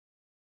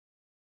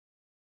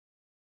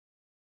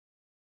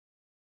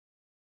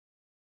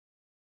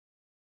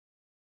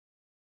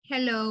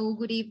Hello,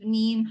 good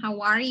evening.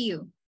 How are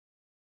you?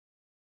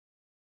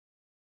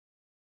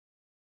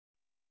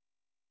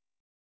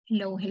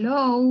 Hello,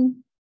 hello.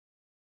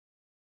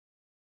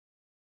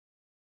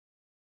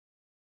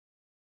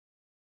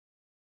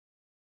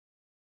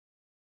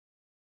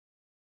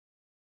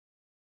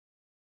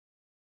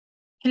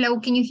 Hello,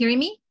 can you hear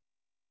me?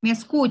 ¿Me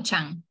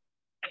escuchan?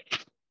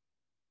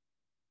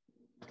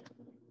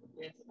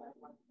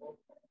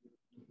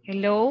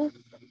 Hello.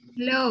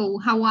 Hello,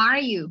 how are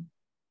you?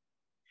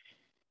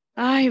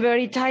 I'm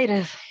very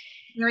tired.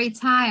 Very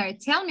tired.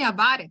 Tell me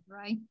about it,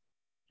 right?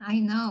 I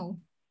know.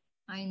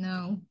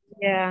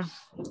 Yeah.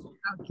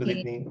 Okay. Good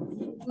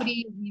evening. Good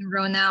evening,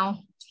 Ronald.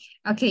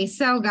 Okay,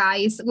 so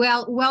guys,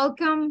 well,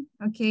 welcome.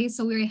 Okay,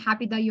 so we're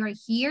happy that you are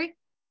here.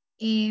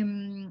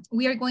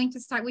 We are going to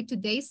start with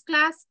today's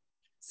class.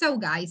 So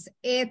guys,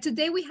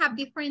 today we have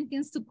different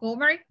things to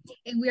cover,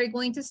 and we are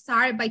going to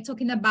start by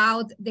talking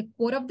about the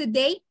quote of the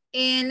day.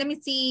 And let me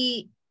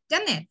see,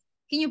 Janet,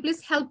 can you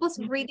please help us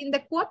reading the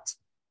quote?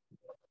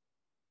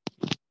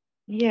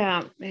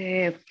 Yeah.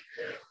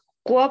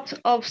 Quote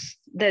of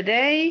the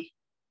day.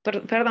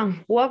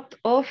 Pardon. Quote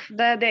of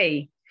the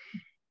day.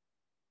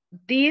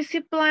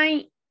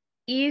 Discipline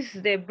is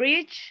the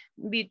bridge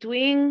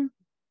between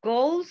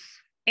goals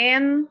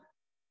and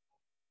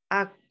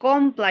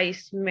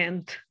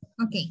accomplishment.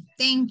 Okay,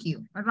 thank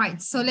you. All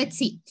right, so let's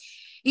see.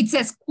 It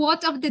says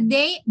quote of the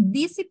day,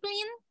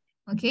 discipline.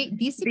 Okay,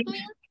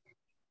 discipline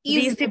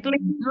is the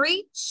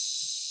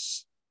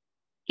bridge.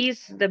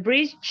 Is the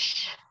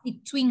bridge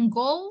Between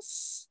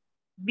goals.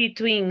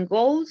 Between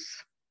goals.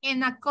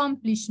 And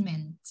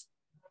accomplishment.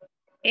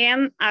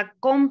 And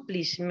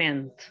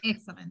accomplishment.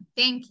 Excellent,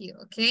 thank you,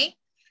 okay.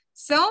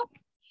 So,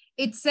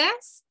 it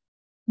says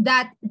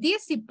that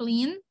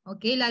discipline,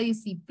 okay, la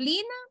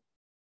disciplina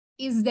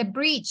is the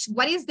bridge.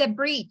 What is the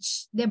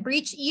bridge? The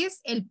bridge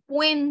is el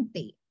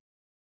puente,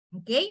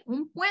 okay,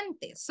 un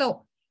puente.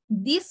 So,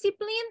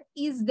 discipline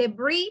is the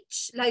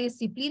bridge, la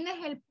disciplina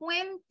es el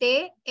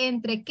puente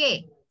entre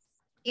 ¿qué?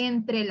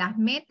 Entre las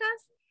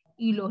metas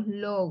y los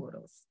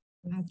logros,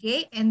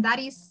 okay, and that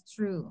is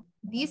true.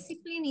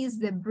 Discipline is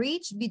the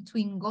bridge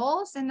between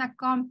goals and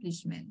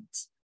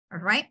accomplishment, all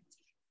right?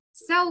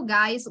 So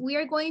guys, we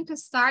are going to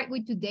start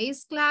with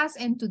today's class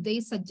and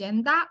today's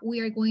agenda. We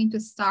are going to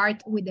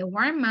start with the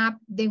warm-up,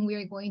 then we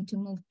are going to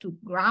move to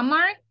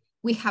grammar.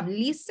 We have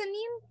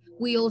listening.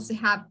 We also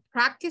have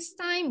practice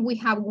time. We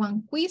have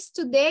one quiz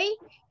today,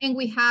 and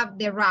we have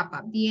the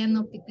wrap-up, the end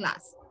of the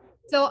class.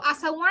 So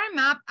as a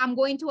warm-up, I'm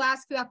going to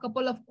ask you a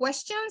couple of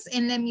questions,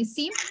 and let me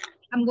see.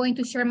 I'm going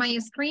to share my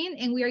screen,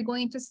 and we are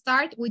going to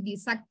start with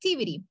this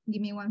activity.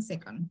 Give me 1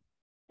 second.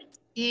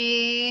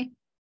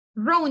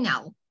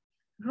 Ronald,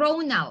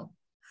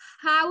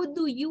 how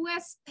do you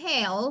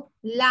spell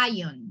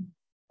lion?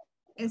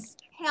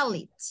 Spell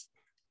it.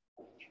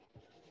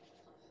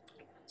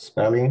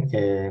 Spelling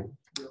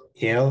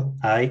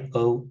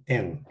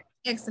L-I-O-N.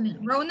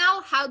 Excellent.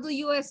 Ronald, how do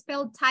you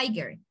spell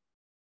tiger?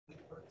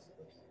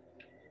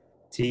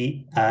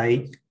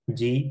 T-I-G-E-R.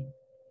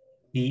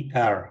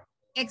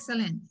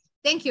 Excellent.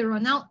 Thank you,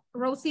 Ronald.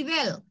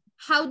 Rosibel,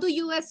 how do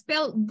you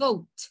spell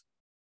goat?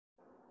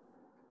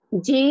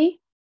 Good evening.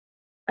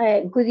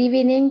 Good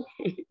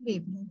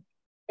evening.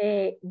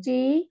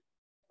 G-O-A-T.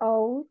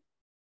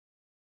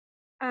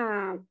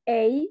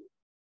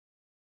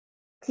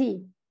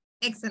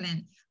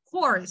 Excellent.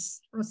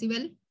 Horse,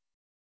 Rosibel.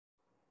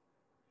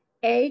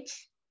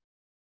 H-O-R-S-E.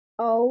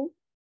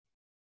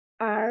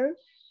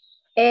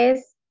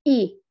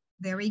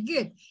 Very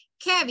good.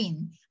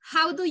 Kevin,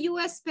 how do you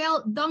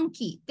spell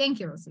donkey? Thank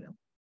you, Rosibel.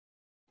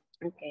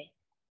 Okay.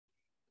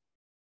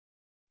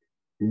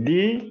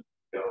 D-O-N-Q-E-I.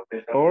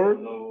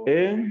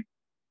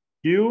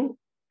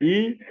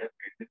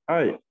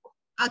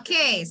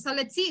 Okay, so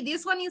let's see.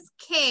 This one is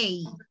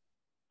K.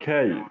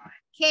 K.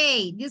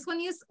 K. This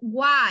one is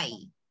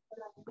Y.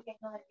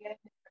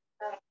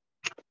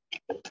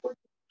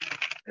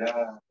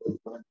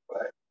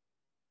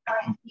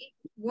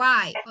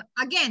 Y.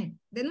 Again,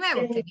 de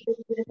nuevo, Kevin.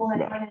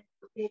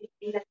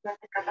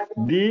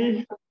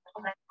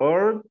 D-O-N-K-E-J.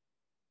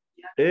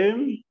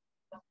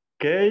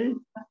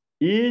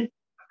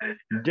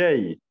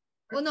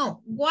 Oh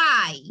no,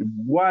 Y.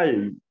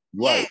 Y.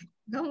 Yeah,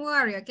 don't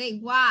worry, okay,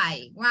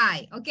 Y.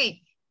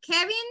 Okay,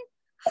 Kevin,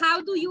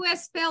 how do you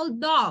spell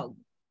dog?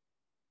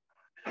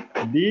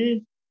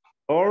 D-O-G.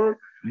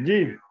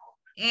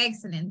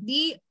 Excellent,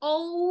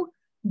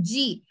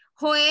 D-O-G.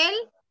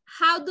 Joel,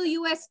 how do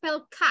you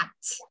spell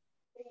cat?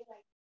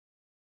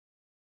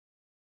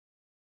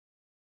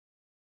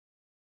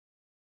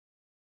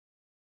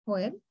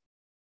 Joel?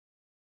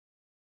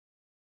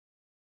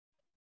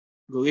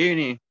 Good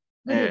evening.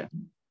 Good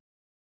evening.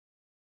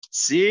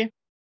 C-A-T.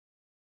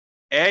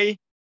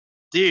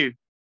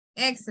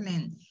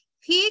 Excellent.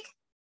 Pig,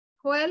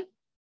 Joel?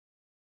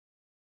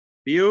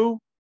 U-I-G.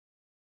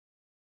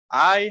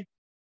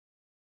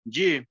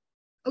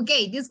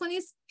 Okay, this one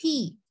is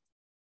P.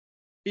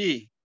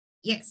 P.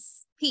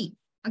 Yes, P.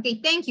 Okay,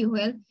 thank you,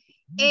 Joel.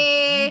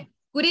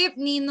 Good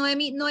evening,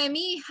 Noemi.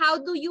 Noemi, how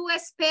do you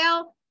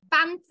spell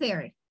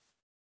panther?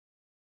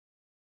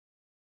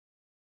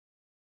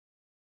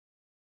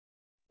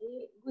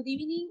 good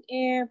evening.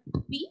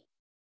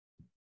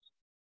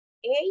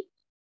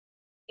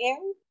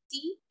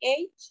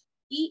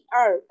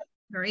 P-A-N-T-H-E-R.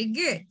 Very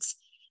good.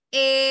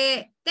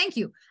 Thank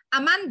you.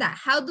 Amanda,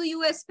 how do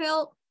you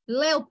spell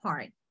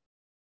leopard?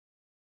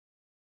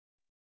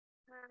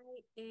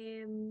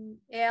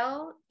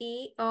 Leopard.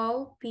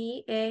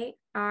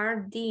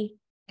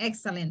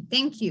 Excellent.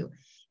 Thank you.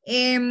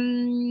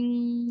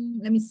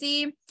 Let me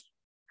see.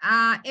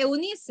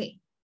 Eunice,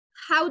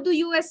 how do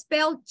you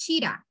spell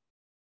cheetah?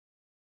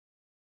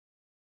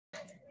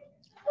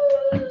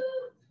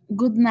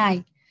 Good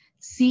night.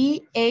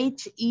 C-H-E-E-T-A-H.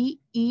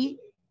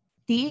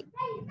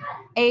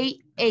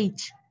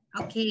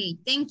 Okay,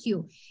 thank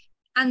you.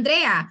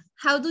 Andrea,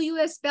 how do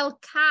you spell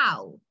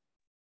cow?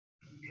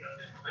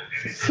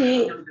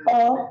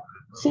 C-O-W.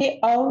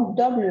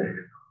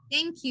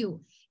 Thank you.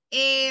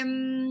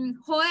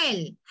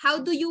 Joel, how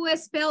do you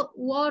spell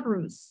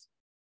walrus?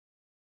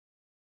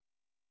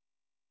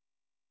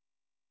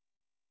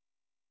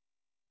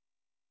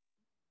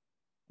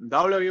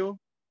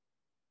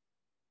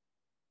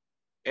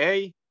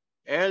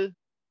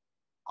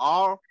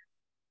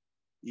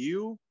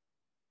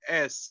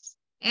 W-A-L-R-U-S.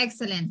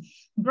 Excellent.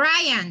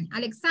 Brian,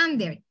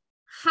 Alexander,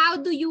 how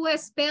do you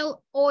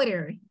spell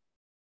otter?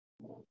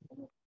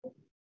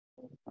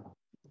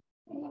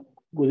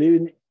 Good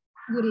evening.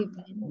 Good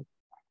evening.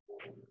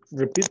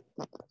 Repeat.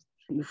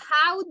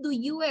 How do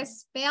you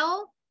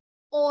spell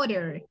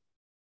otter?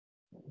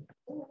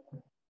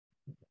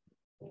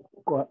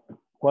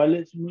 ¿Cuál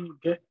es mi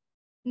qué?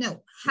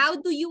 No, how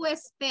do you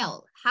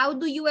spell? How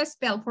do you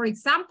spell? For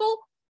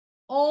example,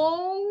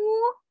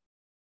 O-T.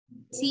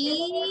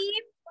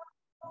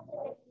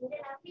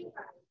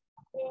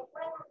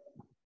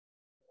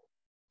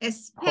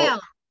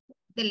 Spell.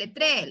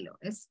 Deletrelo.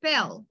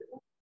 Spell.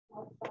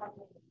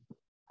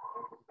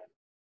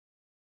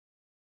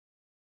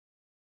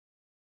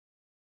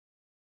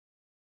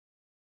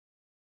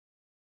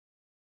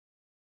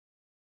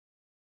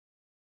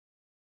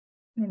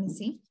 Let me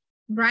see.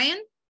 Brian?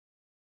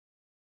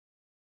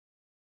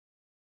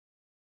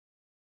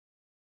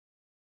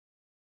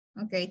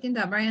 Okay, I think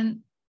that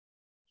Brian,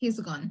 he's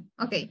gone.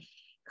 Okay.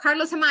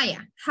 Carlos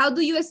Amaya, how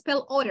do you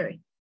spell otter?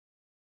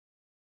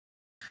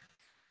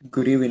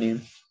 Good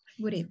evening.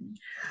 Good evening.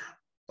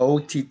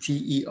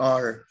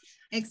 O-T-T-E-R.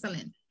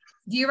 Excellent.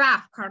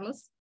 Giraffe,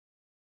 Carlos.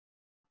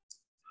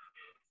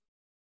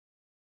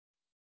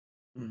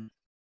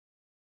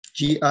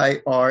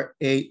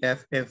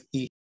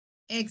 G-I-R-A-F-F-E.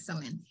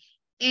 Excellent.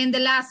 And the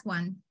last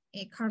one,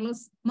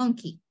 Carlos,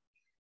 monkey.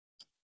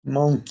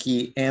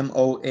 Monkey,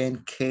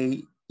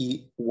 M-O-N-K-E-Y.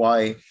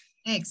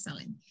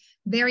 Excellent.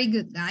 Very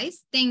good,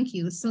 guys. Thank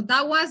you. So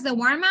that was the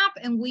warm-up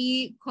and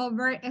we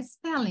covered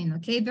spelling,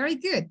 okay? Very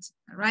good,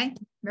 all right?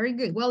 Very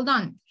good, well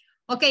done.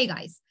 Okay,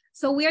 guys,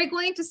 so we are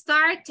going to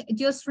start.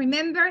 Just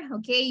remember,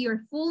 okay,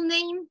 your full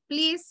name,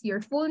 please, your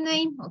full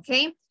name,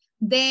 okay?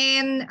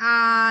 Then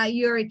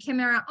your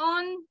camera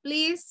on,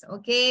 please,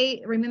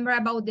 okay? Remember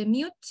about the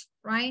mute,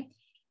 right?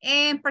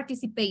 And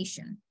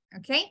participation,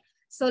 okay?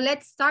 So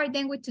let's start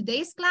then with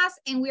today's class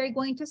and we are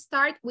going to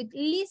start with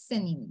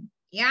listening.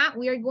 Yeah,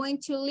 we are going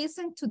to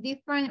listen to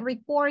different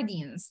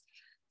recordings.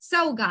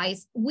 So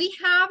guys, we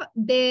have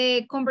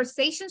the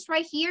conversations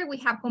right here. We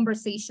have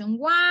conversation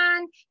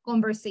 1,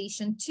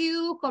 conversation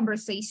 2,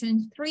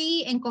 conversation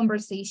 3, and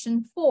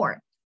conversation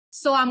 4.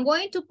 So I'm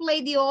going to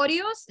play the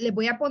audios. Les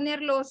voy a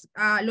poner los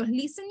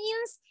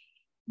listenings.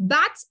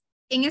 But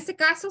en este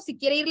caso, si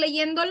quiere ir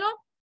leyéndolo,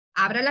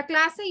 abra la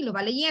clase y lo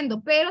va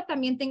leyendo. Pero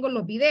también tengo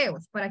los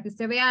videos para que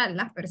usted vea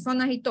las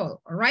personas y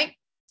todo. All right?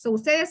 So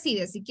usted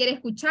decide si quiere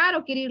escuchar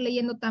o quiere ir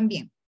leyendo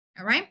también.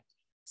 All right?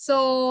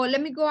 So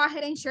let me go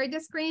ahead and share the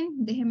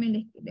screen.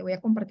 Déjenme, le voy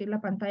a compartir la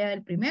pantalla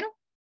del primero.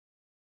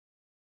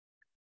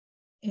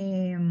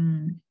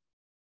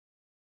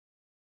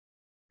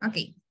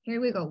 Okay,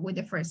 here we go with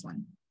the first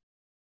one.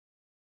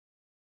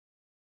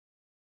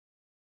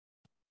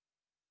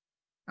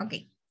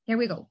 Okay, here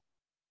we go.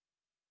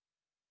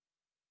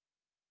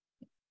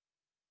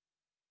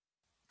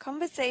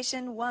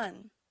 Conversation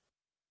 1.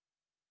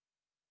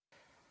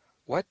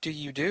 What do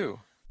you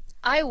do?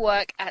 I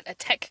work at a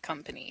tech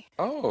company.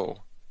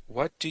 Oh,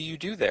 what do you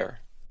do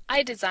there?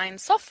 I design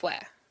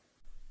software.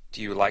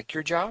 Do you like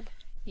your job?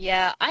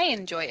 Yeah, I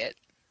enjoy it.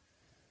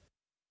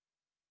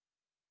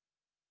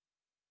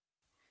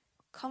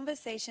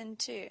 Conversation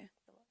 2.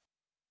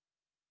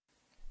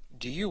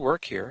 Do you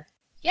work here?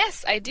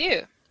 Yes, I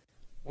do.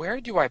 Where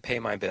do I pay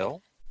my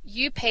bill?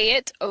 You pay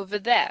it over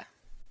there.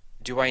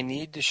 Do I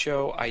need to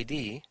show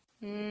ID?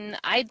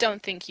 I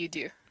don't think you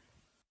do.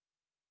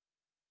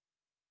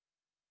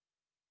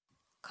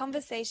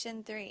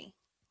 Conversation 3.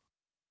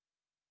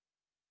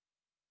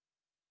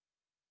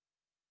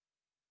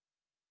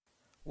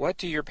 What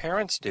do your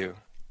parents do?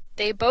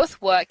 They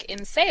both work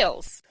in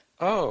sales.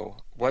 Oh,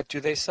 what do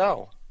they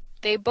sell?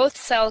 They both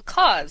sell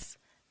cars.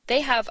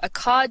 They have a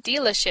car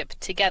dealership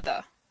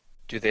together.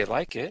 Do they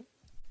like it?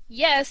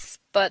 Yes,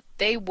 but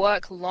they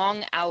work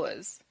long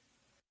hours.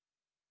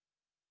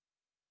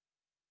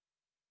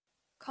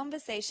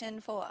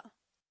 Conversation 4.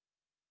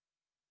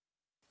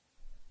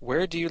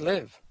 Where do you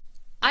live?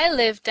 I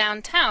live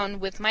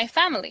downtown with my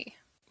family.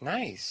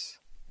 Nice.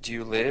 Do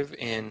you live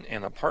in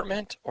an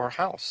apartment or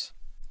house?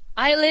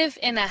 I live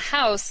in a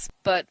house,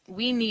 but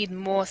we need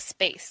more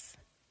space.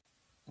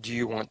 Do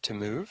you want to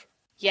move?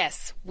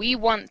 Yes, we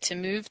want to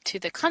move to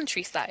the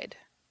countryside.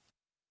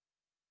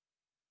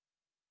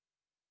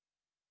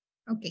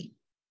 Okay,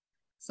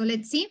 so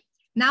let's see.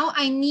 Now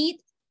I need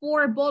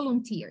 4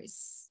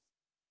 volunteers.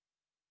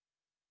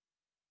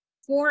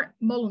 4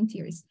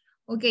 volunteers.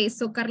 Okay,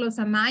 so Carlos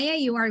Amaya,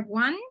 you are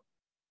 1.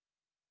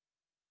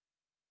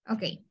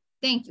 Okay,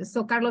 thank you.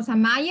 So Carlos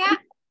Amaya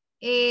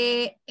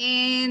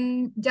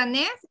and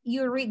Janet,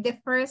 you read the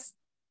first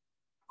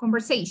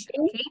conversation,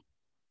 okay?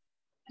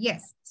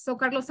 Yes, so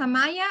Carlos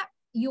Amaya,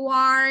 you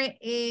are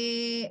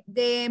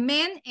the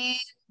man, and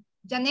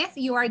Janet,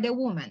 you are the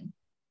woman.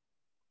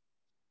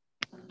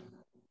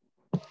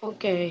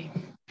 Okay.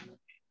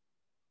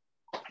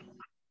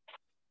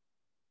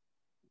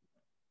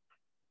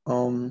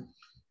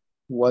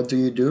 What do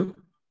you do?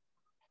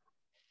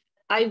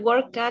 I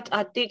work at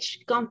a teach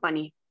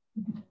company.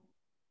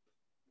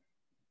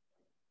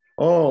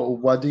 Oh,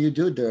 what do you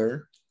do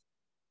there?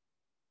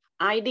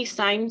 I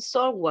design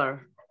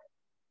software.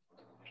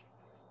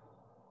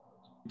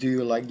 Do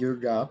you like your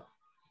job?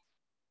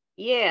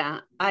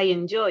 Yeah, I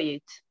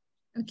enjoy it.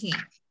 Okay,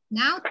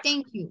 now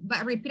thank you.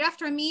 But repeat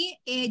after me,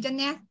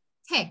 Janet,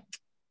 tech.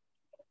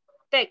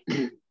 Tech.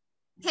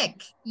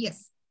 Tech,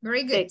 yes,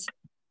 very good. Tech.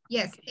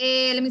 Yes,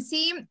 let me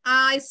see.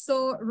 I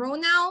saw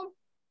Ronald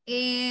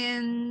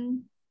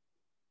and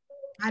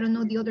I don't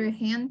know the other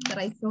hand that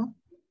I saw,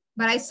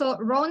 but I saw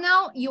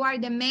Ronald, you are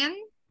the man,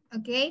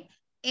 okay?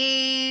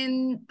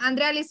 And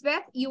Andrea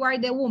Lisbeth, you are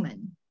the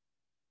woman.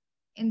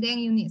 And then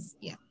Eunice,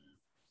 yeah.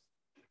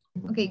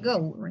 Okay,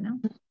 go,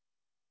 Ronald.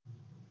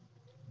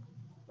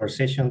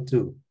 Conversation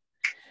 2.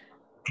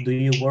 Do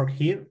you work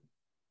here?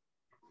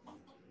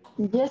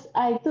 Yes,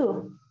 I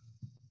do.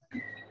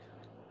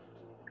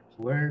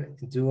 Where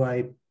do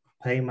I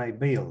pay my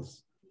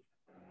bills?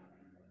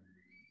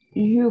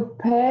 You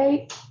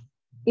pay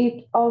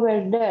it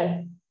over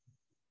there.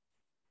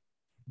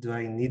 Do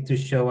I need to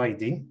show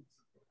ID?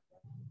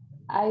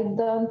 I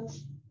don't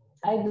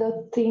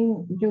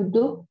think you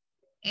do.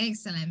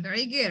 Excellent,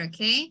 very good,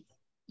 okay?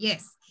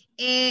 Yes,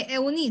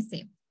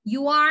 Eunice,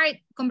 you are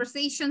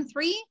conversation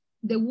 3,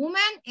 the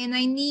woman, and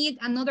I need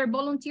another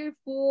volunteer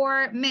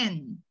for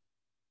men.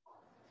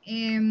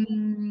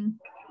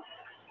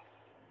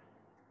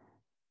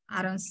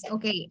 I don't see,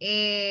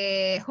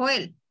 okay,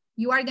 Joel,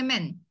 you are the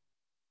man.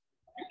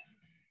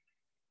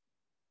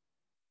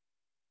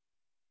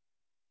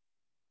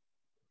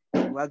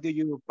 What do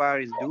your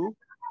parents do?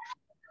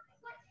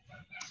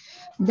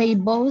 They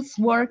both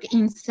work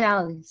in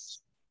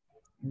sales.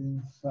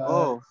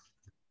 Oh,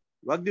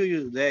 what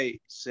do they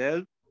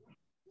sell?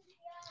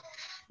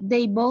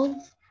 They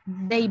both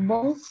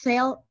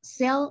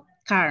sell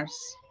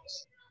cars.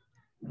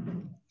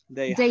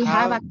 They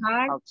have a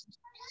car.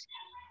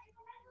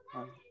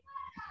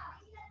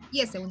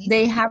 Yes, Eunice.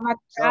 They have a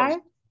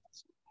car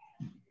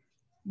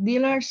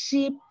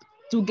dealership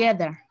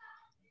together.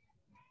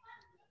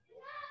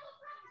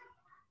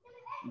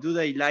 Do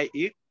they like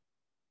it?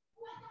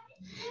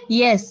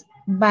 Yes,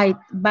 but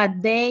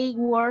they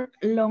work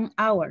long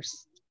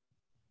hours.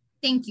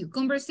 Thank you.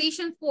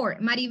 Conversation 4.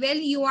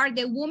 Maribel, you are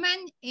the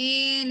woman.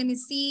 And let me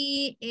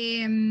see,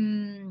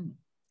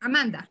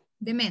 Amanda,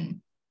 the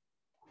man.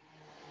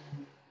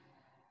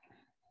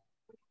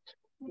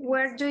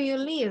 Where do you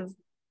live?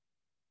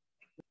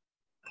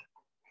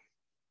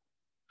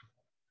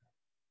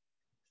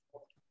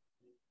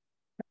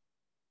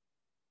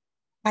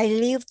 I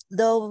live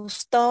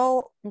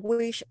downtown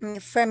with my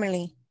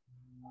family.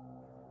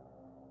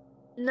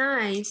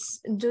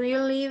 Nice. Do you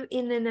live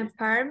in an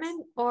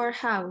apartment or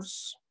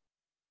house?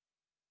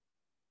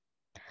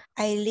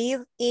 I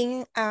live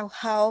in a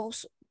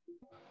house,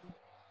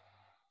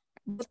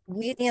 but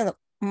we need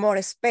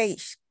more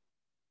space.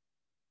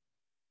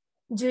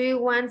 Do you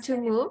want to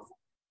move?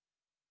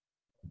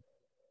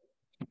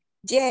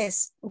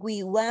 Yes,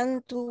 we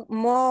want to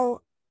move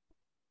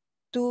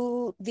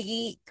to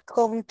the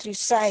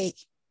countryside.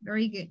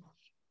 Very good.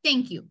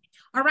 Thank you.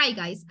 All right,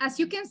 guys. As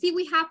you can see,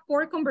 we have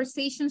 4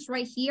 conversations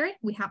right here.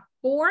 We have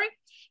 4.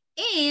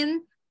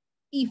 And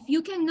if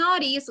you can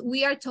notice,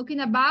 we are talking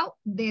about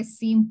the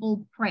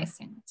simple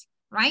present,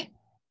 right?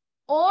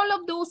 All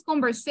of those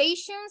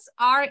conversations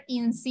are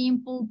in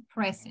simple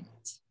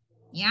present.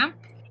 Yeah.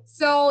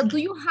 So do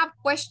you have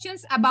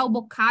questions about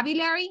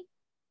vocabulary?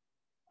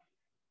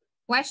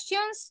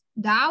 Questions,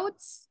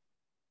 doubts?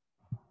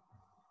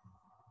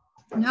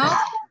 No?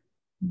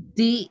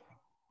 The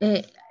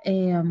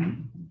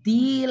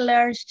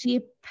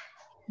dealership.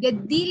 The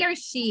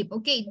dealership,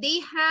 okay, they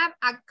have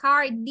a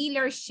car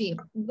dealership.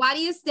 What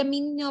is the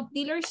meaning of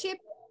dealership?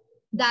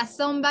 Does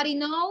somebody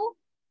know?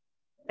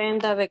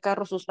 Venta de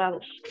carros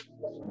usados.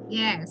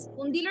 Yes,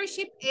 un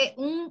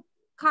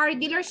car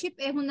dealership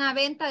es una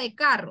venta de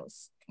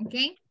carros,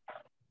 okay?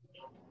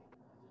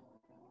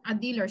 A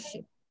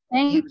dealership.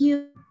 Thank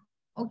you.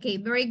 Okay,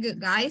 very good,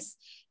 guys.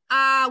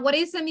 What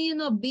is the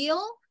meaning of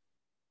bill?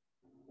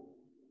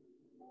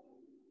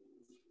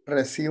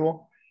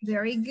 Recibo.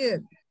 Very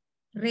good.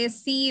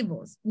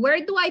 Recibos.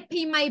 Where do I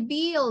pay my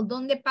bill?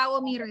 ¿Dónde pago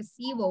mi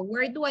recibo?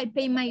 Where do I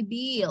pay my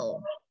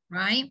bill?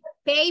 Right?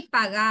 Pay,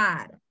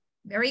 pagar.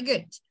 Very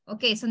good.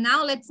 Okay, so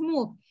now let's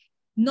move.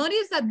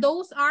 Notice that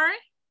those are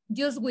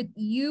just with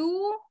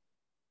you,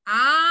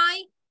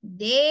 I,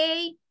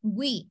 they,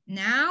 we.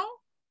 Now,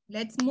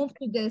 let's move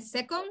to the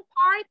second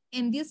part.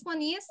 And this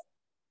one is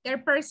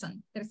third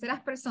person, terceras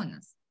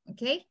personas.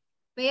 Okay?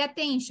 Pay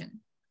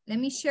attention. Let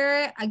me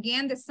share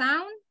again the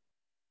sound.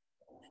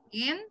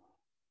 Again.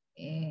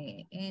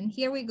 And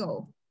here we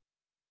go.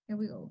 Here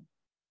we go.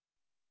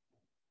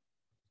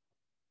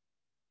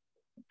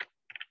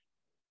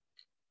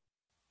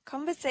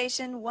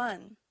 Conversation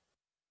 1.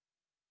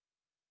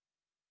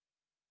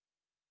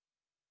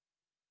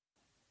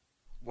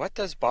 What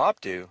does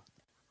Bob do?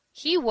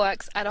 He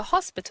works at a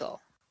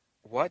hospital.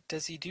 What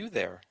does he do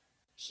there?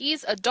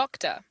 He's a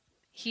doctor.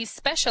 He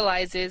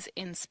specializes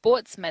in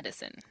sports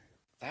medicine.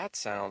 That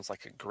sounds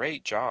like a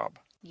great job.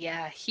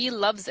 Yeah, he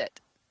loves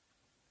it.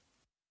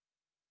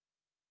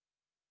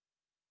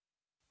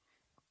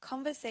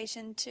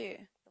 Conversation 2.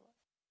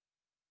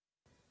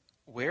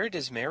 Where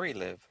does Mary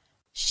live?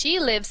 She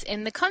lives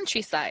in the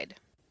countryside.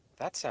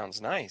 That sounds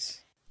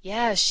nice.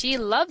 Yeah, she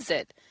loves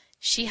it.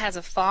 She has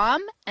a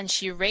farm and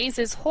she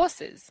raises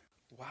horses.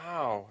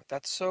 Wow,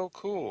 that's so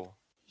cool.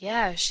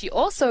 Yeah, she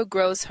also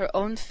grows her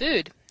own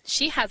food.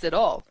 She has it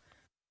all.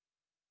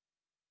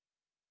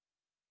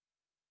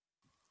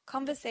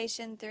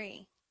 Conversation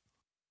 3.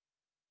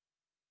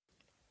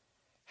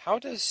 How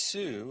does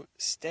Sue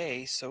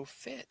stay so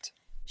fit?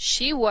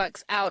 She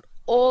works out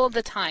all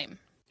the time.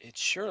 It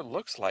sure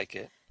looks like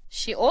it.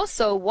 She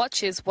also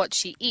watches what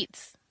she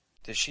eats.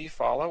 Does she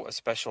follow a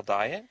special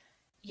diet?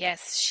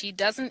 Yes, she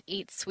doesn't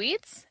eat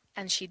sweets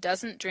and she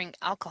doesn't drink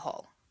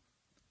alcohol.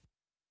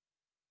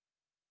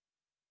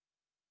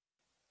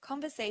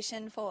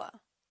 Conversation 4.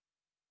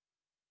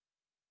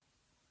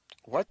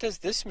 What does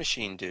this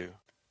machine do?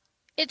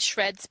 It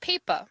shreds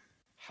paper.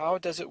 How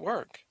does it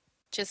work?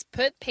 Just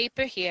put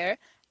paper here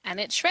and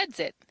it shreds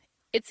it.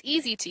 It's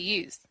easy to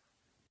use.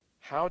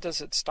 How does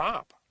it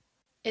stop?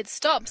 It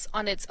stops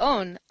on its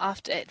own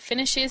after it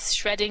finishes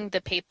shredding the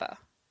paper.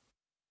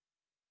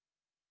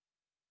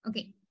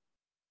 Okay,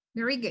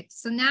 very good.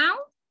 So now,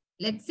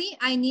 let's see,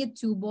 I need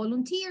 2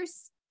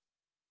 volunteers.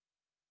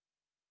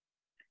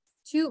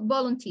 2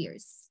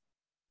 volunteers.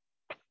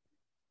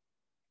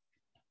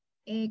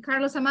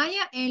 Carlos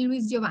Amaya and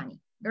Luis Giovanni.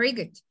 Very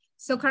good.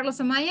 So Carlos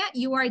Amaya,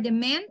 you are the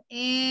man,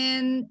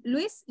 and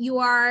Luis, you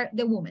are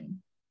the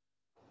woman.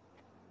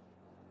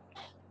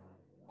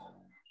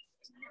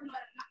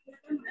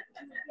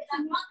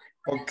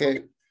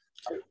 Okay.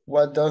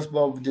 What does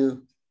Bob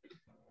do?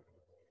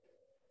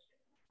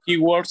 He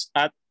works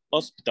at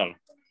hospital.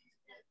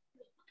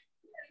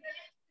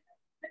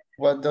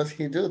 What does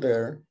he do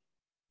there?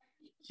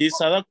 He's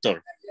a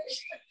doctor.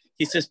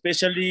 He's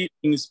especially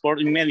in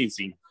sport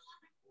medicine.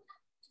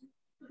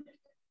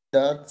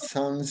 That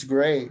sounds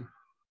great.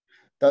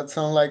 That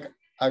sounds like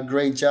a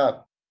great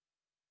job.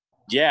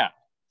 Yeah,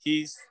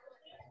 he's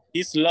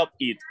loved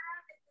it.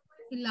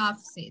 He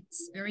loves it.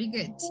 Very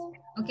good.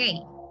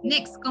 Okay,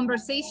 next,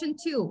 conversation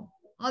 2.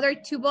 Other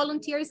 2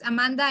 volunteers,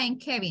 Amanda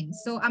and Kevin.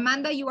 So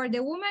Amanda, you are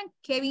the woman.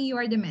 Kevin, you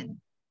are the man.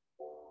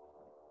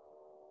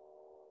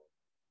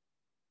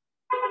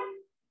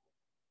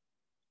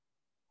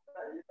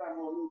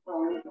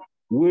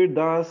 Where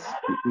does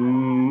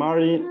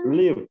Mary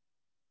live?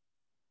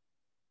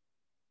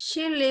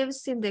 She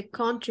lives in the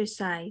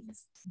countryside.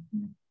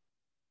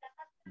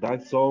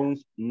 That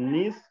sounds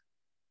nice.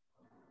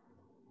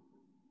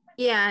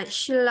 Yeah,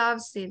 she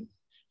loves it.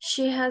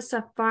 She has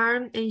a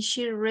farm and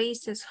she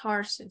raises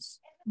horses.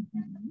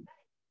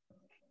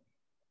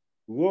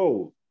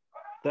 Whoa,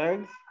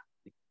 thanks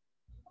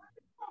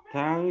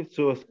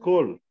to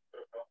school.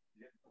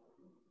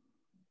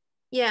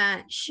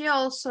 Yeah, she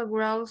also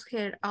grows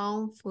her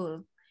own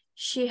food.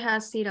 She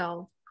has it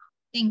all.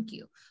 Thank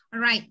you. All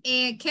right,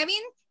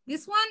 Kevin,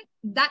 this one,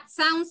 that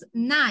sounds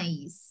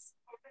nice.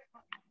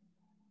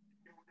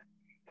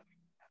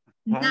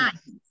 Thanks.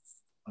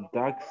 Nice.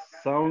 That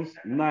sounds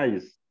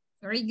nice.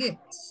 Very good.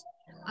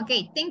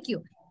 Okay, thank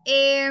you.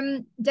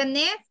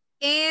 Janet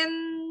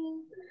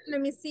and,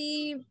 let me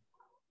see,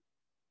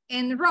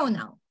 and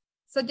Ronald.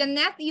 So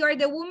Janet, you are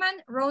the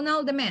woman,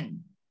 Ronald the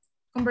man.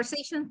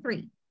 Conversation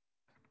 3.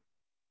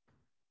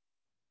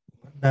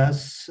 What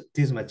does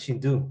this machine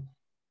do?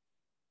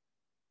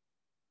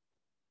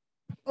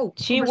 Oh,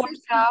 She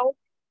works out.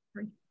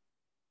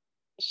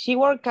 She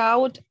works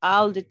out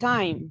all the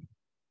time.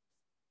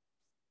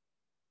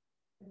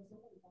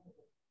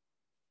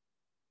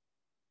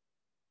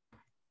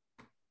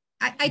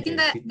 I think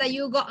that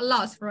you got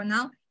lost for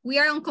now. We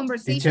are on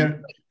conversation.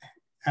 Teacher,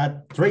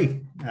 at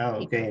 3.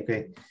 Oh,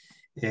 okay.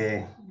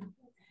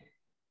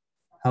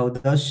 How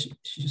does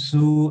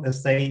Sue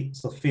stay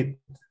so fit?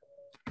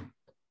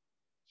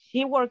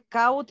 She works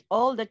out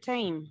all the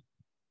time.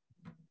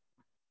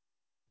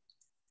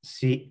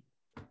 See,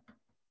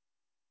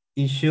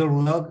 it sure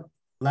look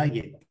like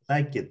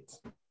it.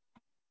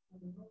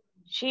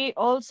 She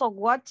also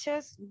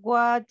watches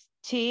what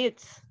she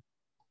eats.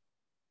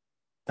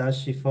 Does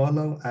she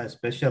follow a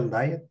special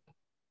diet?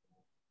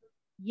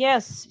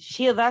 Yes,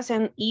 she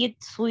doesn't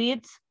eat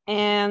sweets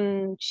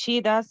and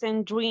she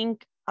doesn't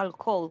drink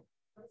alcohol.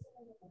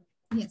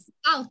 Yes,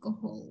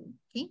 alcohol.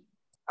 Okay.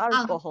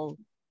 Alcohol.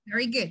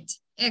 Very good.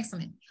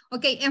 Excellent.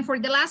 Okay, and for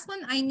the last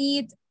one, I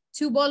need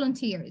 2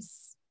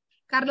 volunteers.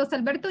 Carlos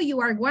Alberto,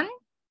 you are one.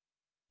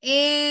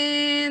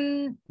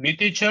 And... Me,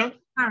 teacher.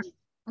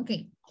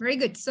 Okay, very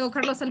good. So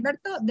Carlos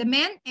Alberto, the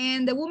man,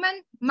 and the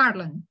woman,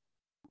 Marlon.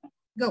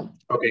 Go.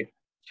 Okay.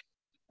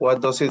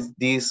 What does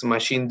this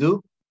machine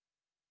do?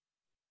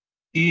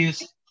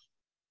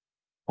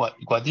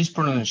 What is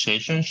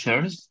pronunciation?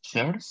 Shares?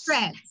 Shreds.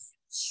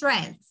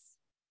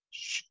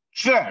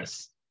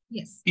 Shares.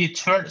 Yes. It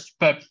shreds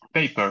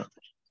paper.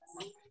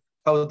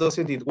 How does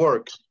it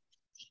work?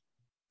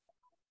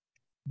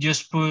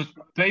 Just put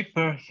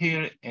paper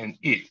here and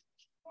it.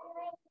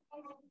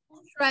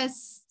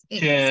 Shreds.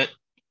 It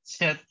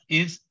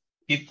is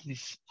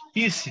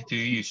easy to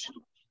use.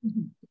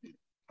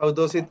 How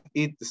does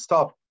it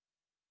stop?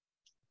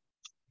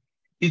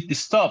 It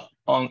stops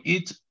on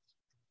it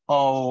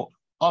or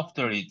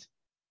after it.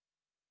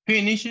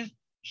 Finishes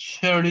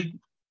sharing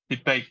the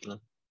paper.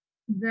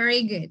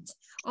 Very good.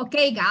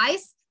 Okay,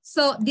 guys.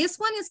 So this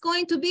one is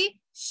going to be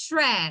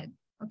shred.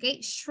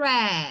 Okay,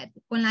 shred.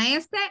 Con la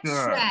S,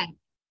 shred.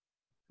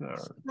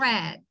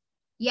 Shred.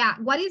 Yeah,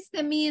 what is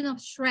the meaning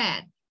of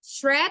shred?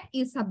 Shred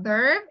is a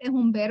verb, es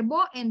un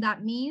verbo, and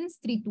that means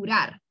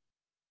triturar.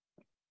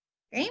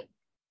 Okay?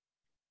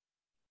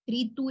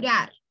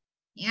 Triturar.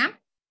 Yeah?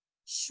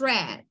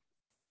 Shred.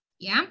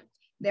 Yeah?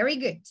 Very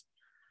good.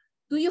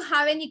 Do you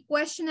have any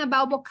question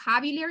about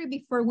vocabulary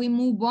before we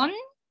move on?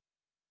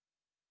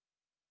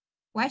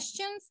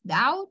 Questions,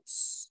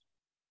 doubts?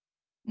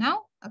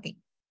 No? Okay,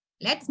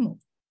 let's move.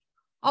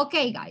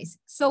 Okay, guys,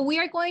 so we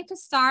are going to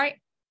start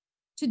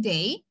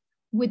today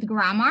with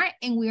grammar,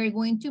 and we are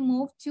going to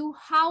move to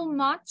how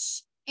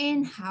much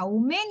and how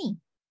many.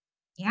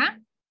 Yeah?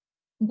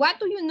 What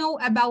do you know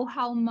about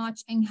how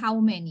much and how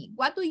many?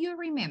 What do you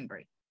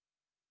remember?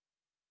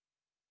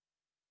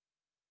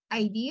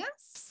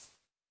 Ideas?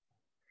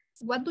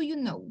 What do you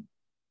know?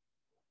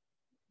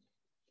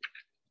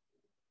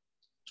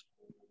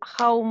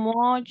 How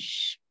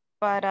much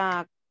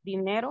para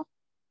dinero?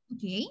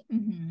 Okay.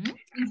 And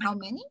how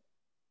many?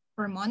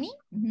 For money?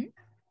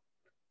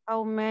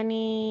 How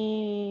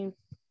many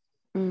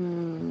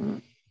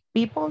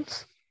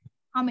peoples?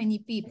 How many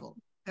people?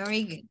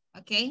 Very good.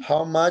 Okay.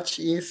 How much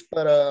is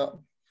para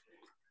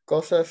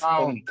cosas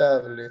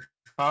contables?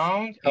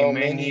 How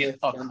many es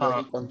cuando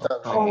es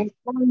incontable?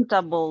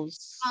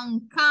 Uncountables.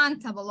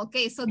 Uncountable.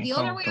 Okay, so the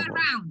other way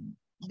around.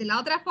 De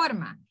la otra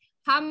forma.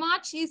 How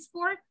much is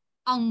for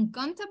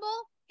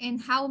uncountable and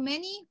how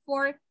many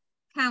for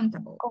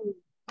countable?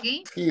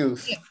 Okay.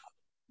 Use.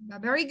 Yeah.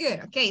 Very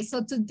good. Okay,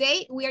 so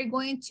today we are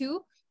going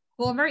to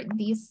cover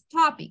this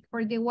topic.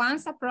 For the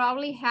ones that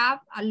probably have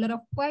a lot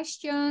of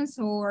questions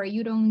or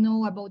you don't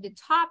know about the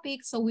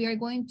topic, so we are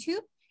going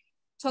to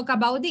talk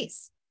about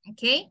this.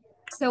 Okay,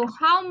 so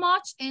how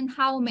much and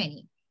how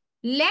many?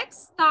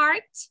 Let's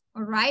start,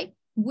 all right,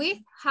 with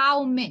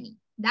how many.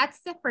 That's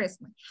the first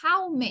one.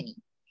 How many?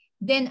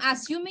 Then,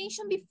 as you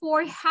mentioned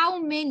before, how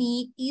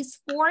many is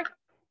for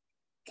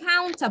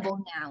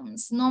countable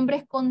nouns,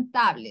 nombres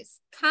contables,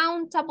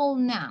 countable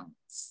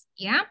nouns,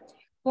 yeah?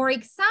 For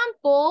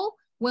example,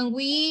 when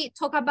we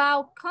talk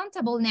about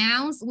countable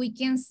nouns, we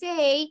can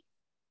say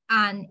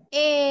an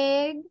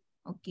egg,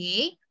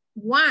 okay?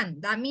 1,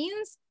 that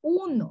means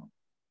uno,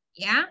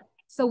 yeah?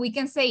 So we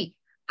can say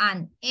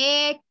an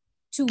egg,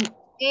 2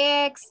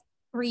 eggs,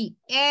 3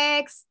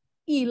 eggs,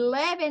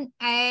 11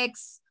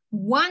 eggs,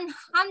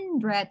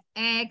 100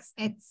 eggs,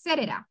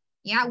 etc.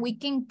 Yeah, we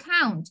can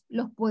count,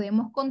 los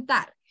podemos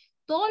contar.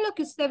 Todo lo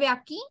que usted ve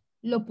aquí,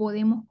 lo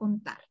podemos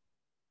contar.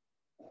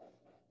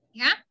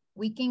 Yeah,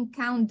 we can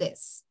count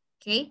this,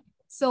 okay?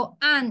 So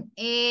an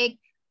egg,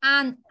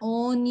 an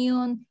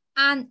onion,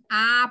 an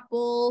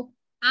apple,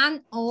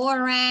 an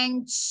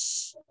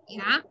orange,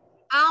 yeah?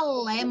 A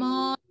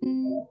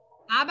lemon,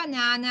 a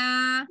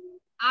banana,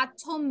 a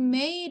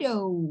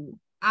tomato,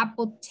 a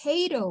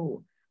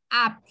potato,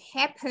 a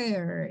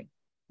pepper,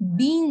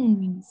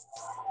 beans,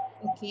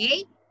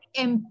 okay?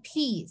 And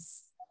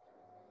peas,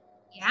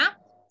 yeah?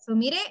 So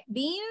mire,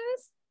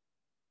 beans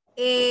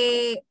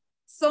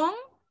son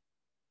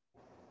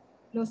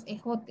los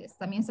ejotes,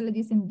 también se les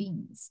dicen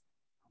beans,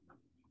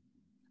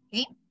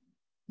 okay?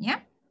 Yeah?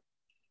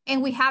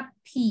 And we have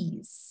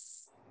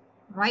peas,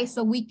 right?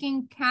 So we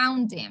can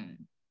count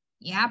them,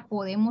 yeah?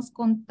 Podemos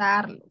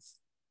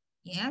contarlos,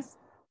 yes?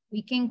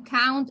 We can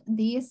count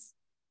these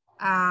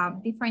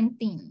different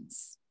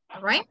things,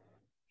 all right?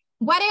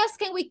 What else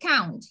can we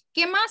count?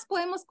 ¿Qué más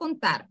podemos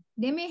contar?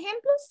 Deme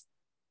ejemplos.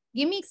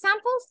 Give me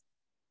examples.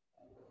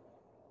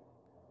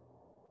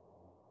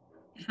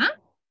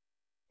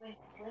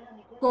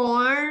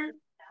 Corn.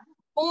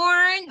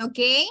 Corn,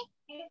 okay.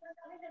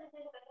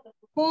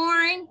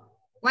 Corn.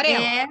 What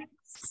else?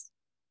 Eggs.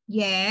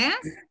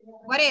 Yes.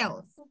 What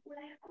else?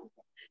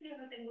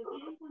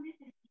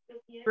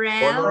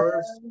 Bread.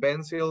 Colors,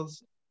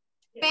 pencils.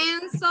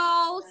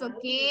 Pencils,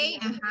 okay.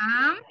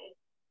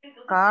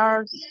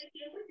 Cars.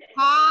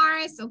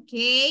 Cars,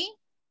 okay.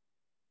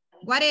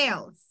 What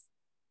else?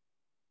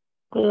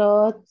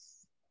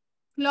 Clothes.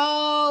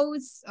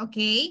 Clothes,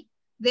 okay.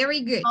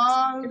 Very good.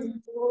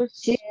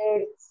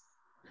 Shirts.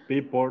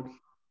 People.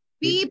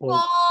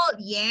 People,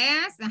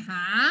 yes,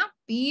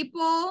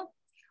 people,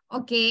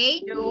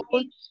 okay.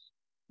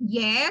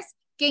 Yes.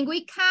 Can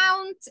we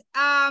count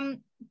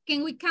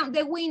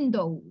the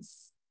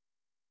windows?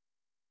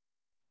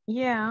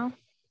 Yeah.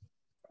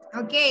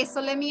 Okay,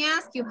 so let me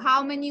ask you,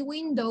 how many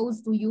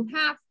windows do you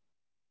have?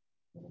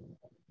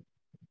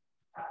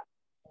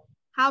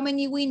 How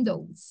many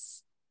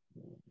windows?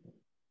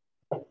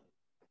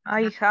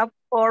 I have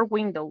 4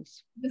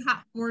 windows. You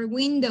have 4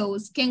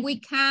 windows. Can we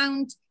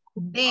count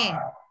bed?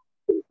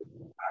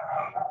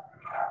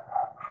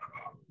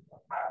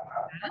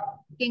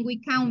 Can we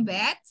count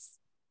beds?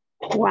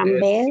 One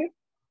bed.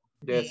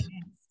 Yes.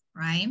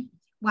 Right?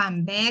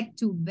 1 bed,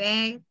 2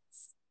 beds,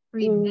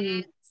 3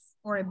 beds,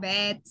 4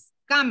 beds,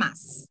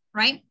 camas,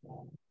 right?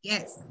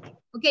 Yes.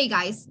 Okay,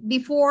 guys,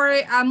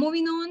 before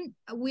moving on,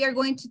 we are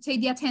going to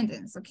take the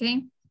attendance,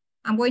 okay?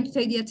 I'm going to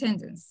take the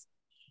attendance.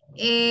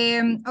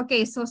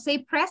 Okay, so say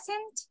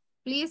present,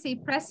 please say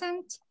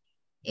present.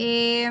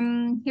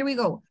 Here we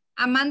go.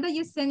 Amanda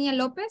Yesenia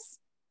Lopez.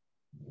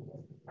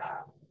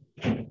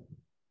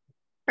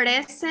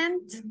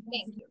 Present.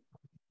 Thank you.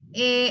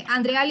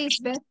 Andrea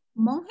Lisbeth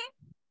Monge.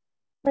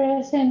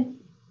 Present.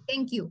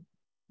 Thank you.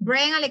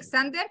 Brian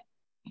Alexander.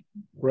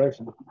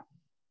 Present.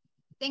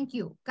 Thank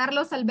you.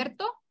 Carlos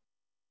Alberto.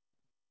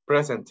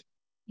 Present.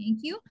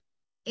 Thank you.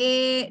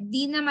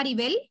 Dina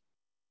Maribel.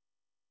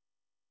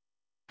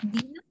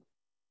 Dina.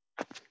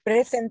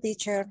 Present,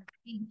 teacher.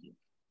 Thank you.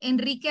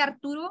 Enrique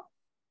Arturo.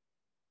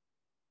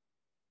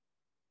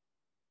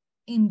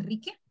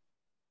 Enrique.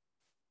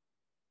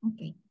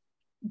 Okay.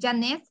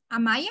 Janet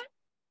Amaya.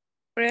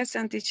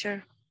 Present,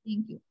 teacher.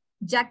 Thank you.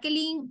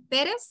 Jacqueline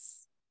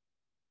Perez.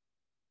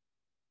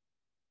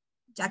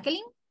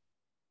 Jacqueline.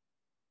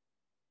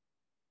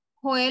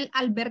 Joel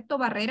Alberto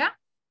Barrera.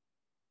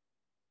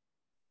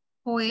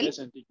 Joel.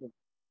 Present, teacher.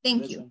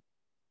 Thank you.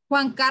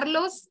 Juan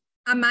Carlos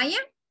Amaya.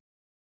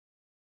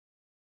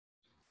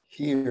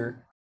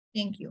 Here.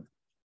 Thank you.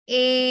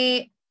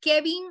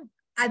 Kevin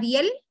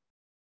Adiel.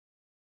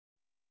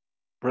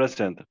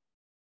 Present.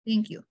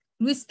 Thank you.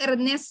 Luis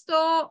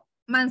Ernesto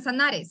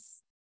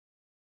Manzanares.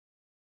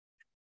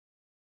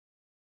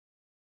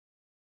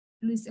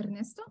 Luis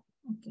Ernesto.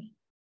 Okay.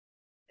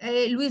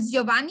 Luis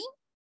Giovanni.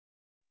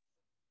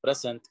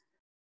 Present.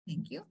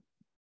 Thank you.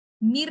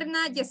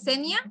 Mirna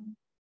Yesenia.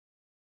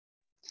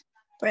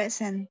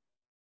 Present.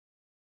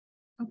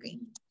 Okay.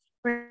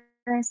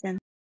 Present.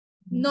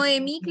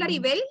 Noemí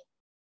Claribel.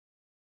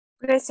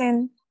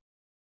 Present.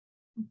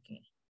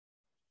 Okay.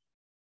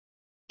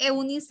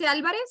 Eunice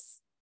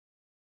Álvarez.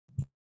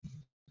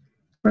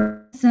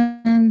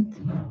 Present.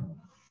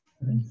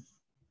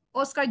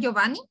 Oscar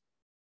Giovanni.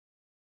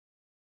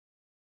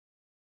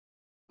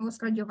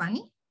 Oscar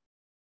Giovanni.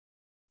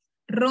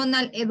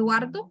 Ronald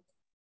Eduardo.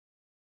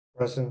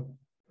 Present.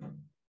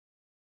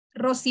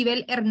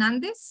 Rosibel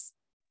Hernández.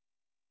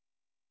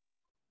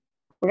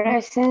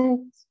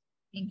 Present.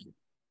 Thank you.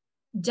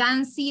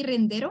 Jancy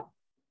Rendero.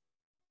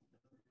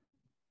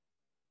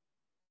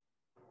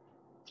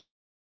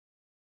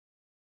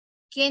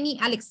 Kenny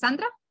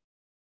Alexandra.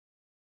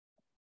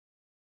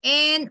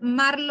 And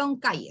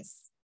Marlon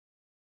Calles.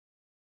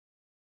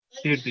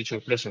 Here, teacher,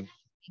 present.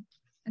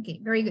 Okay,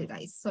 very good,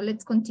 guys. So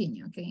let's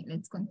continue. Okay,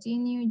 let's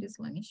continue. Just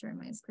let me share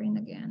my screen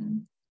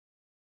again.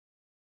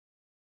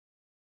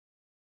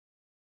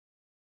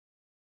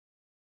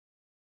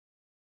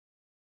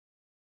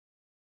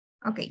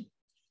 Okay,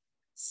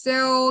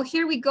 so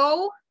here we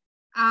go.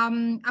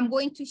 I'm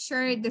going to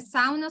share the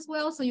sound as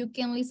well so you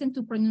can listen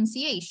to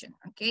pronunciation.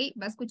 Okay,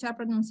 va a escuchar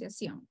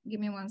pronunciación. Give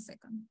me 1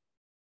 second.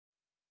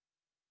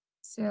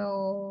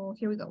 So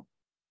here we go.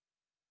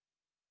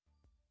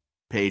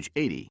 Page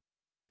 80.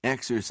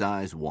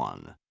 Exercise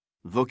 1.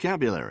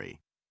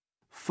 Vocabulary.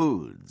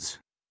 Foods.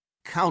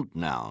 Count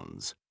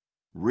nouns.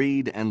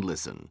 Read and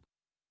listen.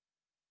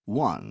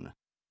 1,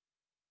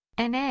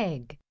 An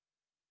egg.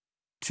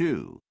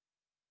 2,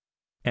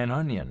 An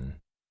onion.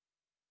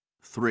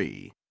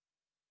 3,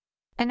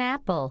 An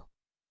apple.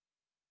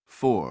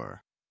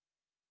 4,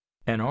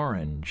 An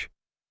orange.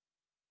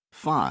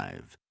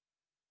 5,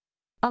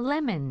 A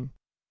lemon.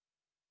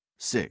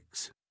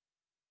 6,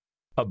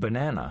 A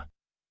banana.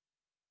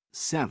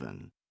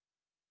 7,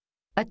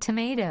 A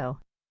tomato.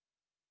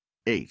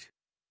 8,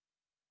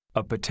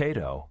 A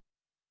potato.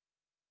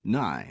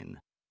 9,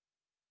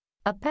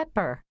 A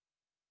pepper.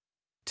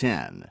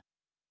 10,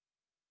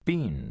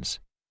 Beans.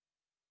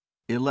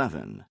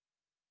 11.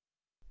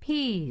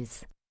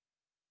 Peas.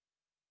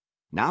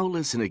 Now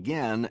listen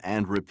again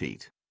and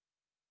repeat.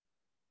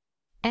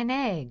 An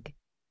egg.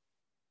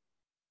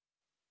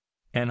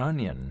 An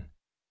onion.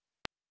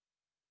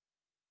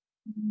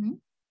 Mm-hmm.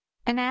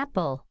 An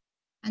apple.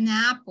 An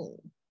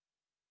apple.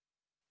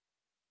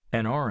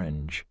 An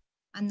orange.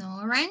 An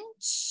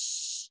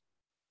orange.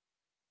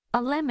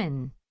 A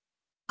lemon.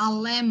 A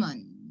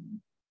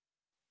lemon.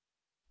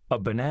 A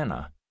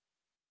banana.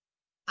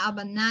 A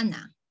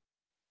banana.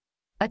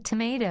 A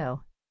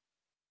tomato.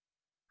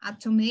 A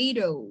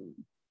tomato.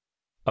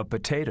 A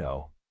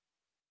potato.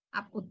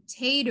 A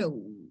potato.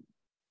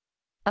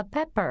 A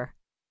pepper.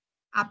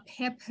 A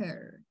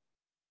pepper.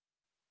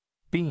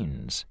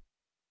 Beans.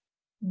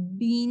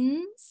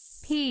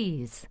 Beans.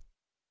 Peas.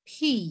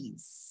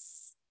 Peas.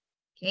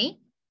 Okay,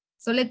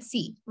 so let's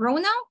see.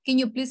 Ronald, can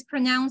you please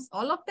pronounce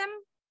all of them?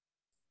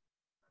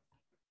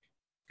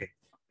 Okay.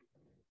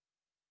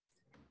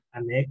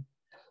 An egg,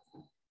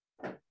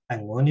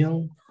 an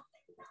onion,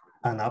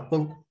 an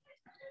apple,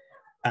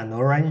 an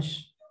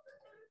orange,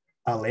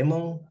 a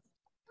lemon,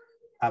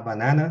 a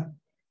banana,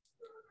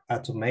 a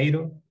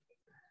tomato,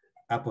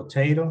 a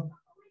potato,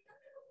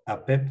 a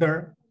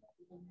pepper,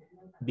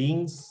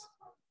 beans,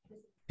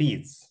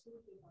 peas.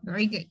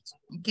 Very good.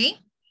 Okay.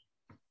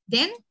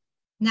 Then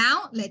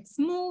now let's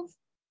move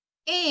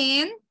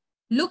and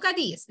look at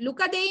this. Look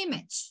at the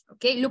image.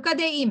 Okay. Look at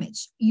the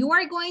image. You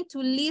are going to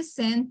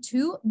listen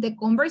to the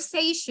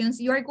conversations.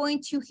 You are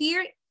going to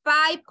hear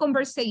 5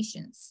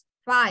 conversations.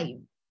 5.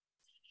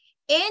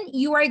 And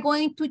you are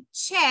going to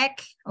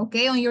check,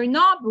 okay, on your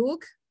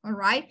notebook. All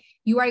right.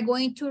 You are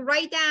going to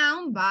write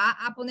down, va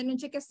a ponerle un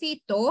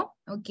chequecito,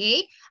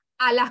 okay,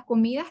 a las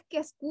comidas que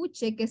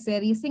escuche que se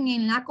dicen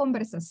en la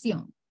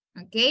conversación.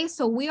 Okay,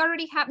 so we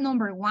already have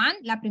number 1.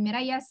 La primera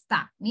ya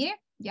está. Mire,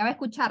 ya va a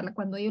escucharla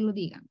cuando ellos lo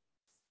digan.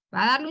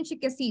 Va a darle un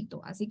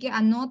chequecito. Así que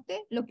anote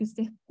lo que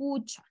usted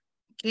escucha.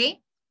 Okay,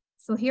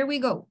 so here we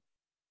go.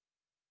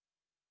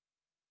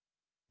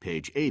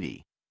 Page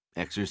 80.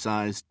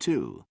 Exercise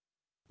 2.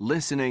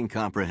 Listening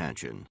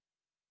comprehension.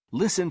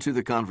 Listen to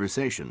the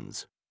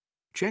conversations.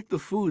 Check the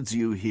foods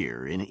you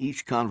hear in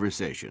each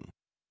conversation.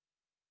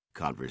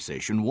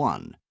 Conversation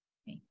 1.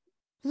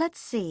 Let's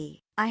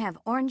see. I have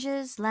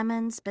oranges,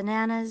 lemons,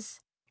 bananas.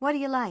 What do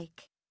you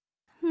like?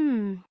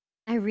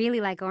 I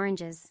really like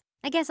oranges.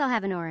 I guess I'll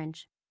have an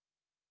orange.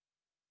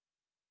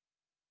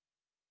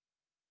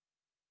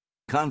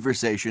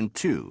 Conversation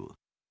 2.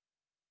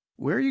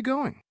 Where are you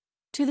going?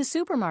 To the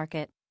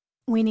supermarket.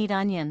 We need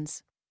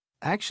onions.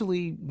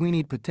 Actually, we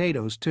need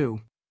potatoes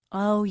too.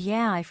 Oh,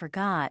 yeah, I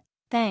forgot.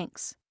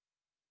 Thanks.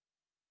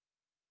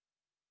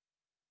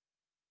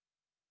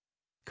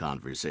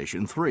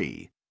 Conversation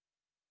 3.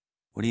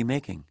 What are you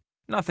making?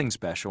 Nothing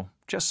special,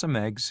 just some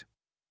eggs.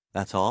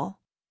 That's all?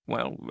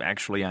 Well,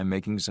 actually, I'm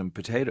making some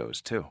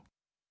potatoes too.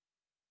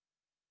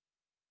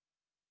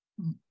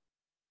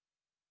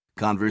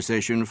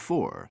 Conversation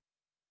 4.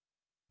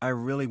 I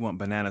really want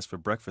bananas for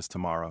breakfast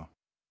tomorrow.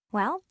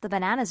 Well, the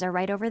bananas are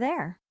right over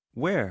there.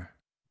 Where?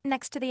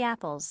 Next to the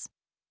apples.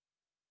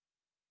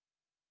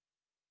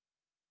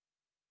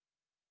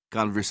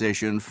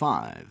 Conversation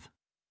 5.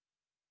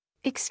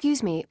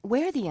 Excuse me,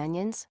 where are the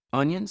onions?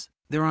 Onions?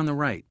 They're on the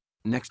right,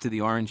 next to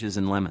the oranges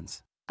and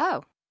lemons.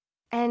 Oh,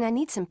 and I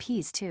need some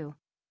peas too.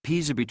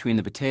 Peas are between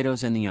the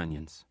potatoes and the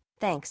onions.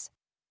 Thanks.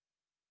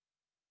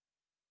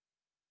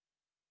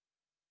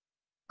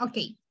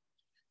 Okay,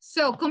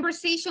 so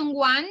conversation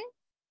 1,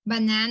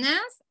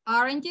 bananas,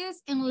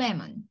 oranges, and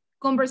lemon.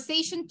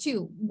 Conversation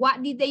 2,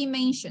 what did they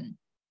mention?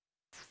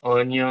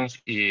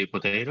 Onions y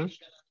potatoes.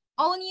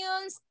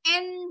 Onions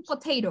and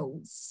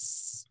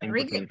potatoes.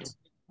 Very good.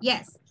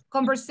 Yes.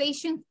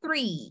 Conversation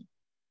 3.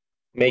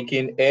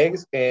 Making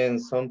eggs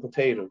and some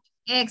potatoes.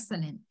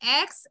 Excellent.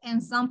 Eggs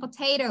and some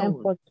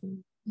potatoes.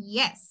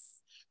 Yes.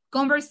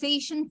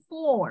 Conversation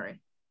 4.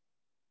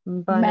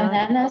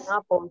 Bananas.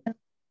 Apples.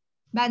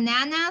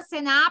 Bananas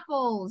and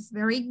apples.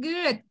 Very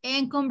good.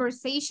 And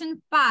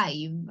conversation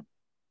 5.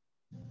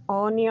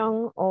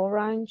 Onion,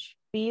 orange,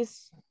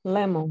 peas,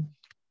 lemon.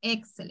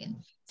 Excellent.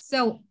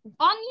 So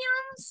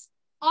onions,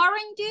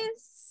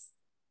 oranges,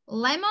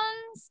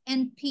 lemons,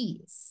 and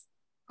peas.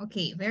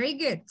 Okay, very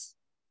good.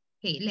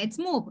 Okay, let's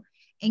move.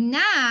 And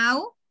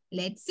now,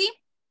 let's see.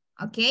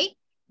 Okay,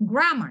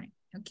 grammar.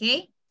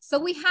 Okay, so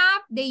we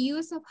have the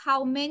use of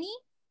how many,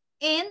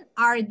 and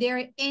are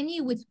there any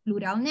with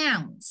plural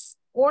nouns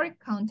or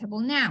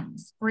countable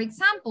nouns. For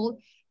example,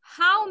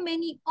 how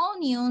many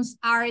onions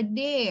are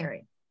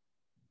there?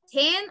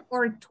 10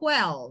 or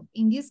 12.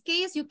 In this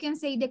case, you can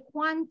say the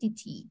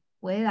quantity.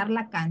 Puede dar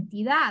la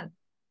cantidad.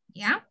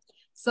 Yeah.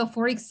 So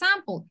for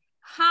example,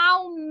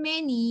 how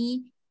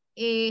many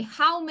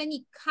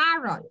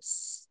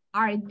carrots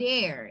are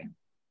there?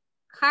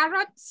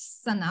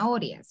 Carrots,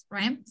 zanahorias,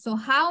 right? So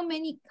how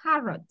many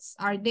carrots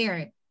are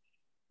there?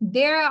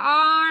 There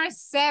are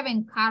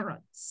 7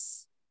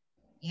 carrots.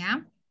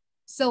 Yeah.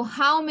 So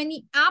how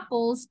many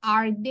apples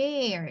are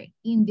there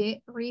in the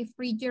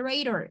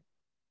refrigerator?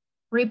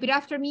 Repeat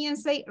after me and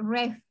say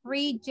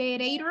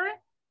refrigerator.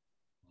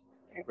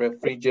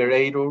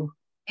 Refrigerator.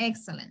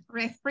 Excellent.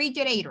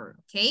 Refrigerator,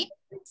 okay?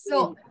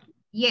 So,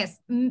 yes,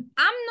 I'm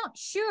not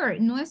sure.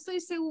 No estoy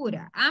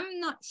segura. I'm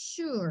not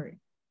sure.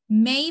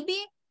 Maybe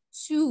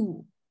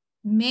 2.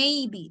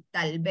 Maybe,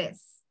 tal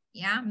vez.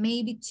 Yeah,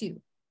 maybe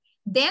 2.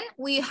 Then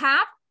we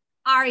have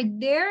Are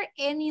there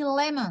any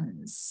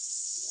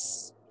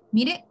lemons?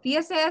 Mire,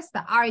 fíjese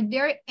esta. Are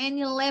there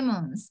any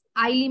lemons?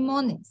 Hay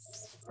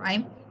limones,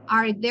 right?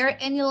 Are there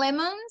any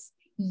lemons?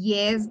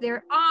 Yes,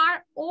 there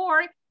are.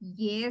 Or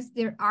yes,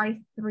 there are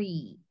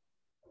 3.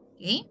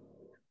 Okay.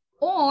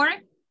 Or,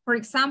 for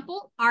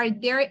example, are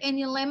there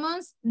any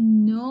lemons?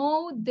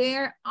 No,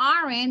 there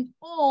aren't.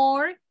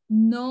 Or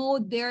no,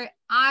 there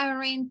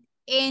aren't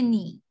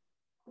any.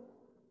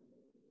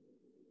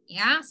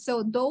 Yeah,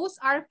 so those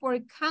are for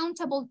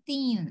countable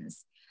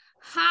things.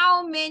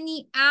 How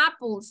many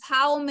apples?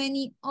 How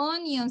many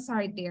onions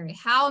are there?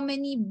 How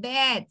many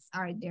beds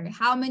are there?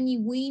 How many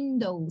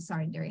windows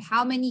are there?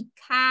 How many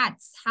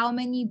cats? How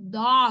many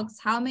dogs?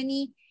 How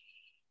many,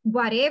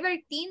 whatever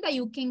thing that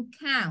you can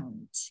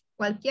count.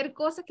 Cualquier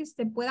cosa que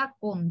usted pueda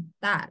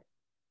contar.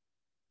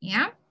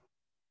 Yeah?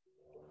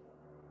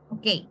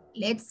 Okay,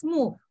 let's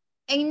move.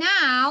 And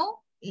now,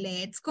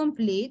 let's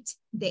complete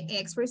the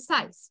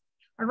exercise.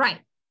 All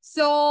right.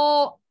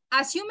 So,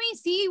 as you may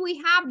see,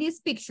 we have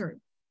this picture,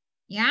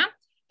 yeah?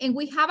 And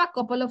we have a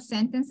couple of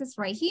sentences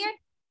right here.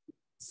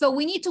 So,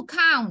 we need to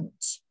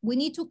count. We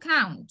need to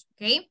count,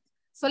 okay?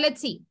 So,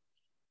 let's see.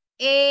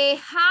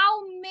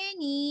 How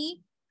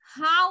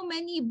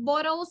many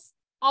bottles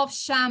of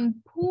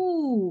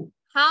shampoo?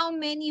 How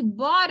many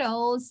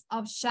bottles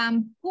of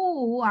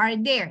shampoo are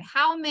there?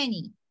 How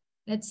many?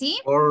 Let's see.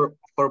 Four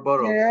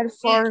bottles. There are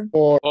 4.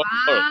 1,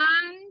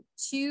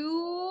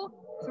 2,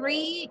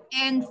 3,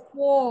 and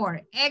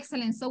 4.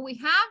 Excellent. So we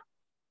have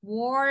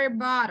 4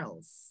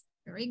 bottles.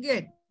 Very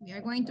good. We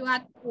are going to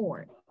add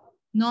 4.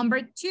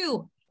 Number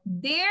 2.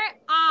 There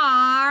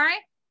are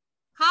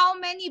how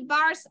many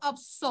bars of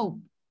soap?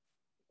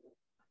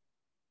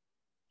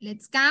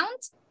 Let's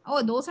count.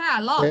 Oh, those are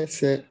a lot.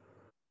 That's it.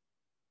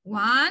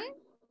 1,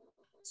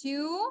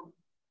 2,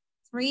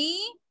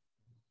 3,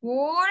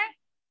 4,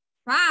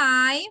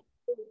 5,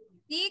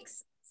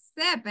 6,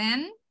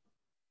 7,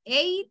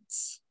 8,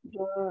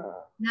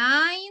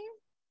 9,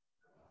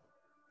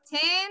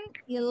 10,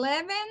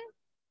 11,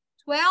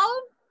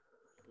 12,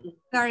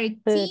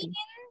 13,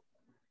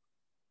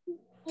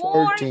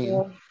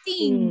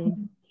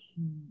 14.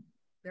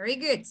 Very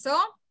good. So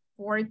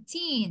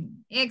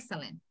 14.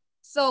 Excellent.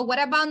 So what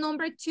about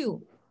number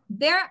 2?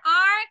 There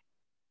are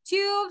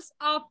tubes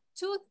of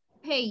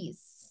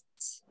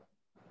toothpaste.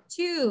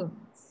 Tubes.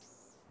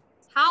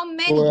 How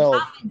many?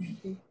 12. How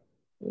many?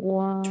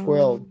 12.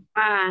 12.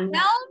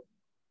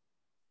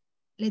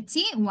 Let's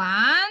see.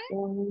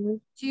 1,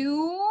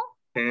 2,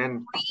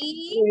 10.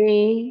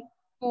 3,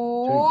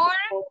 4,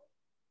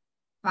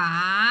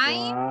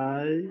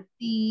 5,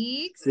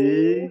 6,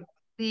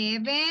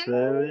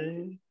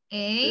 7,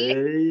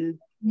 8,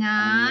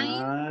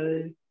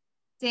 9,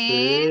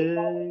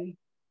 10,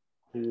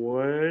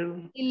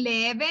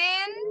 11,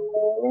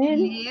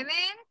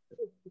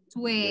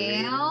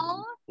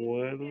 12,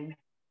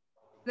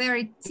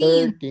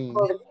 13.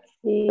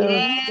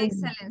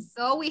 Excellent.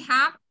 So we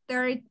have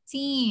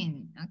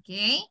 13.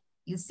 Okay.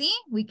 You see,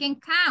 we can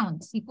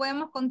count. Sí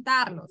podemos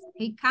contarlos.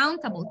 Okay,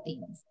 countable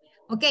things.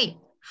 Okay.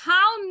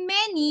 How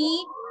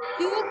many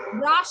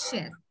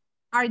toothbrushes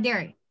are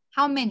there?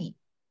 How many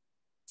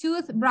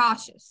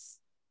toothbrushes?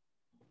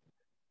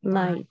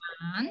 9.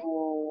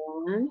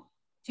 1,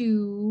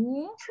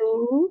 2,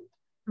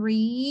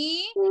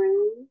 3.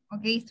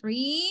 Okay,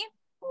 3,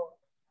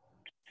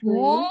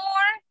 4,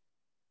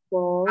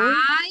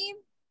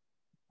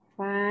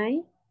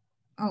 5.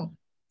 Oh,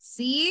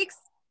 6,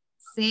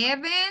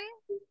 7,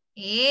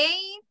 8,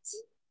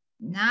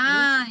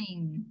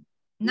 9.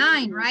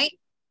 9, right?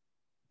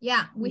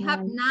 Yeah, we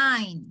have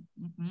 9.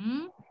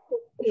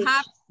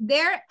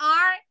 There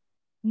are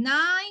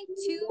 9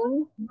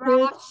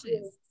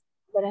 toothbrushes.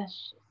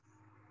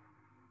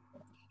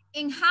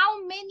 And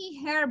how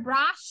many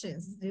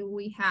hairbrushes do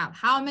we have?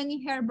 How many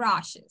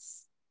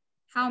hairbrushes?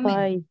 How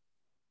many?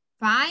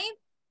 5.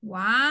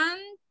 1,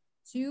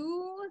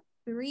 2,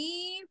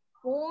 3,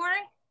 4,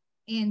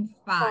 and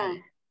 5.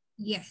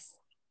 Yes,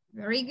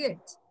 very good.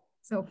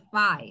 So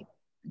 5.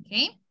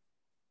 Okay.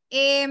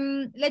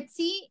 Let's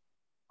see.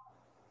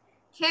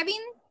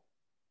 Kevin,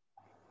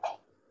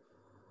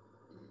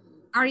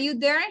 are you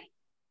there?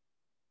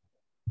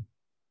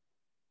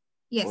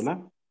 Yes.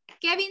 Hola.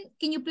 Kevin,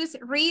 can you please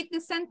read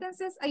the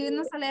sentences?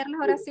 Ayúdenos a leer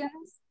las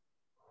oraciones.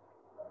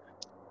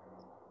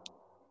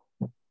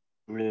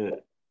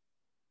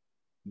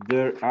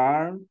 There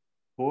are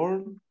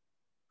 4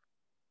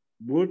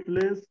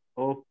 bottles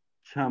of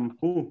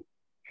shampoo.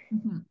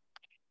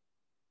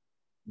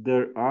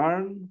 There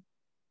are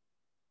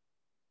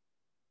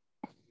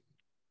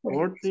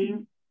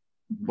 14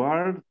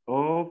 bars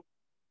of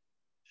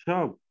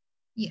soap.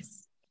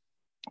 Yes.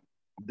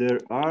 There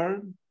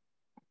are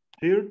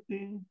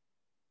 13.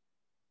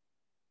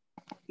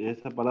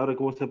 Esa palabra,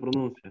 ¿cómo se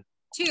pronuncia?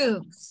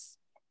 Tubes.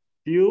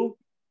 Tube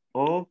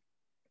of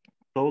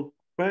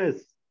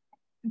toothpaste.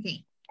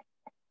 Okay.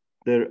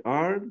 There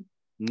are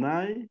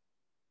 9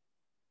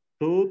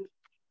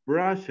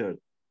 toothbrushes.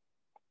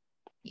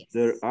 Yes.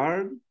 There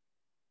are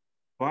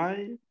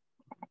 5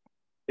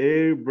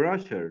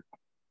 airbrushes.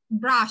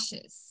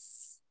 Brushes.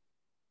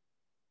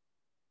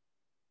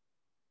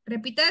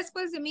 Repita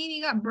después de mí,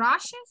 diga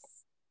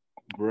brushes.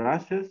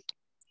 Brushes.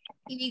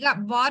 Y diga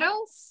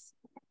bottles.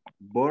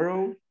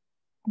 Borrow.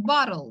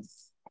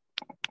 Bottles.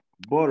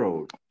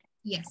 Borrow.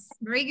 Yes,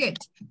 very good.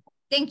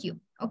 Thank you.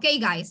 Okay,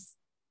 guys.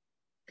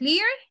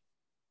 Clear?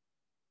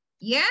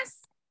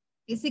 Yes?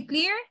 Is it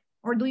clear?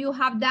 Or do you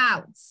have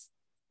doubts?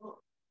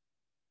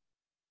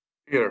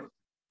 Here.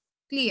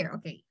 Clear,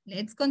 okay.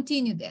 Let's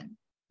continue then.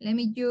 Let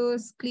me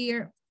just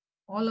clear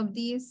all of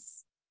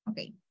these.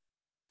 Okay,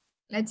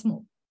 let's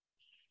move.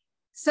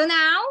 So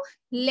now,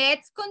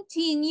 let's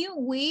continue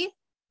with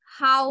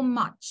how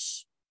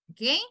much,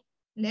 okay?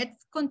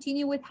 Let's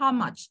continue with how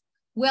much.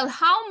 Well,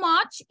 how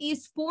much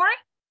is for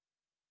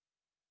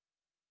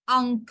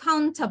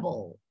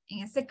uncountable.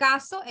 En este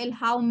caso, el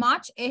how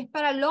much es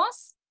para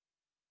los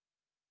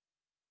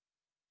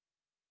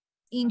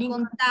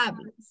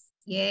incontables.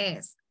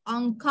 Yes,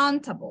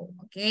 uncountable,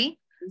 okay?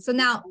 So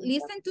now,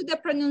 listen to the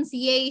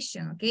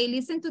pronunciation, okay?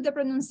 Listen to the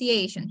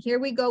pronunciation. Here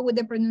we go with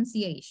the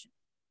pronunciation.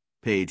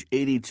 Page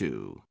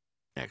 82.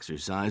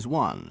 Exercise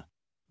 1.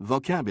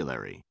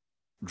 Vocabulary.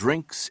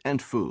 Drinks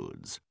and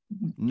foods.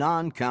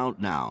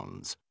 Non-count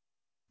nouns.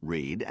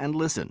 Read and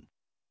listen.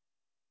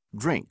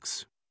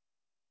 Drinks.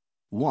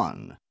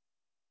 1.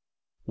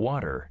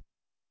 Water.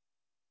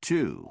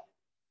 2.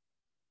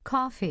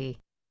 Coffee.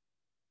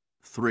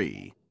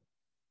 3.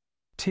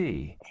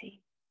 Tea.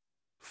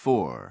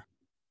 4.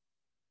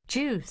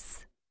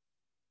 Juice.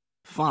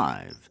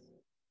 5.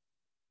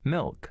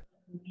 Milk.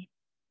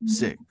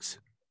 6.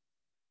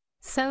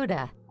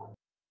 Soda.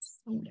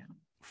 Soda.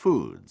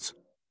 Foods.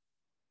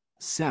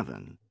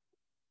 7.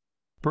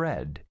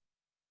 Bread.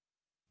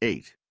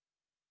 8.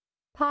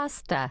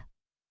 Pasta.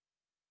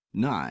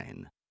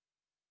 9.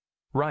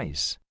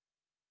 Rice.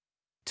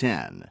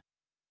 10.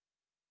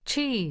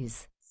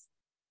 Cheese.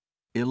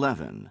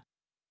 11.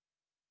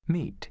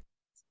 Meat.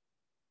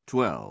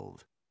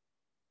 12.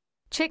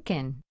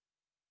 Chicken.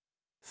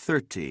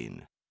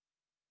 13.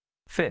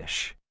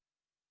 Fish.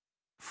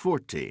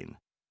 14.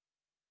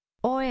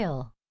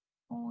 Oil.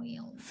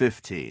 Oil.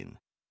 15.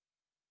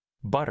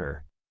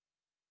 Butter.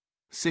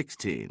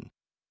 16.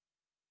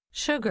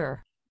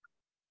 Sugar.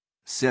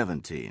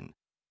 17.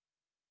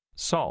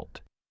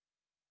 Salt.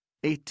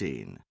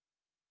 18.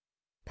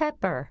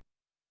 Pepper.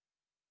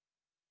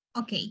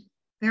 Okay,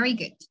 very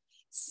good.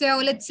 So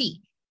let's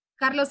see.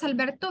 Carlos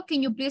Alberto,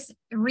 can you please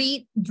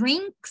read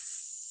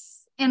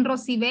drinks? And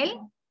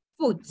Rosibel,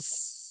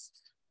 foods.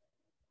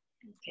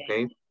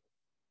 Okay.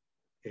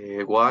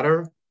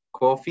 Water,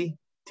 coffee,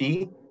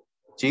 tea,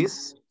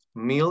 cheese,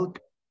 milk,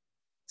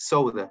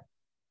 soda.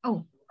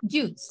 Oh,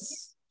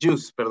 juice.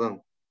 Juice, perdón.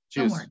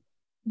 Don't Juice. worry.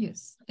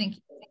 Juice, thank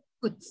you.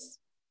 Foods.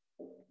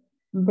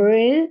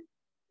 Bread,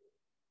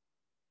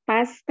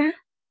 pasta,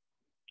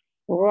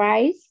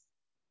 rice,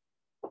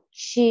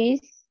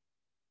 cheese,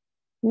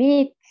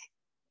 meat,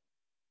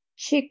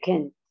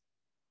 chicken,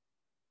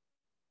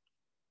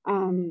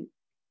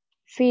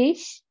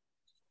 fish,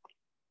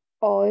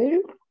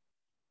 oil,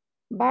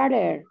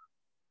 butter,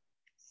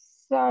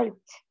 salt,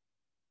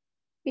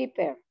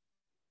 pepper.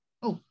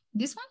 Oh,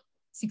 this one?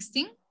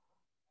 16?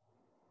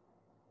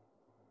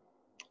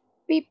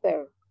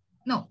 Pepper.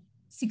 No,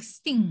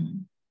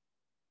 16.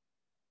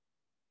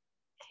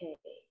 Okay.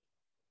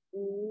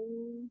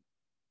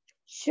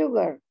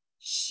 Sugar.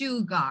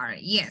 Sugar,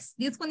 yes.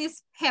 This one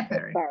is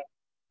pepper. Pepper.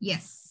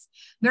 Yes,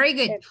 very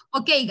good.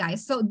 Okay,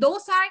 guys, so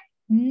those are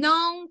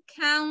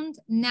non-count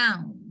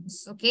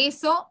nouns. Okay,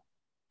 so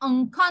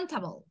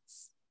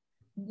uncountables.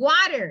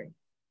 Water.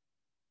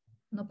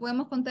 No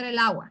podemos contar el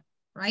agua,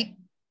 right?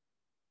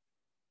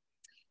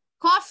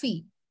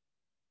 Coffee.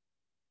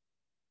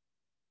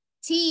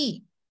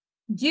 Tea.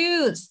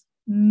 Juice.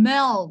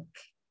 Milk.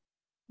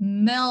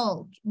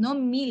 Milk. No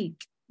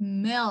milk.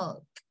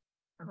 Milk.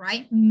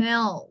 Right?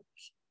 Milk.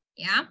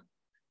 Yeah.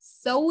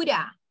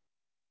 Soda.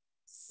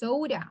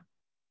 Soda.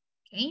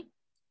 Okay.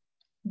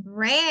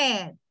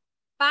 Bread.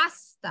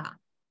 Pasta.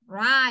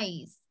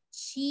 Rice.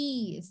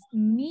 Cheese.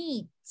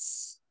 Meat.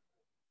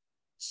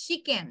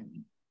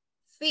 Chicken.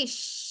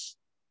 Fish.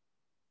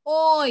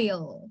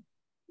 Oil.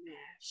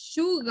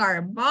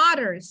 Sugar,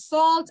 butter,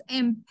 salt,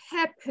 and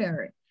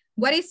pepper.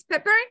 What is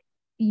pepper?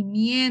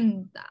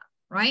 Pimienta,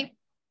 right?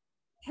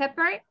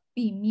 Pepper,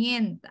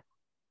 pimienta.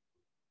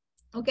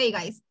 Okay,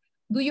 guys.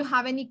 Do you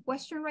have any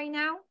question right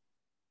now?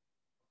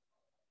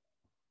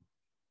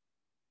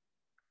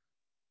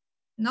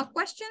 No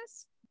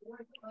questions?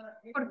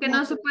 ¿Por qué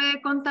no se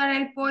puede contar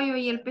el pollo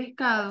y el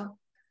pescado?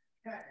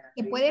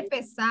 Que puede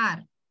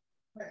pesar.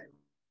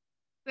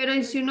 Pero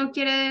 ¿y si uno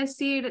quiere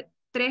decir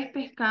 3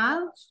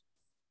 pescados?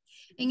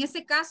 En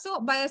ese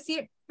caso va a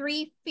decir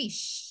 3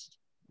 fish.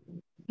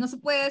 No se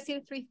puede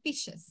decir 3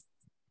 fishes.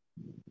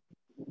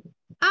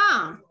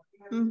 Ah,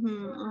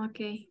 ok.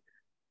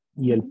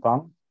 ¿Y el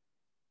pan?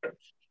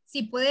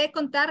 Sí, puede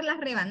contar las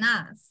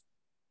rebanadas.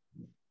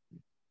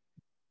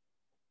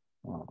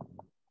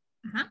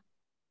 Ajá.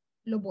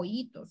 Los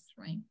bollitos,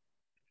 right?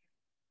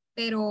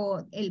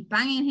 Pero el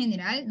pan en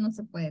general no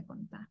se puede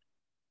contar.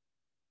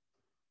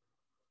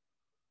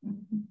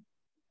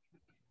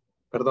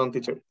 Perdón,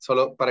 teacher,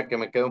 solo para que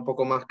me quede un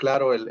poco más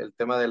claro el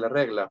tema de la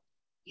regla.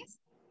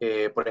 Yes.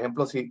 Por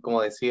ejemplo, si,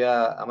 como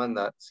decía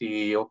Amanda,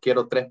 si yo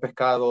quiero 3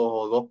 pescados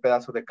o 2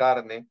 pedazos de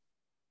carne,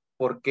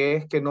 ¿por qué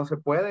es que no se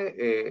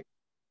puede?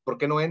 ¿Por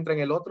qué no entra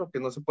en el otro? Que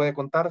no se puede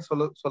contar,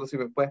 solo si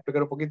me puedes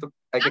explicar un poquito,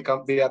 hay que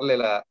cambiarle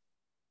la...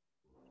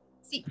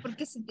 Sí,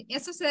 porque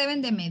eso se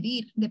deben de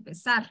medir, de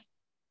pesar.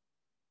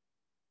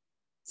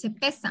 Se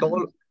pesan.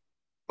 Todo...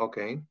 Ok.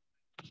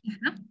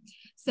 Ajá.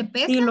 Se Y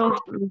pesan. los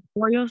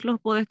pollos los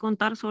puedes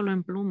contar solo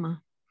en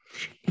pluma,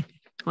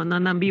 cuando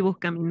andan vivos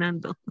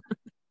caminando.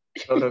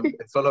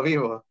 Solo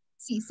vivo.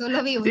 Sí,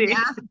 solo vivo, Sí. ya.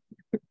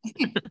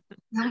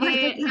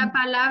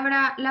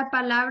 La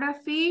palabra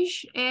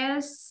fish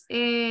es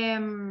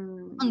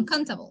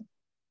uncountable.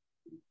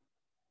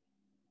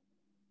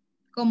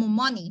 Como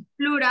money.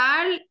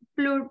 Plural,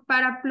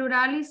 para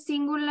plural y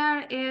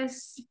singular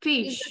es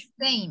fish. It's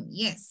the same,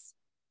 yes.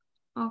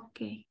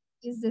 Okay.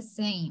 It's the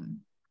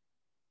same.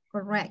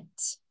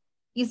 Correct.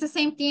 It's the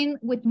same thing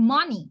with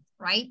money,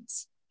 right?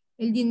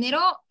 El dinero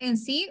en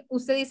sí,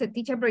 usted dice,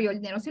 teacher, pero yo el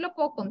dinero sí lo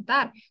puedo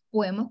contar.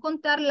 Podemos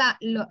contar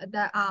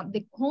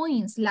the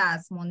coins,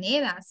 las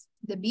monedas,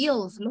 the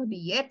bills, los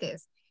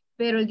billetes.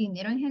 Pero el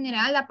dinero en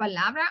general, la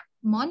palabra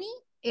money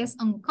es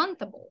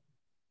uncountable.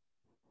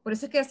 Por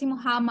eso es que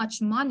decimos how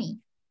much money,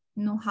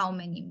 no how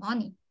many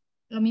money.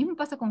 Lo mismo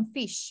pasa con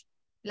fish.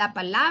 La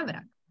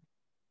palabra,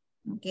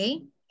 ¿ok?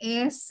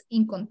 Es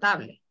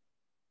incontable.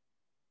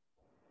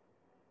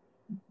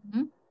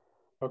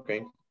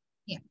 Okay.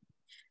 Yeah.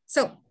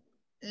 So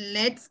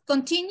let's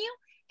continue.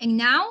 And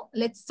now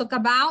let's talk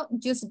about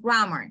just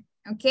grammar.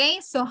 Okay.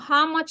 So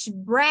how much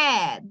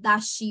bread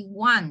does she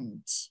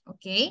want?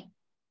 Okay.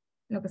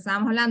 Lo que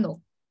estábamos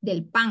hablando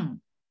del pan,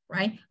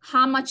 right?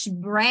 How much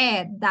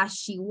bread does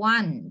she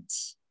want?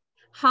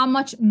 How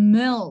much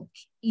milk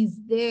is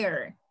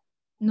there?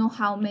 No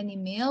how many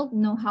milk,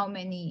 no how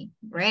many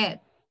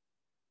bread.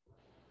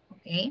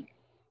 Okay.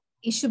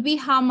 It should be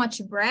how much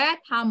bread,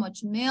 how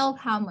much milk,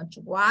 how much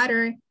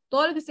water,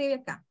 todo lo que se ve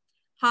acá.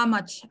 How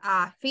much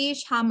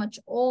fish, how much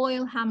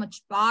oil, how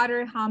much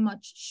butter, how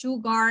much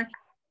sugar,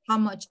 how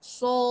much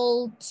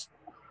salt,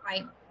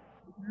 right,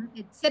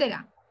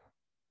 etc.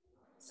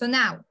 So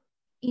now,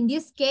 in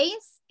this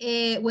case,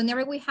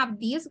 whenever we have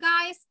these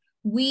guys,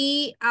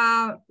 we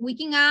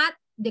can add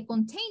the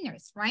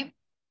containers, right?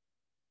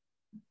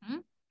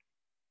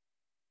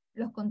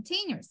 Los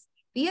containers.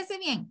 Fíjese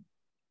bien.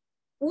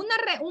 Un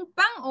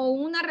pan o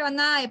una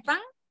rebanada de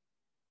pan,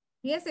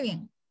 fíjese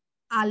bien,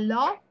 a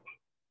loaf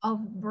of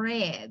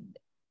bread.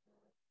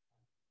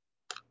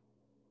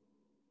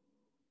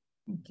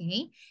 Ok,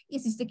 y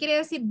si usted quiere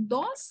decir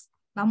 2,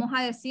 vamos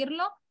a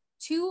decirlo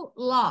 2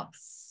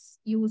 loaves.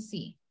 You will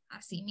see.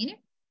 Así,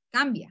 mire,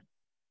 cambia.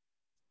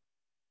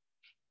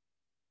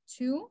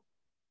 2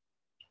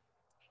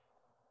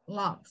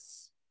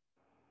 loaves.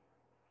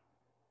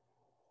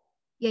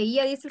 Y ahí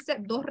ya dice usted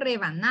 2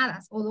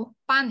 rebanadas o 2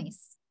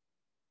 panes.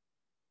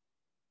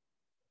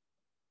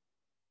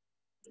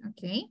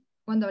 Ok,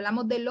 cuando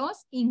hablamos de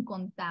los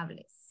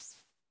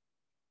incontables.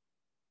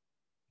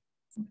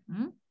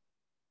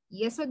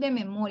 Y eso es de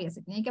memoria,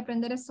 se tiene que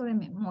aprender eso de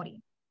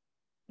memoria.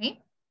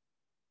 Ok.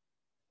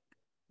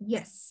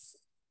 Yes.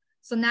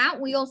 So now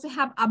we also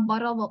have a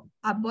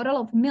bottle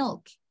of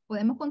milk.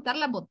 Podemos contar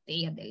las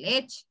botellas de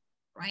leche,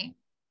 right?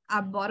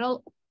 A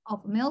bottle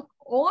of milk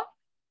or,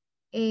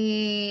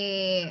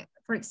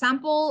 for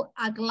example,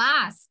 a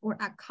glass or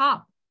a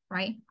cup.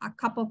 Right? A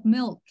cup of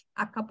milk,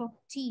 a cup of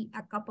tea,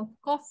 a cup of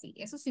coffee.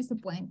 Eso sí se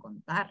pueden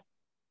contar.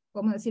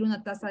 Como decir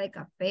una taza de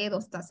café,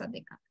 2 tazas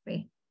de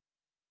café.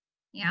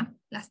 ¿Ya?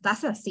 Las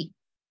tazas sí.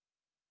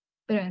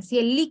 Pero en sí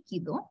el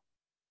líquido,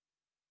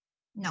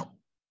 no.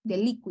 The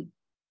liquid.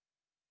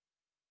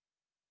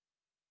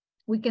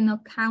 We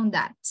cannot count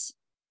that.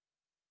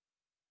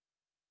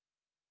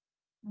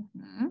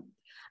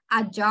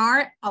 A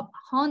jar of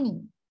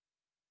honey.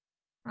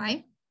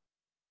 Right?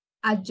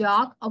 A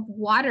jug of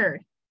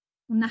water.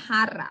 Una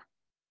jarra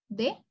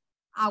de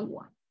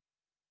agua.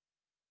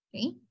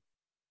 Okay.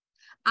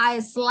 A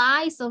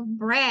slice of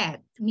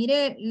bread.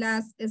 Mire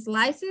las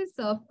slices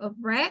of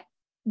bread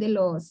de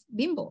los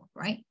Bimbo,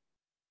 right?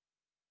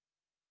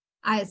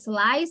 A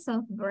slice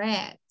of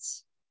bread.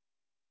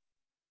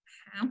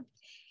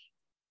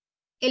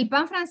 El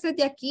pan francés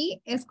de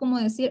aquí es como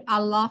decir a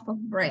loaf of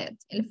bread,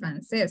 el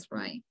francés,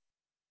 right?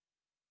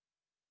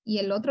 Y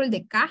el otro, el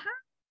de caja,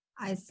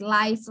 a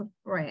slice of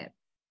bread.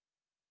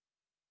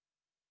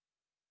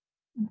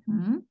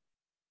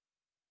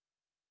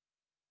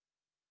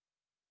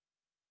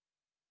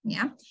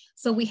 Yeah,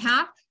 so we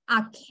have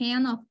a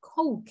can of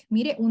Coke.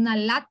 Mire, una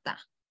lata.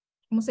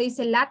 ¿Cómo se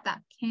dice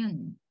lata?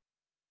 Can.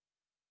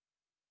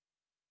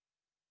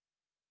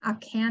 A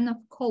can of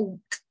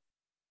Coke.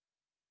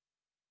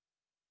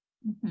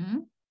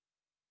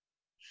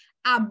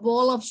 A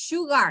bowl of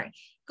sugar.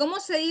 ¿Cómo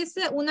se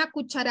dice una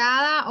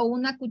cucharada o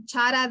una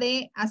cuchara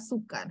de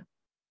azúcar?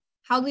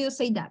 How do you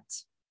say that?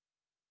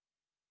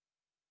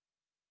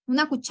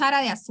 Una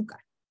cuchara de azúcar.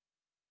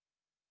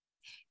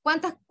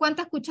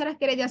 ¿Cuántas cucharas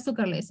querés de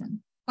azúcar le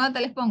dicen?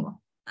 ¿Cuántas les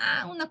pongo?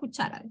 Ah, una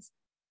cuchara.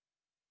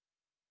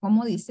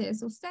 ¿Cómo dice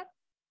eso usted?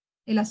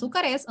 El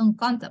azúcar es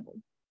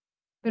uncountable.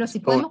 Pero si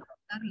podemos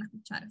contar las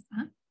cucharas.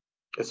 ¿Ah?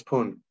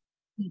 Spoon.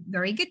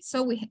 Very good.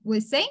 So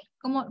we say,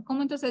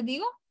 ¿cómo entonces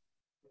digo?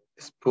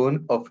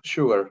 Spoon of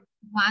sugar.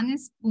 1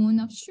 spoon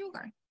of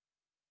sugar.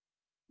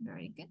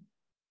 Very good.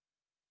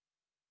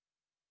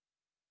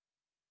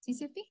 ¿Sí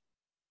se fija?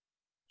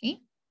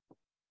 ¿Okay?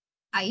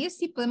 Ahí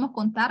sí podemos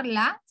contar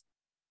las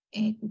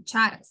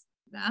cucharas,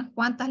 ¿verdad?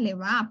 ¿Cuántas le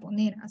va a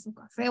poner a su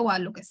café o a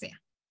lo que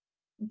sea?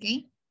 ¿Ok?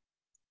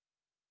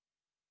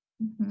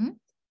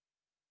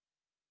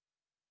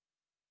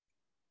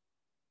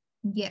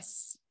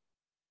 Yes.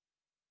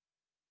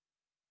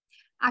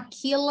 A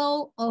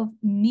kilo of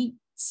meat.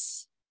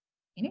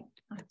 Mire,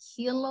 a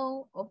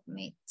kilo of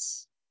meat.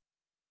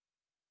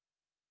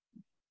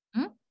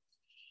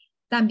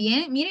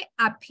 También, mire,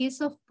 a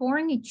piece of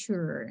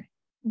furniture.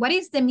 What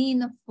is the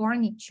meaning of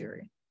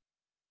furniture?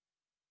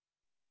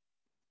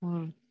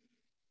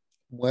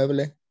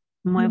 Mueble.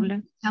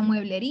 Mueble. La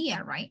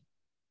mueblería, right?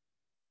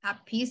 A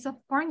piece of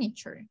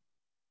furniture.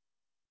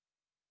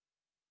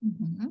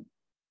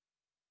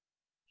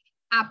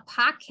 A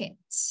packet.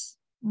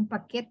 Un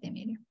paquete,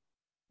 mire.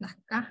 Las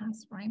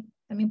cajas, right?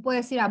 También puede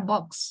decir a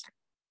box.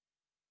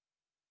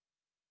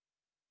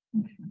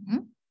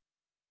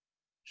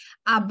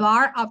 A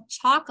bar of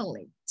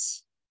chocolate.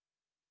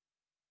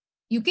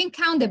 You can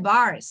count the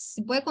bars.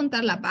 Se puede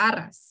contar las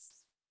barras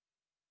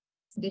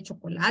de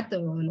chocolate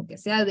o lo que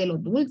sea de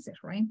los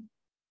dulces, right?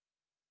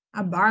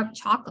 A bar of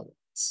chocolate.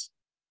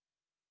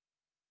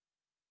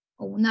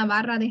 O una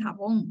barra de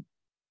jabón.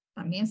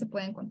 También se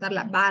pueden contar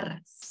las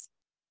barras.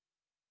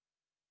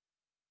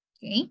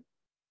 Okay.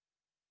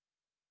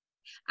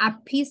 A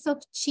piece of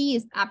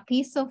cheese, a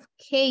piece of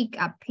cake,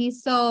 a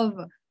piece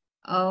of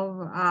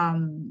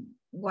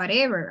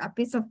whatever, a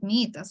piece of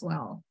meat as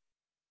well,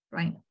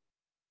 right?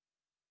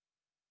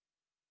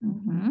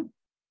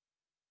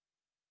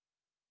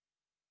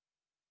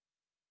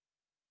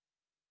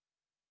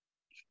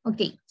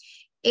 Okay.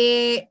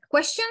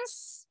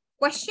 Questions?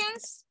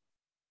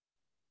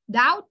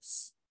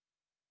 Doubts?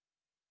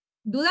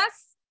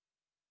 Dudas?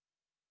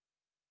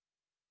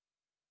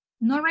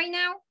 Not right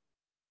now?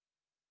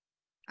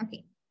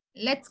 Okay,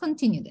 let's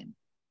continue then.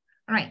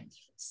 All right,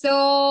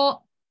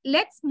 so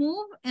let's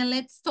move and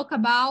let's talk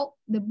about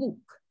the book.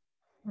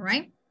 All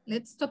right,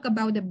 let's talk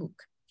about the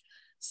book.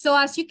 So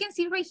as you can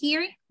see right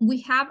here,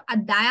 we have a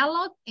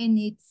dialogue and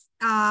it's,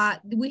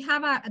 we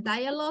have a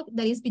dialogue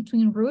that is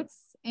between Ruth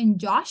and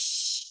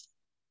Josh.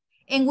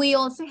 And we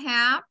also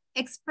have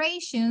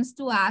expressions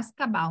to ask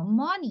about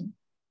money.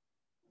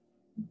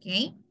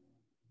 Okay,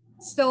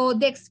 so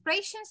the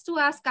expressions to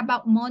ask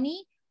about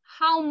money,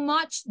 how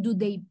much do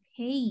they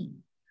pay?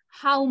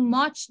 How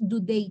much do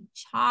they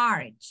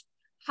charge?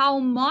 How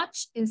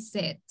much is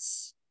it?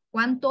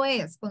 ¿Cuánto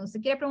es? Cuando se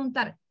quiere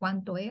preguntar,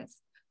 ¿cuánto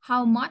es?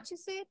 How much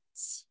is it?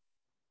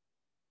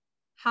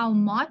 How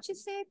much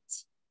is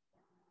it?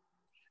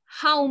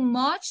 How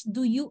much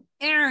do you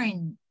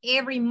earn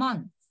every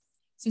month?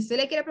 Si usted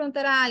le quiere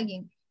preguntar a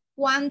alguien,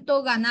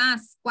 ¿cuánto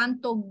ganas?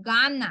 ¿Cuánto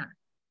gana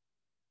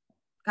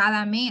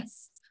cada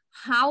mes?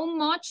 How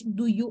much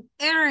do you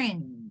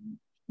earn?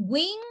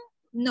 Win?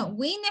 No,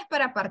 win es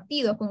para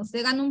partido, cuando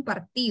usted gana un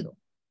partido.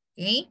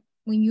 ¿Ok?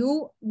 When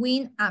you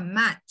win a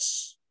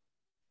match.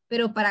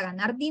 Pero para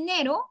ganar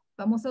dinero,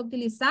 vamos a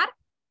utilizar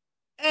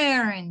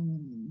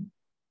earn.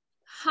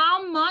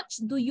 How much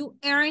do you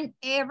earn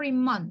every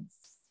month?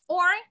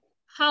 Or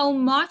how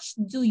much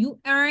do you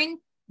earn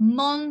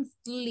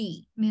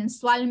monthly,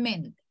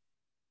 mensualmente?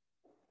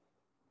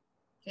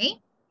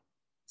 Okay,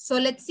 so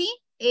let's see.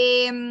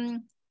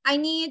 I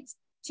need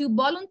 2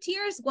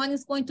 volunteers. One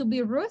is going to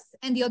be Ruth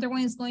and the other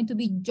one is going to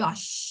be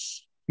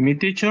Josh. Me,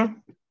 teacher.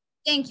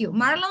 Thank you.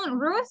 Marlon,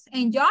 Ruth,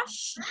 and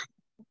Josh.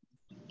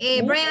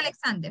 Brian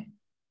Alexander.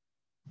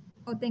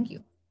 Oh, thank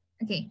you.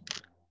 Okay.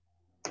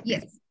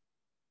 Yes.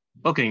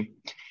 Okay.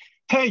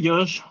 Hey,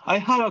 Josh, I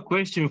have a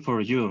question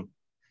for you.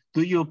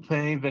 Do you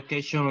pay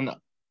vacation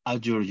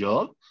at your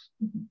job?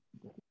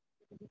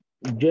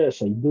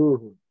 Yes, I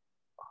do.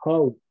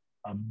 How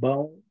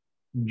about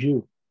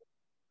you?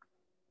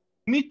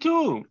 Me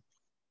too.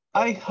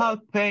 I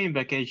have paid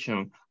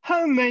vacation.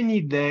 How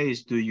many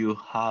days do you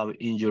have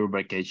in your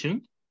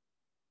vacation?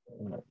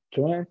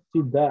 20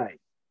 days,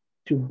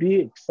 to be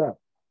exact.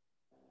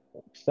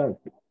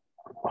 Exactly.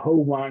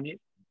 How many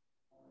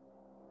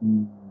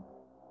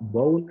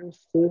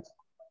bonuses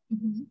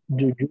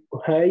do you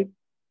have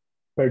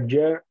per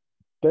year?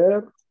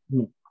 Per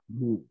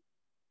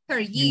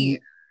year.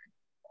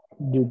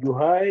 Do you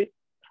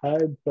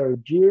have per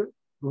year?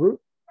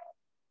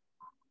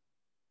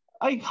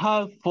 I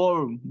have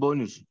 4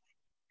 bonuses.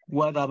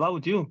 What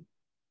about you?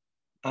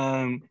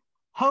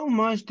 How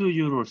much do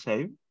you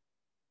receive?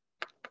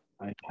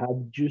 I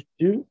have just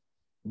 2,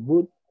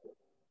 but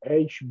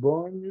each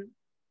bonus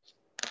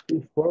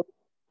is for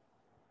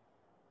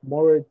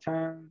more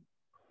than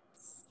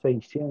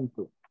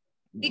 600.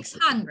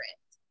 600.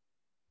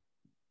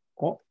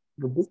 Oh,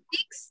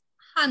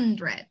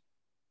 600.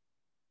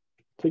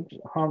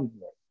 600.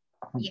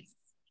 Yes,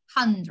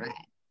 100.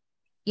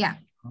 Yeah,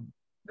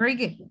 very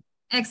good.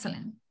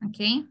 Excellent,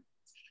 okay.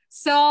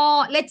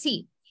 So let's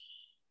see.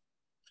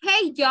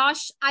 Hey,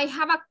 Josh, I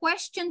have a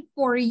question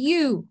for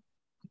you.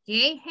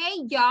 Okay,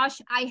 hey,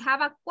 Josh, I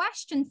have a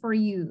question for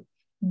you.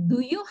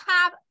 Do you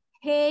have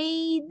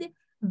paid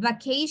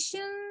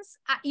vacations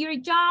at your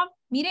job?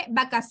 Mire,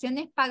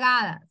 vacaciones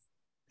pagadas.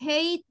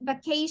 Paid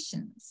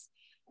vacations.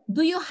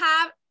 Do you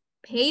have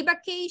paid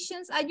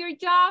vacations at your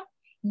job?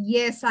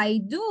 Yes, I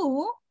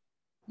do.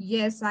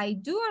 Yes, I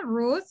do,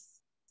 Ruth.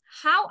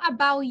 How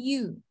about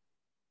you?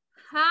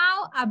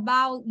 How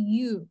about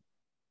you?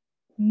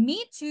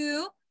 Me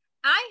too.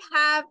 I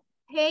have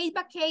paid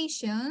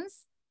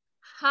vacations.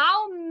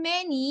 How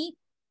many?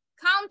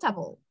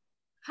 Countable.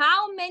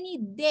 How many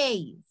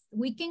days?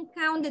 We can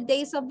count the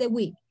days of the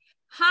week.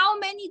 How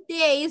many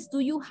days do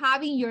you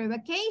have in your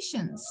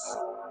vacations?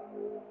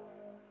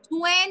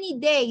 20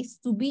 days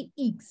to be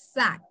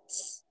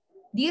exact.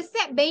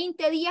 Dice 20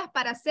 días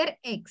para ser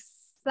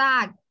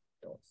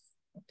exactos.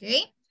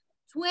 Okay?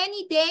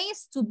 20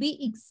 days to be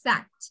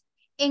exact.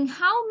 And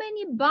how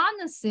many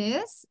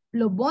bonuses?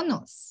 Los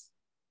bonos.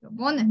 Los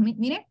bonos,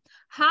 mire.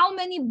 How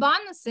many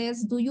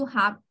bonuses do you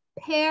have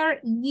per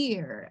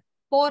year?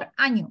 Por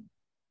año.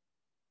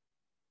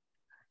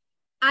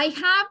 I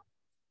have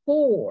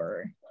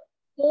 4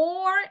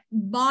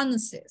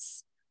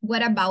 bonuses.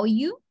 What about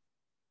you?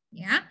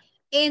 Yeah.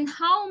 And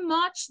how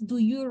much do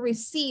you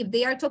receive?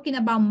 They are talking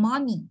about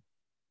money.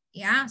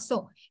 Yeah.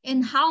 So,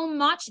 and how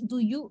much do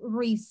you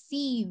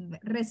receive?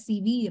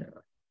 Recibir.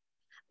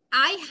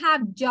 I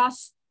have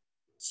just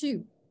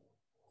 2.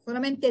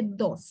 Solamente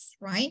 2,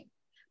 right?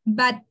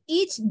 But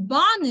each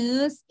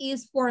bonus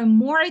is for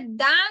more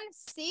than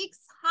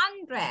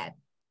 600.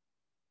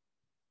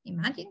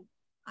 Imagine,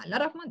 a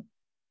lot of money.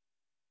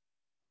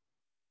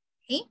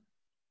 Okay?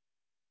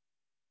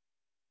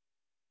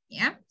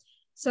 Yeah.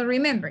 So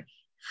remember,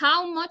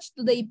 how much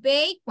do they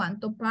pay?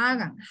 ¿Cuánto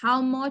pagan?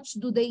 How much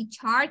do they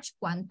charge?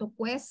 ¿Cuánto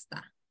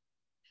cuesta?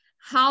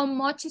 How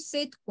much is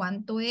it?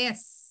 ¿Cuánto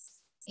es?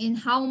 And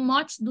how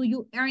much do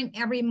you earn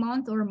every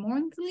month or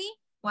monthly?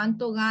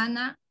 ¿Cuánto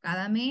gana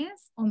cada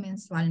mes o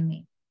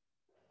mensualmente?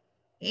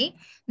 Okay.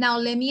 Now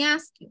let me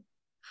ask you,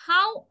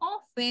 how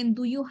often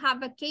do you have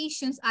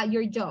vacations at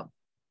your job?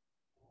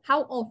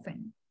 How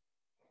often?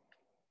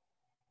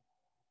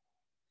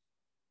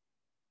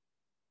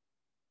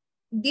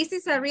 This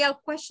is a real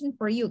question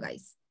for you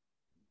guys.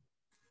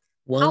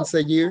 Once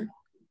a year.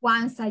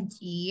 Once a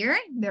year,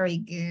 very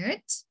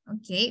good.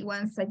 Okay,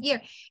 once a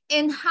year.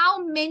 And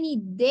how many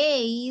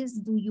days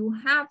do you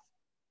have?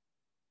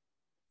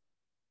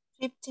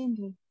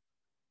 15.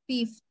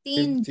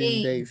 15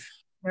 days.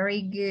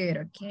 Very good,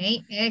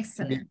 okay,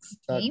 excellent.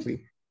 Exactly.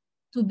 Okay.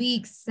 To be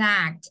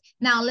exact.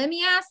 Now, let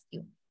me ask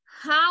you,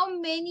 how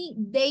many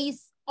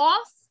days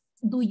off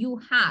do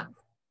you have?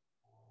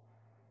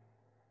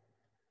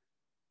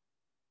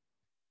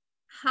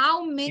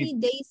 How many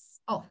days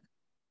off?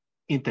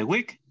 In the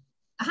week?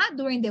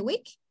 During the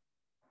week?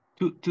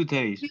 2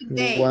 days. 2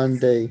 days. 1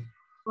 day.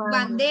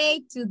 1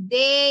 day, 2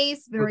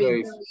 days,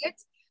 very good.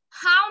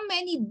 How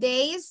many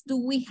days do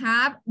we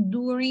have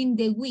during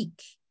the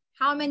week?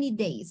 How many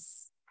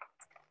days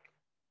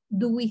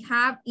do we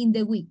have in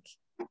the week?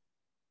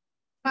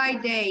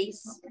 5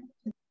 days.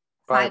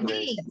 5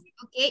 days.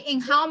 Okay,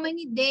 and how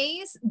many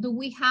days do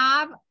we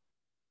have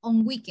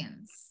on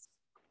weekends?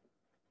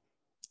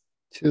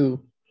 2.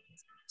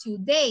 2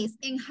 days.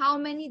 And how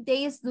many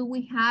days do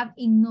we have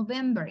in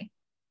November?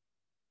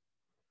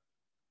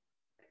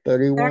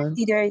 31.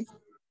 30 days.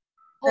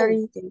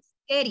 30 days.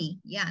 30,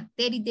 yeah,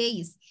 30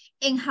 days.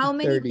 And how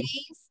many 30.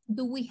 days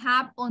do we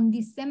have on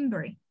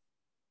December?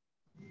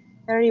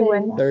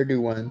 31.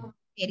 31.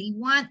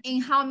 31.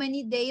 And how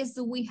many days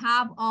do we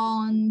have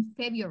on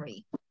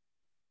February?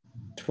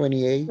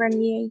 28.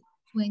 28.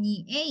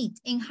 28.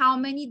 And how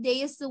many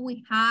days do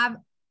we have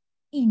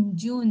in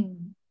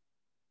June?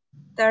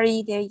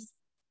 30 days.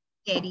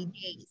 30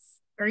 days.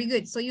 Very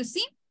good. So you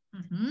see?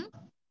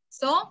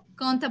 So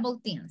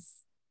countable things.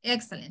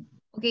 Excellent.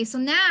 Okay, so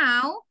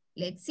now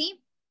let's see.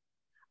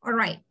 All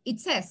right,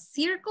 it says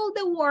circle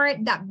the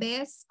word that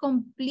best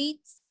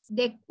completes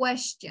the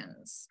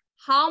questions.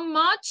 How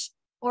much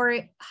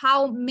or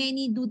how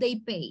many do they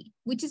pay?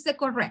 Which is the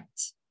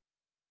correct?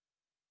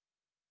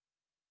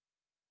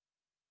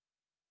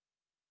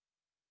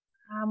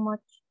 How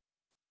much?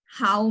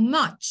 How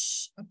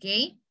much,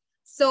 okay?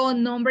 So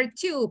number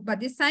 2, but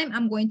this time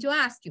I'm going to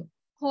ask you.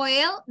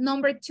 Joel,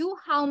 number 2,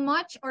 how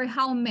much or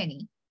how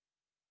many?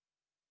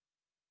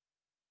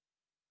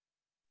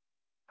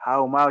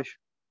 How much?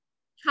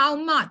 How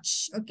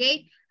much,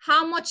 okay?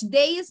 How much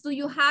days do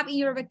you have in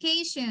your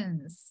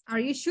vacations? Are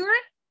you sure?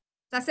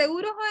 ¿Estás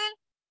seguro, Joel?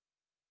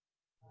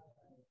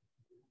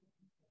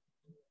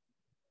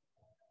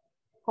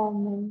 How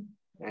many?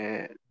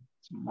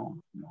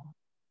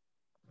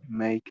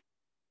 Make.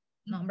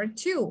 Number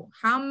 2,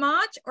 how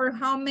much or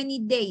how many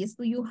days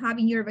do you have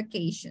in your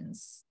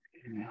vacations?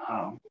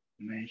 How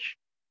much?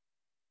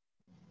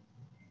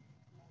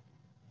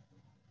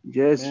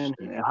 Yes,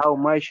 how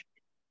much?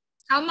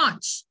 How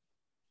much?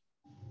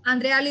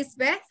 Andrea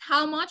Lisbeth,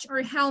 how much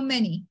or how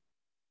many?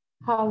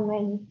 How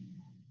many?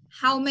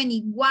 How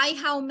many? Why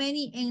how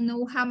many and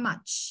no how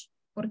much?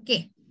 ¿Por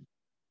qué?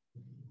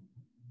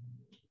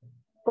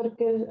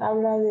 Porque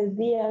habla de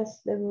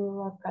días de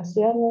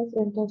vacaciones,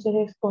 entonces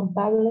es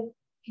contable.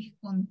 Es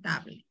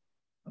contable.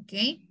 Ok,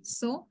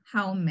 so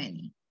how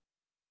many?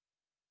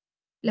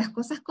 Las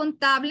cosas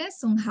contables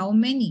son how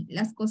many.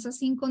 Las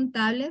cosas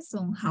incontables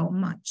son how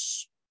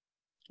much.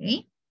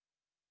 Ok.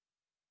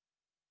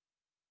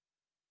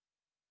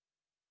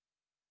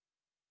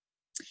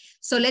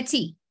 So let's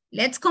see.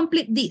 Let's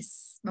complete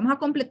this. Vamos a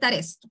completar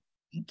esto.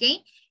 Ok.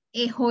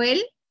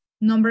 Joel,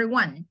 number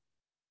 1.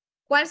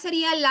 ¿Cuál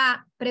sería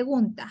la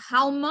pregunta?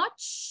 How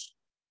much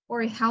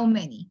or how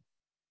many?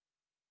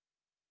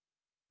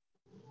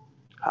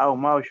 How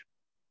much?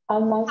 How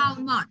much? How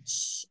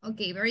much?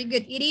 Okay, very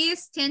good. It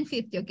is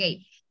 10:50.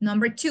 Okay.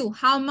 Number 2,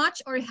 how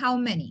much or how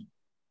many?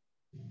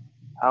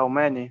 How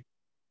many?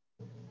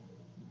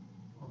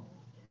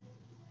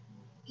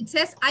 It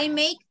says I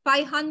make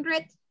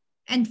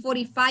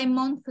 545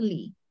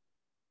 monthly.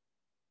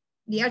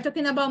 They are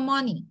talking about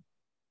money.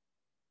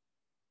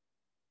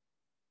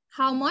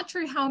 How much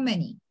or how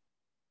many?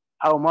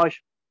 How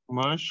much?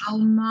 How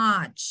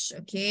much?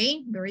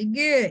 Okay, very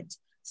good.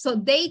 So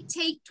they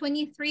take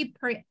 23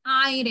 per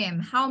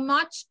item. How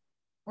much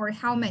or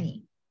how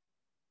many?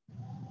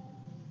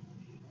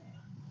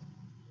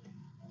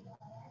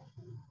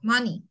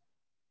 Money.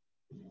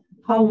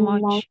 How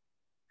much?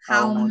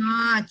 How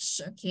much?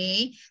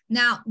 Okay.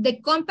 Now,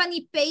 the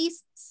company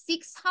pays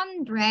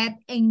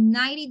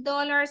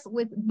 $690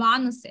 with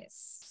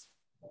bonuses.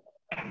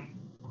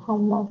 How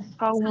much?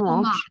 How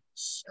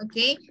much?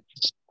 Okay.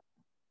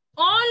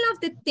 All of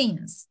the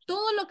things,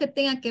 todo lo que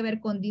tenga que ver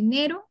con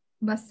dinero,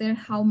 va a ser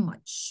how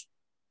much.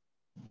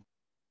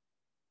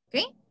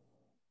 Okay.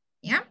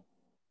 Yeah.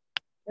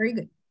 Very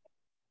good.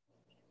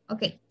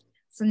 Okay.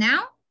 So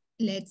now,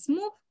 let's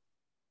move.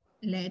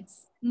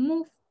 Let's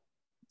move.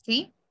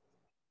 Okay.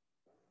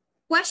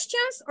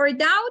 Questions or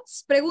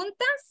doubts?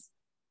 ¿Preguntas?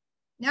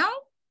 No?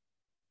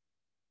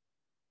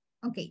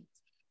 Okay.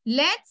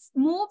 Let's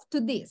move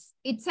to this.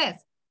 It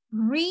says,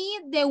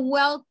 read the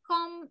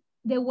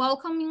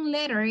welcoming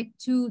letter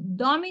to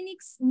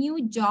Dominic's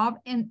new job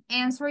and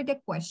answer the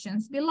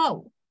questions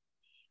below.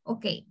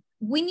 Okay.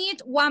 We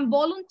need one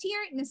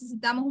volunteer.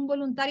 Necesitamos un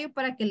voluntario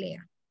para que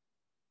lea.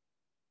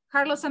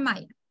 Carlos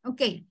Amaya.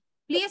 Okay.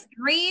 Please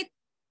read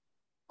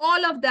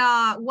all of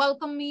the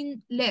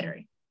welcoming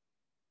letter.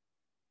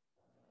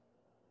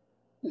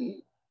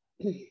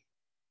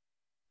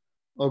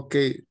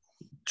 Okay,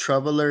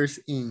 Travelers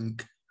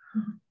Inc.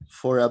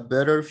 For a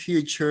better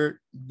future,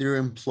 dear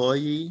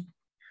employee,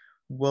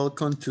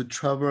 welcome to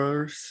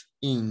Travelers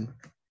Inc.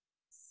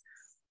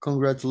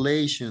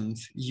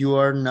 Congratulations, you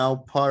are now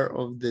part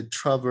of the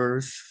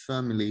Travelers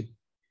family.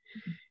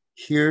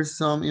 Here's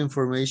some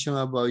information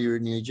about your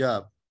new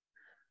job.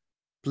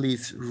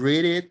 Please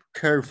read it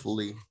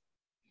carefully.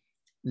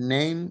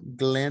 Name,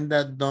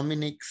 Glenda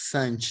Dominic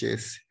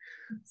Sanchez.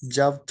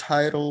 Job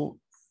title,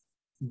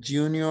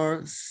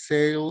 Junior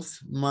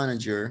Sales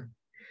Manager.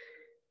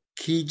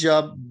 Key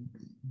job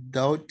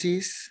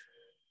duties.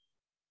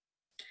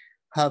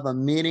 Have a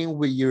meeting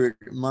with your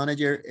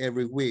manager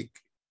every week.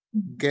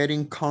 Get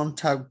in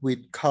contact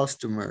with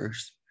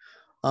customers.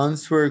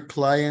 Answer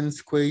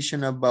clients'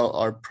 questions about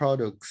our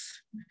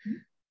products.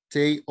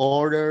 Take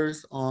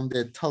orders on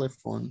the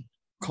telephone.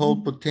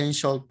 Call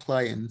potential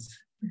clients.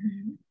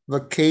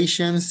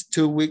 Vacations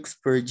 2 weeks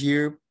per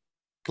year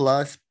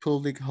plus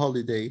public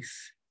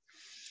holidays.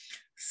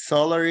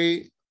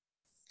 Salary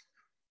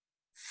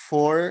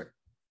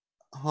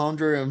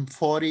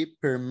 $440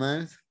 per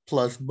month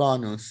plus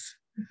bonus.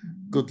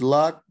 Good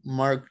luck,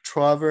 Mark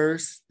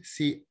Travers,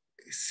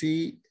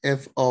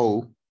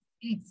 CFO.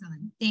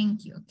 Excellent,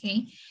 thank you,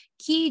 okay.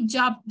 Key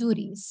job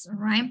duties, all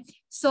right?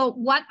 So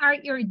what are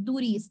your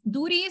duties?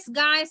 Duties,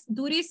 guys,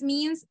 duties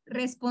means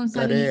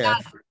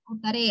responsabilidades o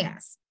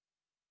tareas.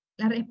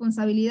 Las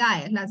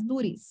responsabilidades, las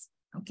duties,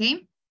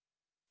 okay?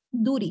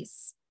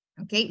 Duties,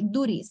 okay?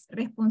 Duties,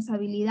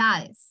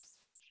 responsabilidades.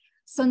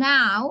 So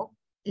now,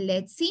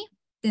 let's see.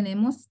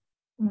 Tenemos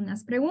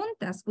unas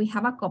preguntas. We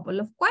have a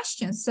couple of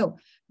questions. So,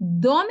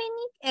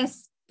 Dominic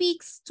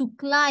speaks to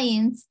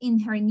clients in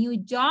her new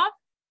job.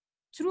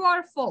 True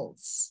or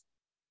false?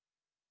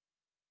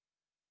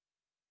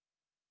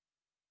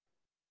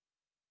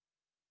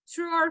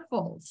 True or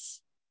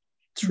false?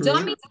 True.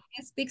 Dominic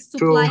speaks to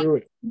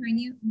clients in her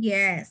new,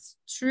 yes,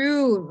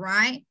 true,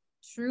 right?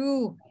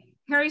 True.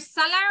 Her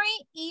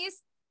salary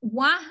is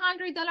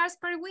 $100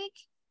 per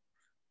week?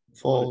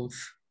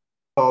 False.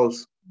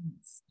 False.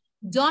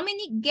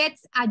 Dominic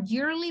gets a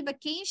yearly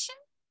vacation?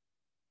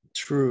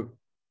 True.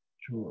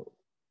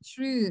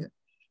 True.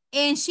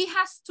 And she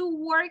has to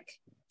work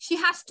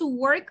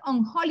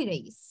on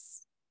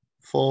holidays.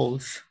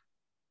 False.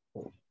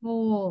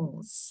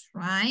 False,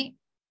 right?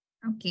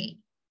 Okay,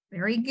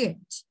 very good.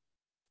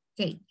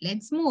 Okay,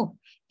 let's move.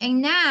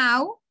 And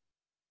now,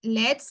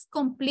 let's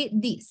complete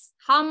this.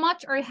 How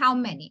much or how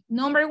many?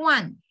 Number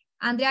 1,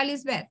 Andrea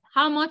Lisbeth,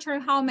 how much or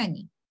how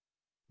many?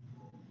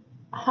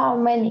 How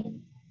many?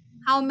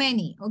 How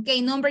many?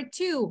 Okay, number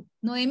 2,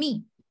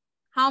 Noemi.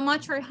 How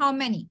much or how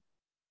many?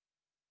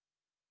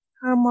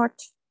 How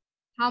much?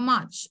 How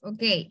much?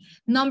 Okay.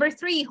 Number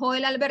 3,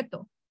 Joel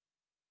Alberto.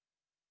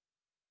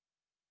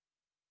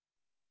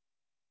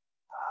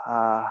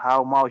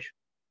 How much?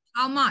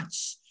 How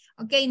much?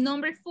 Okay,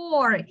 number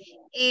 4,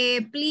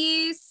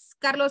 please,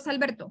 Carlos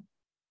Alberto.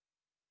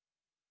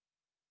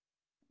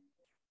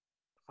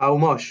 How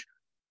much?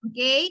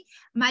 Okay,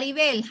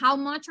 Maribel, how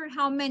much or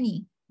how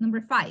many?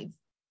 Number 5.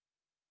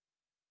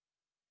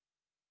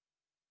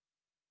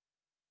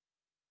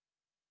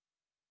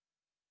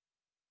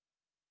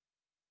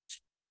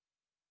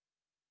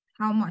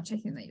 How much, I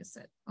think that you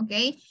said.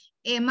 Okay,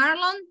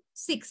 Marlon,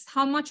 6,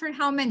 how much or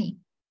how many?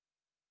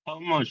 How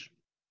much?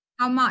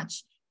 How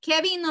much?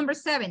 Kevin, number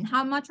 7,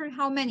 how much or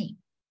how many?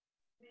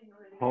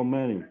 How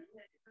many?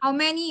 How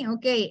many?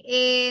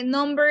 Okay,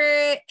 number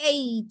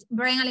 8,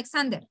 Brian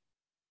Alexander.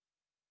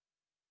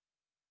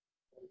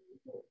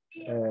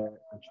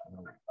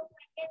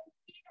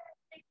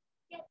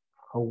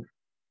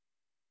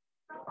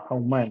 How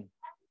many?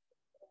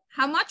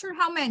 How much or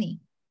how many?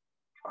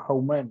 How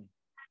many?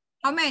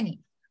 How many?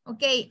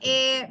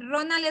 Okay,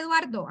 Ronald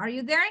Eduardo, are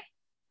you there?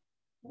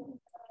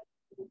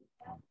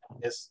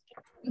 Yes.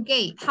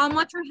 Okay, how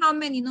much or how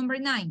many? Number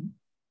 9.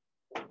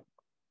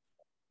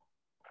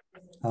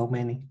 How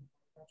many?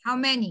 How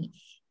many?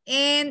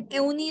 And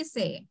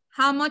Eunice,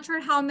 how much or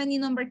how many?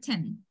 Number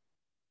 10.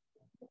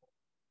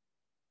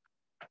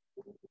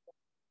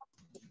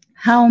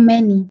 How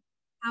many?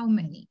 How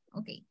many?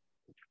 Okay.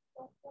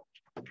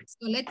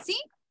 So let's see.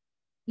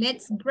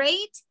 Let's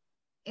grade.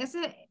 Ese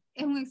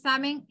es un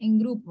examen en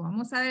grupo.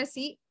 Vamos a ver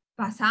si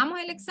pasamos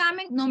el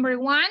examen. Number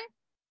 1,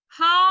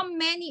 how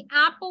many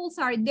apples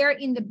are there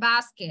in the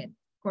basket?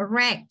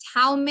 Correct.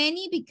 How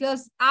many?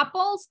 Because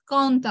apples,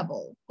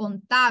 contable,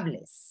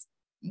 contables.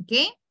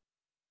 Okay?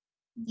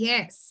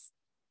 Yes.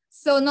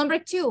 So number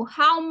 2,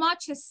 how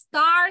much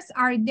stars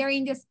are there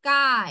in the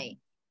sky?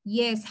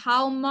 Yes,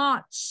 how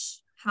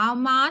much? How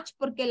much?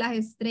 Porque las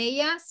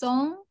estrellas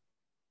son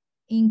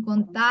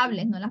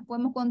incontables. No las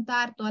podemos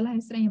contar todas las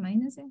estrellas.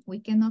 Imagínense. We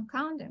cannot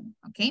count them.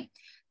 Okay.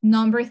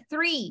 Number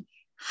 3,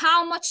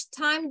 how much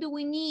time do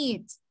we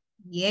need?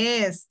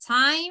 Yes,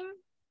 time.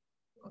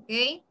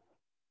 Okay.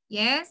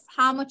 Yes,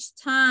 how much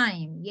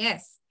time?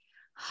 Yes.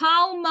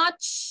 How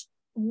much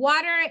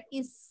water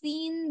is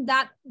in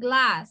that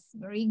glass?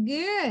 Very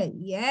good.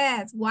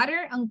 Yes,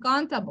 water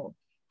uncountable.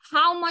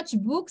 How much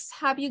books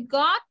have you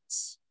got?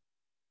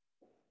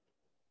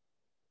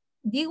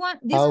 This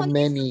How one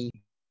many?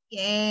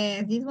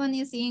 Yes, this one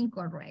is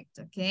incorrect,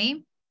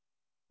 okay?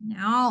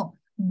 Now,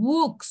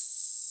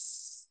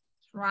 books,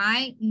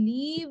 right?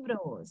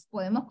 Libros.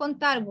 Podemos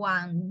contar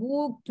 1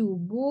 book, 2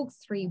 books,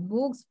 3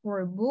 books,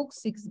 4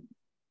 books, 6,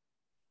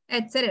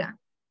 etc.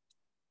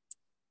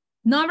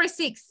 Number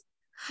 6,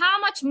 how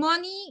much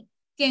money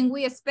can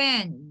we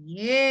spend?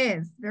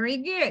 Yes, very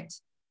good.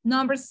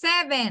 Number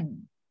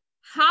 7,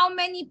 how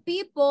many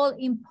people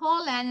in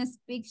Poland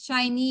speak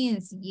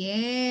Chinese?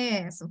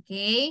 Yes,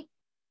 okay.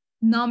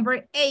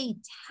 Number 8,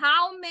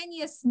 how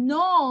many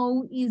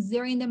snow is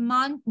there in the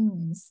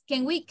mountains?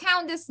 Can we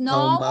count the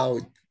snow?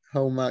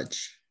 How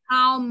much?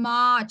 How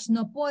much?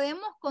 No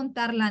podemos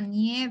contar la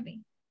nieve.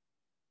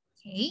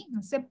 Okay,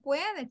 no se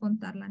puede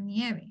contar la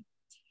nieve.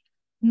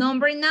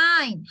 Number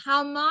 9,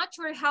 how much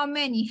or how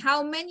many?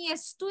 How many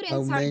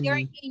students are there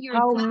in your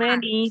class? How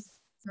many?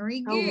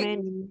 Very good. How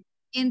many?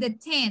 And the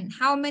 10,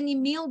 how many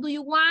meal do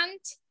you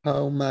want?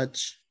 How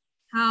much?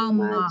 How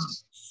much?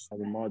 How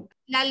much?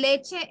 La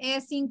leche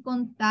es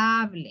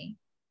incontable.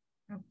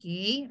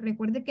 Ok,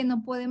 recuerde que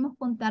no podemos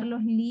contar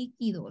los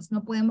líquidos.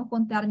 No podemos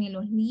contar ni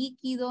los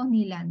líquidos,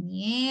 ni la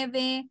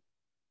nieve.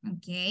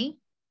 Ok,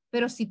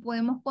 pero sí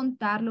podemos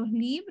contar los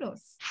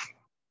libros.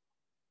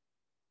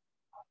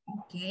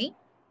 Ok.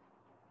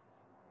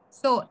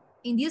 So,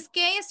 in this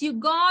case, you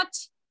got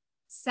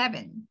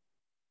 7.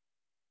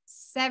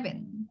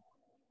 7.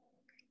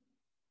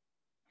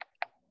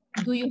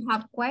 Do you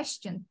have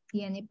questions?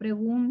 ¿Tiene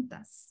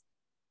preguntas?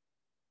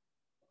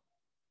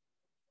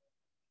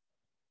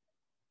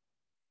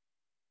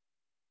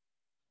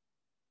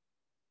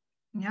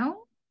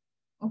 No?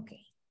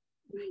 Okay.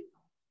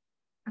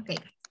 Okay.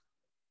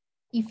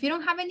 If you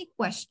don't have any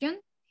question,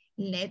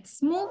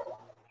 let's move.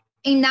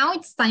 And now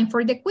it's time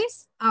for the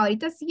quiz.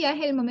 Ahorita sí ya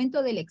es el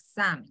momento del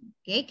examen,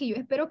 ¿ok? Que yo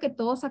espero que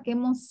todos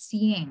saquemos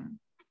 100,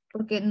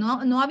 porque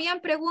no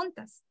habían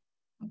preguntas,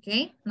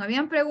 ¿ok? No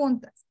habían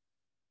preguntas.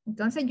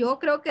 Entonces yo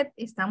creo que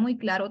está muy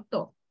claro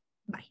todo.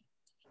 Bye.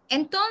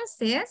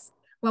 Entonces,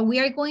 what we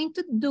are going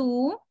to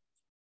do,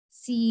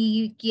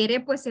 si quiere,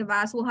 pues se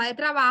va a su hoja de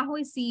trabajo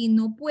y si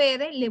no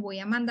puede, le voy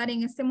a mandar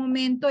en este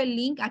momento el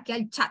link aquí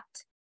al chat,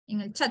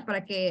 en el chat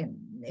para que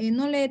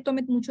no le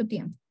tome mucho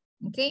tiempo,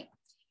 ¿ok?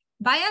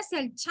 Váyase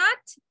al chat,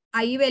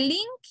 ahí ve el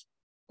link,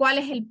 cuál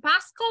es el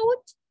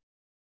passcode,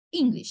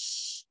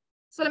 English,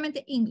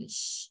 solamente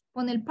English.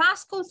 Pone el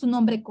passcode, su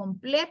nombre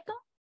completo,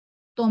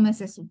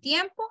 tómese su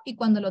tiempo y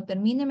cuando lo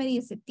termine me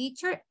dice,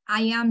 teacher,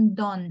 I am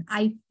done,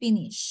 I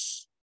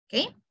finish,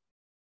 ¿ok?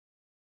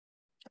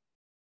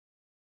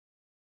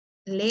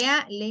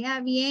 Lea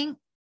bien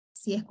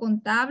si es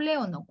contable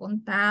o no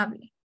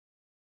contable.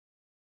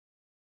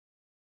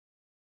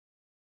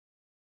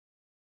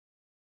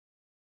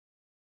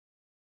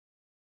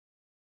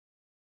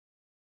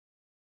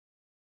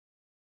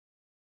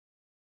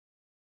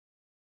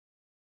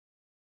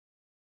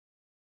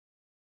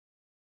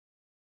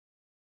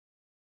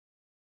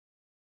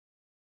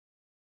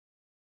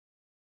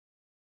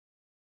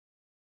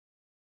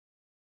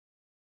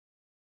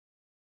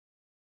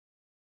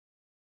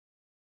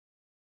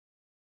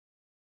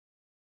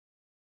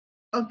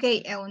 Ok,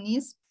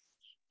 Eunice.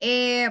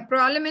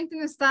 Probablemente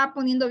no estaba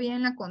poniendo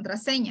bien la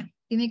contraseña.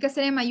 Tiene que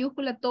ser en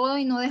mayúscula todo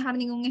y no dejar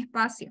ningún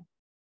espacio.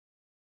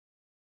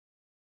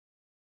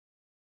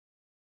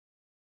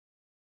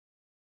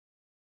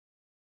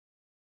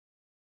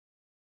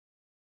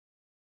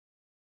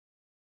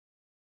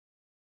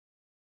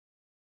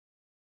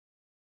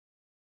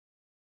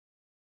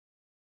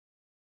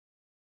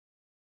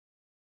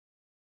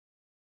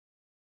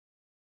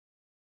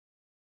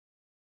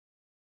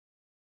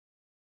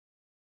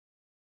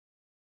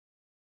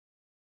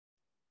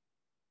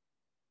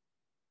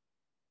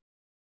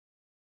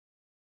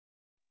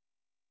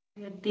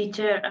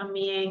 Teacher, a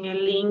mí en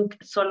el link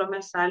solo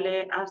me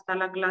sale hasta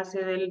la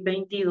clase del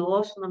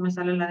 22, no me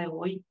sale la de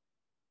hoy.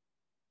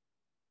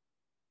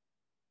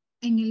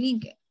 En el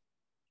link.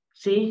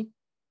 Sí.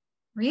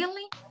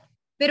 Really?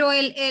 Pero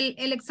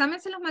el examen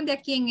se los mandé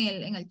aquí en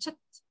el chat.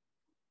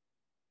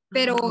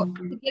 Pero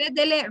si quieres,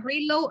 dele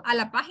reload a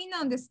la página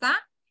donde está.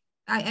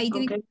 Ahí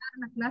tiene que estar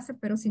en la clase,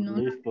 pero si no.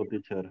 Listo,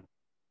 teacher.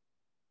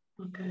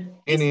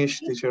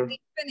 Finish, teacher.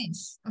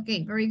 Finish.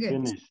 Ok, very good.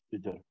 Finish,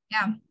 teacher.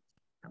 Yeah.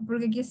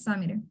 Porque aquí está,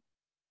 miren.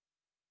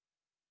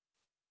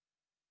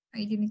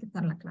 Ahí tiene que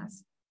estar la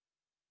clase.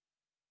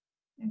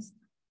 Esta.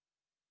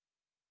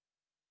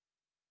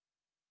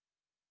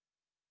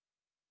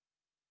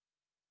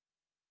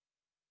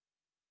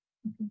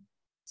 Okay.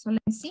 Solo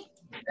sí.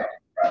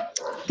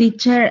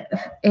 Teacher,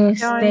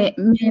 me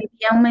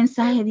envía un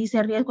mensaje,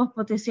 dice riesgos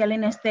potenciales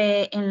en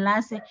este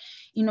enlace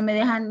y no me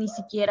dejan ni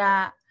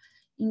siquiera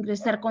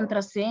ingresar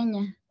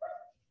contraseña.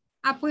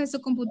 Ah, pues es su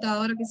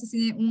computadora que se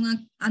tiene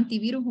un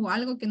antivirus o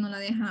algo que no la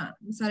deja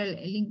usar el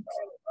link.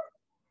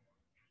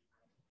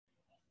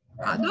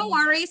 Don't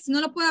worry, si no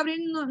lo puede abrir,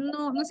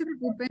 no se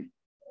preocupe.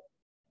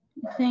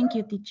 Thank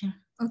you,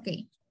 teacher.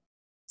 Okay.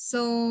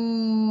 So,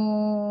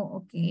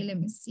 okay, let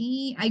me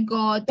see. I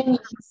got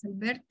Carlos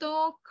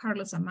Alberto,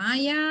 Carlos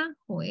Amaya,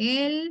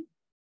 Joel,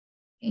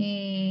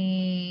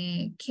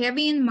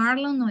 Kevin,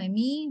 Marlon,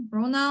 Noemi,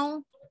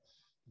 Ronald.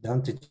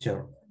 Done,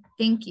 teacher.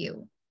 Thank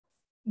you.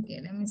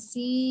 Okay, let me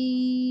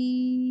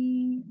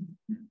see.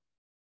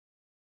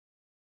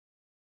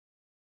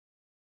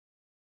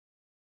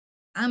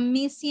 I'm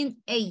missing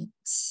 8.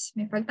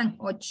 Me faltan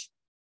 8.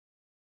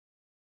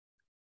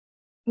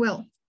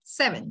 Well,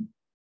 7.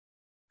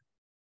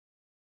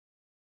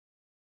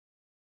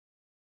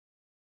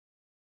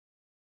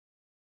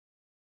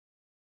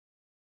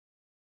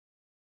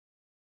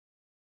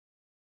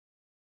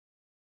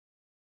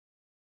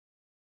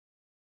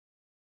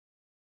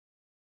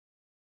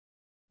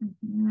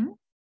 Mm-hmm.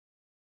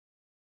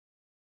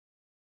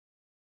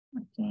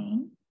 Okay.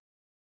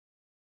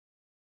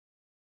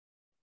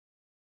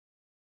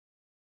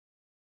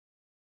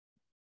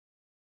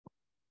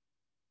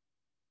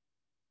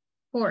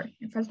 Four.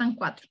 Me faltan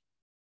 4.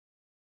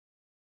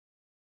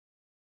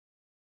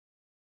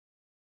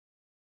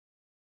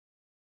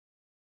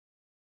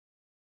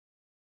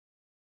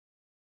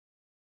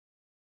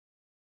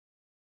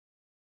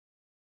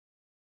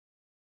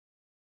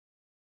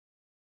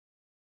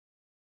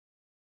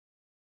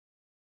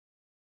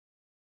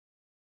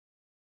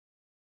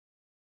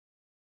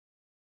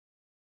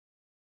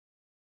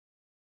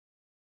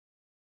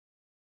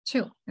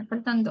 Two. Me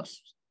faltan 2.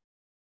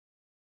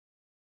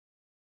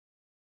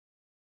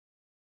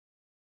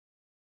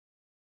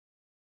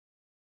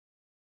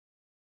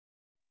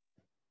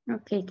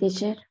 Okay,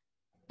 teacher.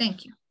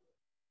 Thank you.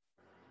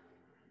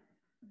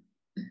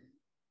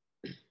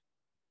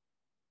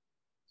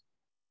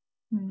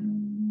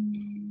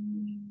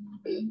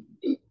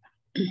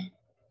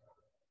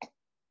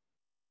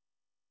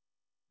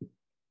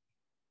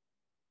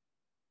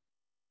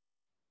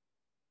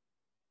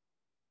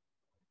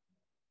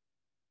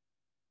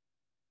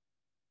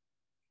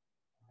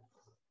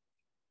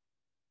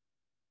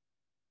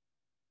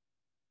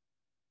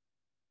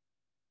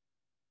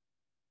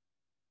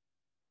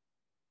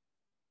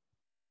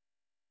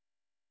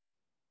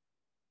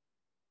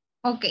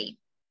 Okay.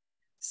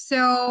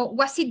 So,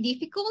 was it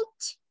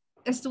difficult?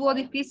 ¿Estuvo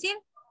difícil?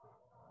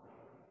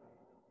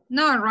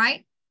 No,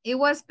 right? It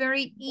was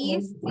very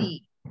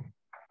easy.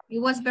 It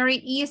was very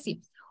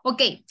easy.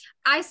 Okay,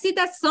 I see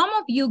that some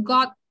of you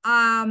got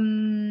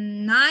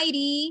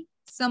 90,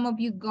 some of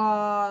you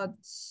got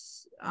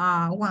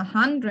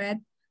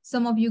 100,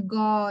 some of you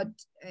got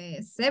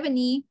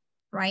 70,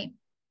 right?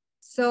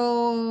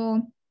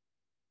 So,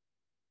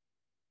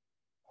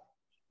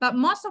 but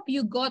most of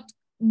you got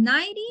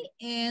 90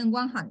 and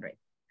 100,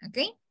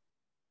 okay?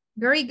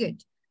 Very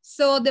good.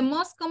 So the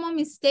most common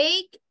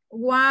mistake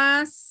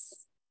was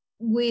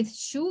with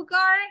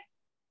sugar.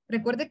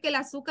 Recuerde que el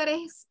azúcar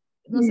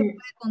no se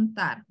puede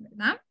contar,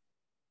 ¿verdad?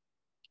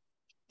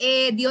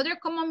 The other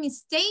common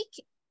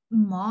mistake,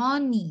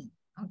 money.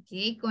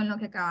 Ok, con lo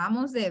que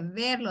acabamos de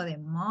ver, lo de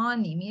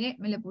money. Mire,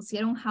 me le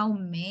pusieron how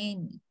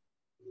many.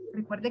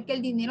 Recuerde que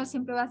el dinero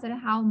siempre va a ser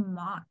how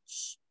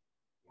much.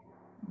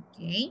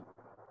 Ok.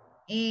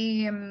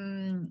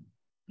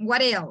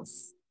 What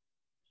else?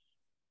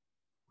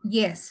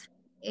 Yes.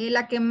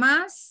 La que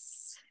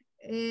más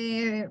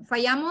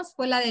fallamos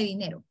fue la de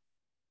dinero.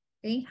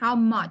 Okay. How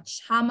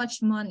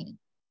much money.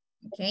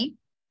 Okay.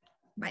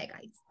 Bye,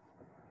 guys.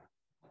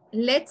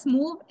 Let's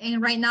move.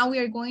 And right now we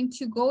are going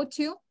to go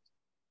to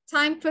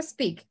time to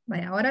speak.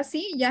 Vaya, ahora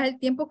sí, ya es el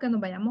tiempo que nos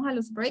vayamos a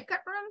los breakout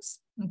rooms.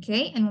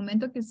 Okay. El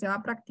momento que usted va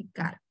a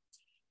practicar.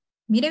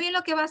 Mire bien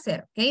lo que va a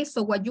hacer. Okay.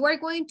 So what you are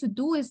going to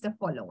do is the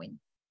following.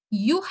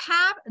 You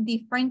have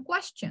different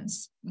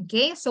questions.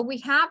 Okay. So we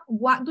have,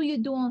 what do you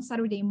do on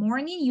Saturday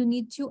morning? You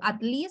need to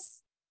at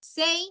least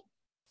say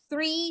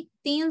 3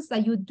 things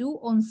that you do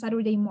on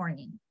Saturday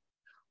morning.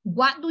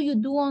 What do you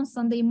do on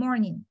Sunday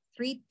morning?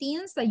 3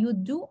 things that you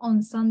do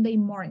on Sunday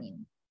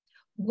morning.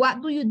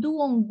 What do you do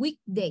on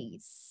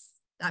weekdays?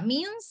 That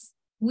means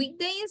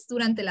weekdays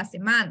durante la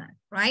semana,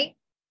 right?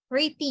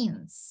 3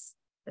 things.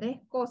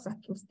 3 cosas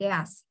que usted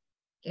hace.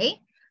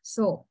 Okay?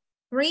 So,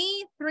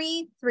 3,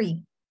 3,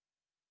 3.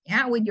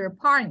 Yeah, with your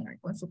partner,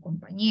 con su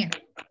compañero.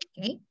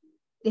 Okay?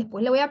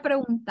 Después le voy a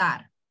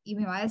preguntar y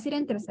me va a decir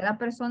en tercera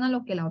persona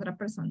lo que la otra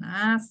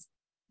persona hace.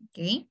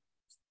 Okay?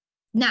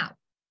 Now,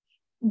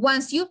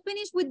 once you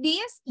finish with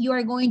this, you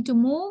are going to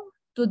move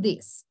to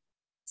this.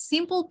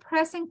 Simple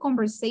present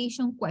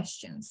conversation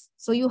questions.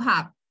 So you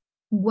have,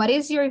 what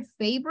is your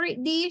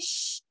favorite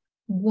dish?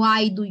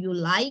 Why do you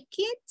like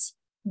it?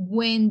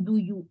 When do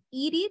you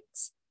eat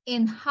it?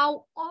 And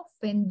how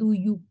often do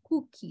you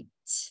cook it?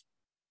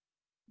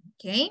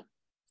 Okay.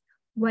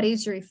 What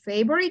is your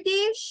favorite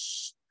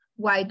dish?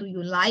 Why do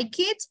you like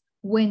it?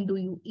 When do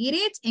you eat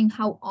it? And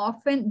how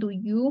often do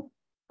you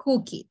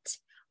cook it?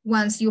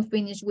 Once you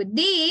finish with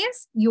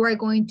this, you are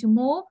going to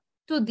move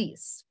to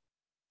this.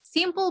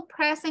 Simple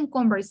present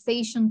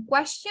conversation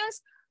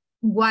questions.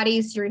 What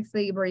is your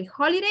favorite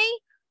holiday?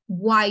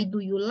 Why do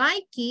you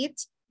like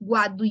it?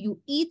 What do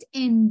you eat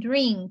and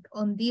drink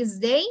on this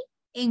day?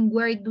 And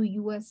where do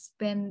you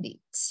spend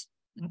it?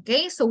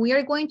 Okay, so we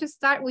are going to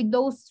start with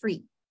those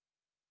 3.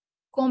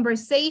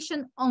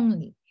 Conversation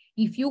only.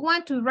 If you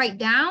want to write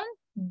down,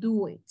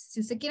 do it. Si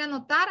usted quiere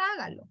anotar,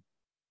 hágalo.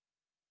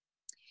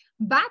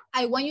 But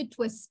I want you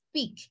to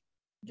speak.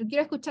 Yo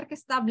quiero escuchar que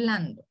está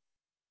hablando.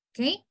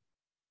 Okay?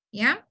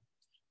 Yeah?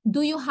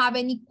 Do you have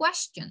any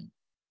question?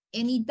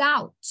 Any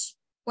doubt?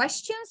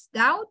 Questions?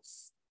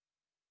 Doubts?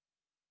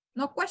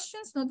 No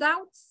questions? No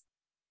doubts?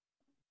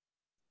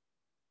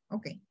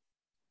 Okay.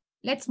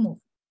 Let's move.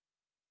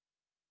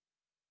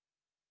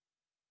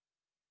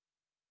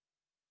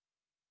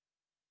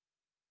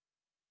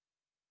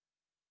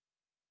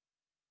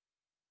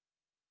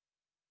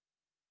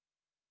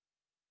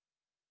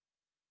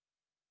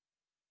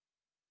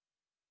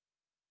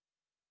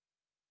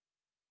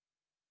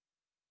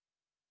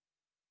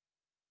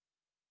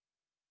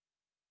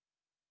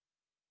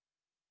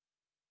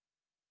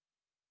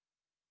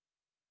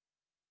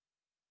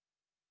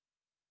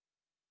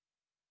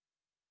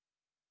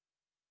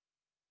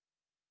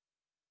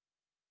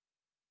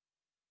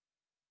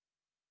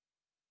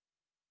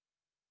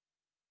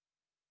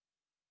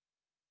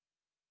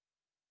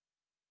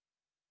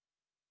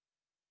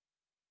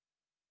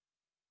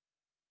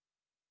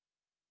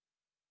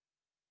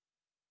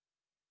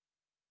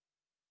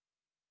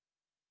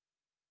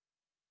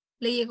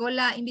 Le llegó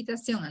la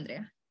invitación,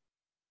 Andrea.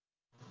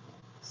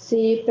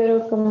 Sí,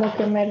 pero como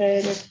que me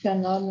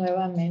redireccionó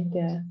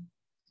nuevamente.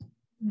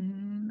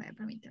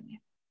 Permítame.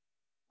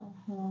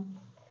 Ajá.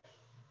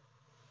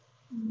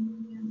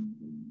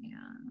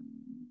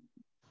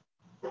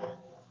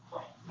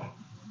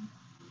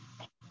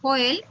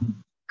 Joel,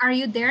 are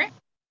you there?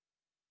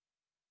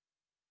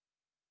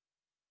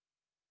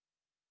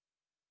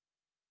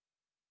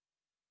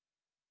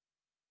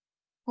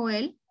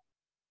 Joel.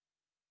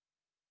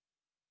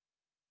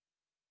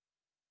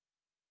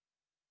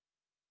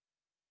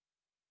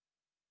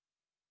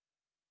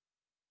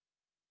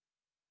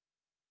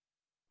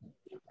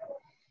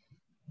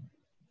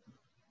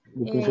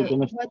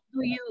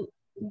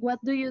 What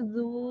do you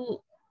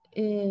do?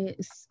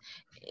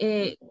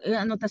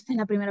 Anotaste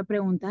la primera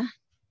pregunta.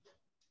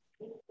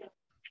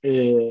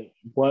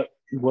 What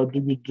do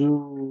you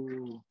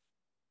do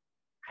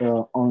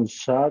on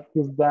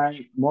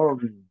Saturday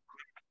morning?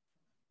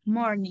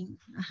 Morning.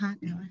 Ajá.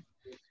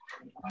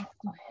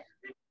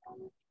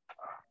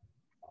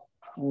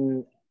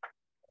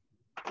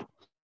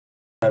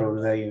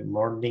 Saturday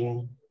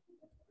morning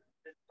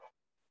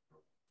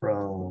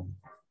from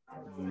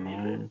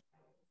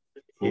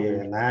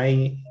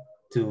 9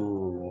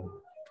 to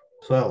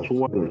 12.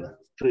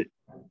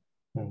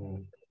 Mm-hmm.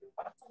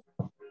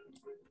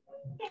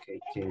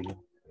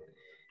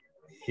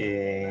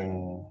 Okay.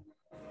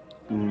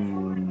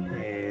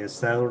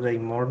 Saturday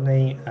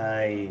morning,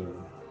 I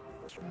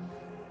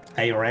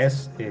I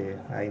rest.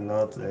 I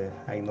not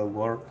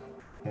work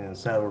on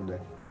Saturday.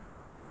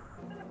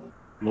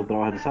 ¿No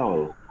trabajas el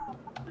sábado?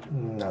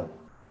 No,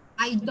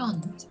 I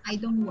don't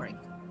work.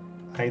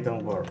 I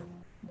don't work.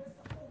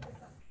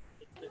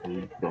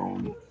 I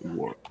don't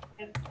work.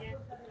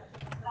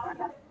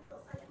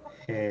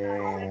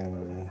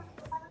 And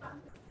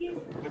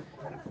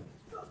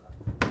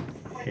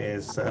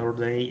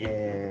Saturday,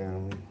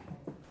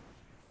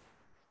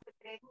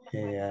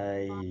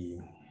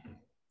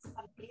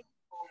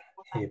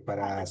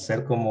 para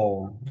hacer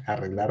como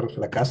arreglar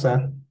la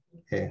casa,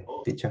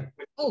 teacher.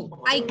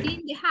 Oh, I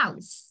clean the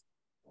house.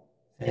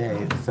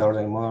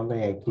 Saturday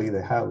morning, I clean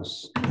the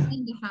house.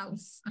 Clean the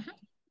house.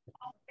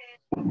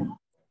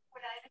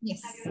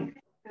 Yes.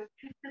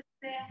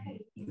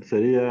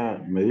 Sería,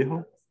 me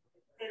dijo.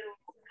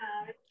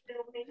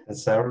 And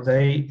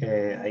Saturday,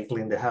 I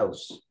clean the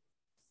house.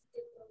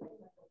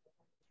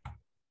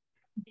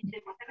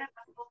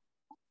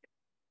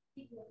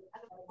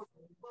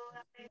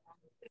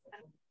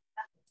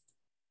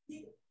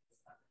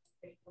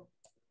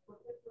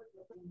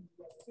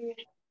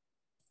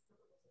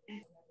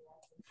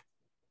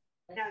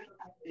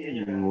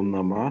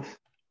 Una más.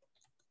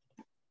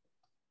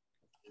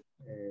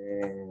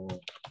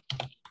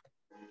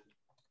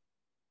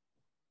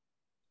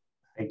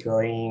 I go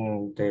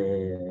in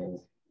the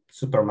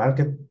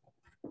supermarket.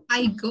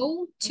 I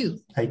go to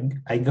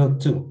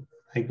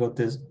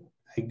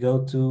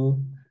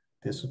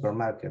the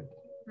supermarket.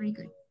 Very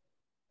good.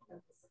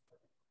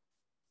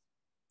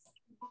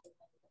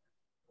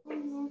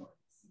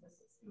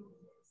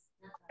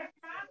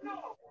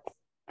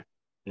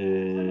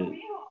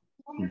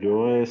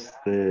 Yo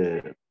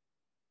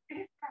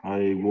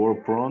I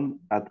work from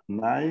at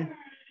 9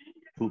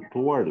 to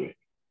 12.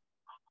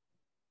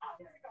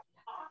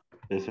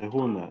 Esa es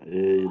una.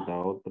 Y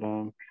la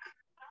otra.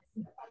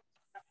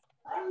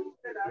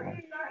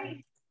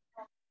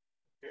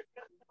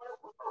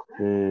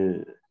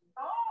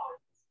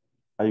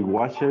 I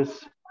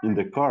washes in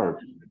the car.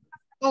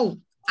 Oh,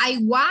 I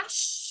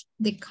wash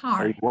the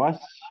car. I wash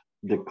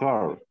the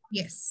car.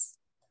 Yes.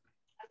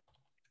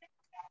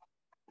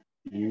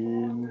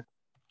 And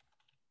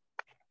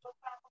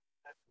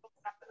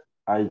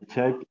I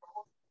check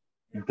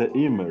the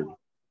email.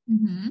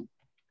 Mm-hmm.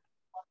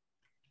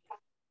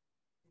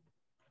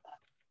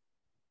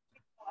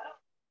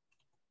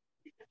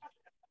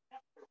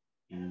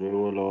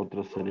 Luego la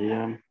otra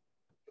sería,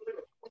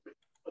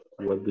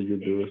 what do you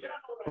do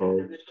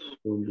on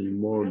Sunday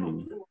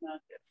morning?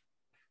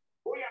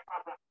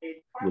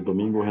 Los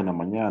domingos en la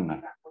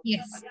mañana.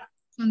 Yes,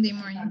 Sunday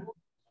morning.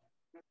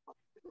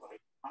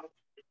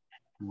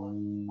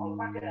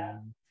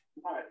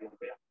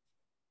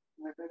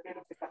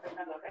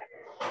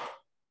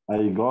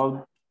 I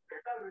got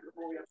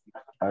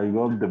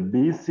the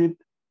visit.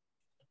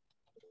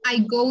 I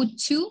go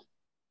to.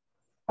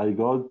 I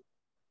go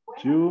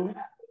to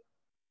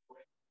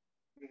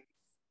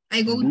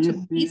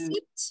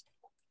visit.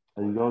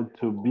 I go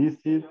to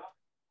visit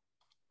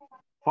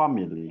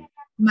family.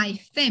 My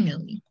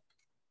family.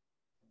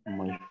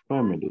 My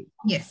family.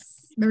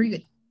 Yes, very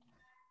good.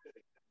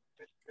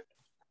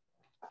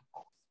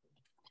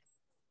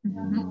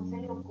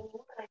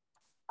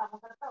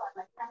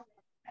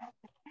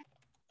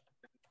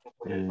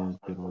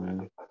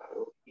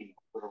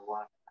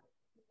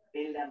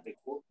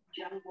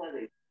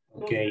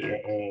 Okay,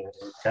 en el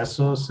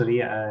caso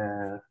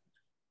sería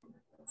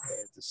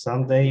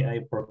Sunday I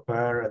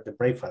prepare the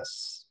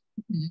breakfast.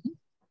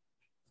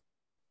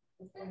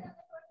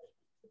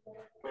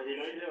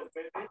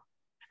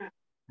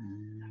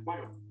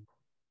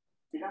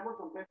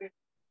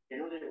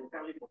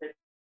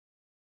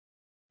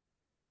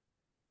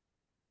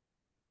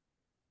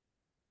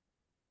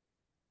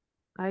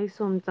 I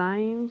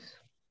sometimes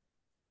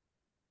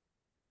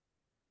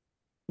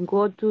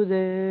go to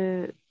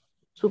the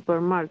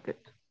supermarket.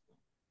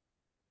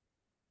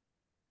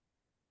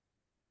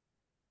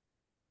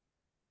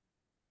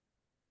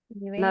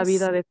 La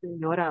vida de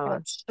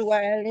señora.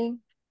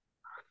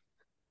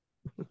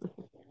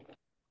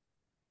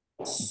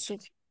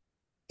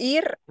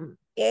 Ir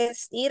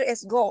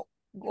es go.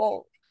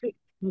 Sí.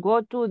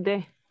 Go to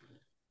the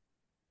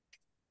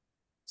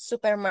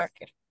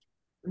supermarket.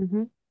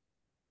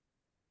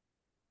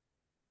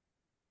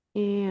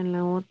 Y en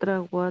la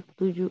otra, what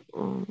do you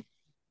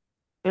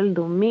el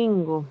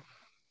domingo.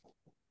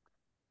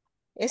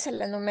 Esa es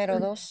la número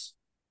 2.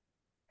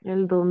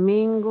 El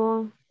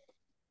domingo.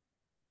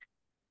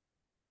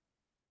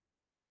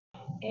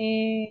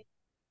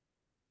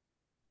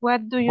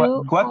 What do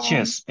you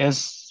Watches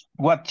es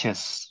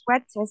watches.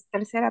 Watches,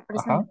 tercera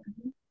persona.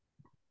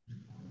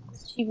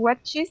 She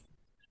watches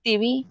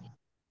TV.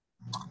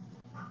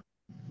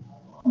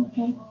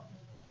 Okay.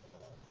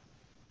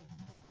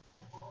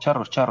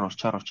 Charros.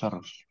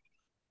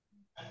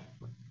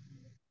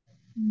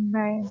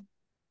 Vale.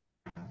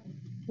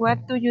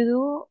 What do you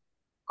do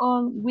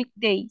on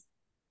weekdays?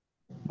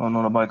 No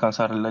nos va a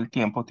alcanzar el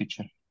tiempo,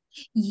 teacher.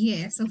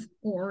 Yes, of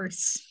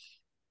course.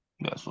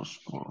 Yes, of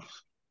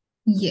course.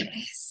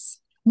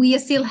 Yes. We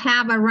still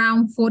have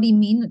around 40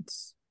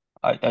 minutes.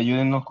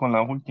 Ayúdenos con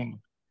la última.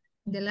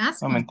 The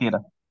last No, one.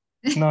 mentira.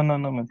 No,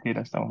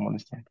 mentira, estamos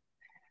molestando.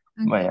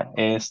 Okay. Vaya,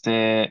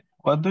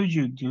 what do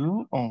you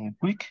do on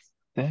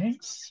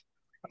weekdays?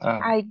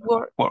 I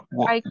work. Work.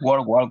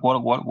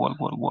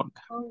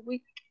 On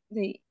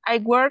weekday. I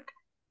work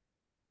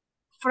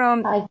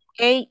from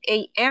 8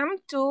 a.m.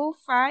 to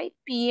 5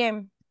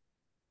 p.m.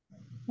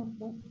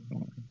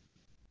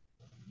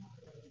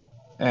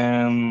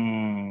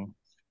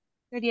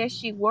 Sería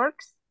she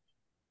works.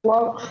 8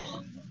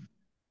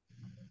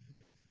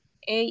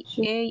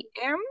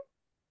 a.m.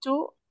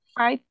 to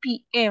 5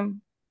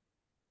 p.m.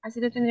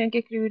 Así lo tendrían que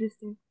escribir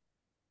usted.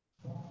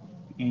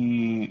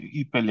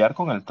 Y pelear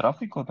con el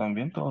tráfico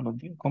también todos los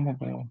días. ¿Cómo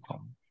veo?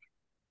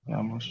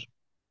 Veamos.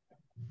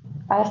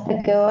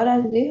 ¿Hasta qué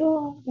horas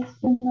dijo?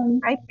 5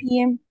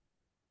 p.m.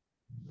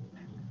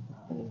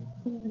 A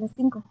las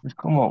 5. Es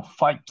como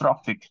fight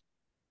traffic.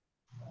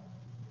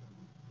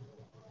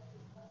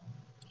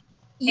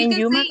 You And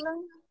can you, say,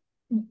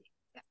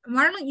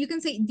 Marlon, you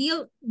can say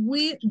deal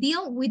with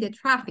the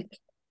traffic.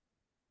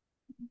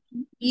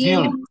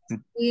 Deal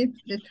with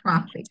the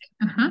traffic.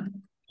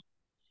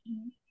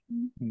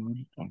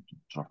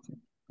 Traffic.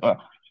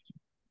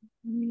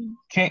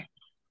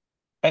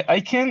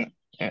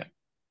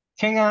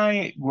 Can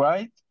I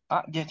write?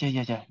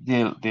 Yeah.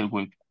 Deal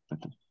with.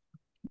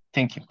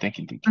 Thank you.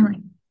 All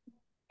right.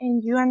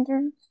 And you,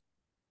 Andrew?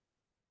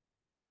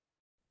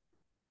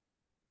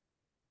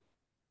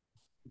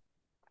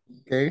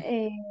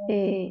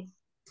 Okay.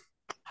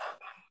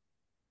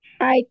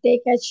 I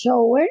take a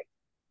shower.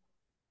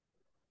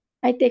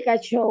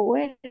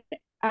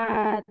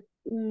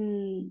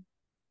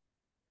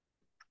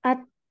 At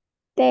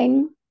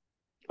 10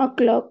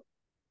 o'clock.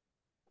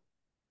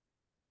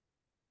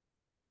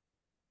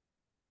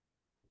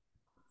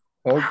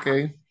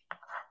 Okay.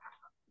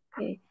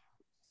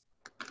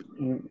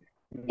 And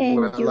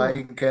Will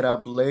I get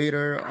up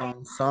later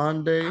on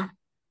Sunday?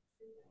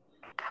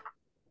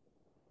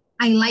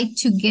 I like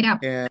to get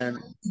up. And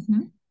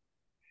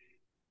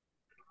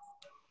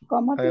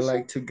I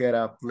like to get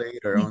up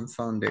later on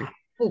Sunday.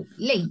 Oh,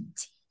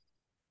 late.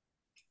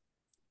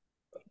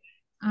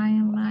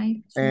 I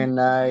like to. And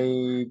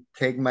I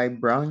take my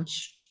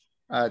brunch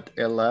at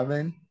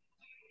 11.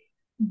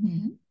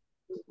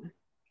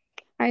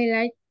 I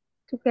like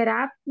to get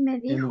up, me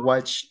dijo. And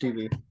watch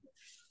TV.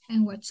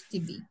 And watch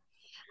TV.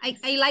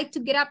 I like to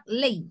get up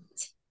late.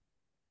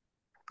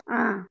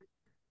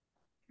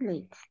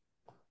 Late.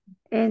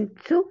 And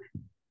two?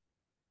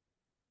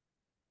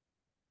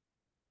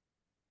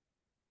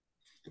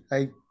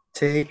 I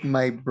take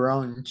my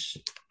brunch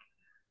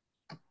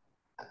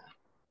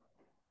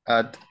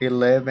at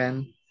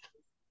 11,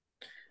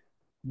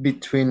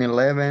 between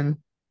 11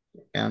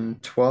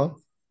 and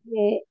 12.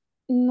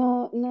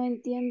 No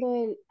entiendo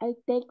el I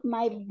take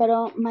my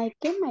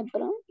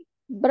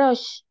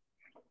brush.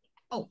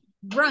 Oh,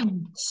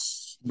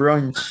 brunch.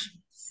 Brunch.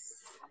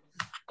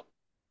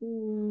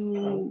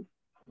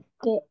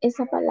 ¿Qué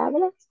esa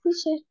palabra,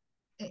 teacher?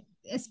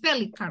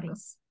 Spell it,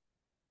 Carlos.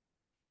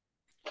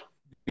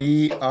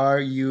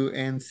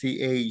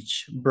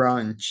 B-R-U-N-C-H,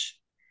 brunch.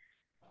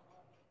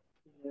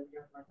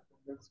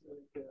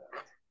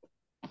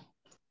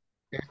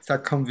 It's a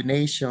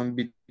combination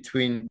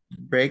between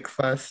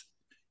breakfast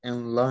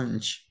and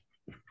lunch.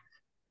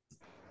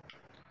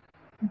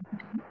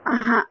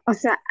 O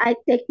sea, I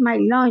take my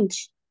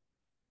lunch.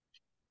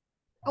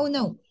 Oh,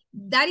 no,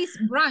 that is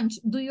brunch.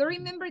 Do you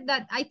remember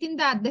that? I think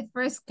that the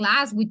first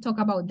class we talked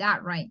about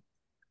that, right?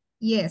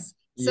 Yes.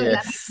 So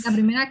yes. La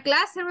primera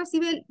clase,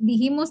 Rosibel,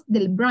 dijimos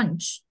del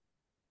brunch.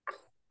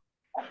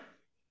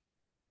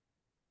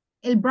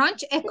 El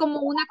brunch es como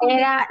una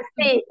Era,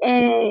 sí,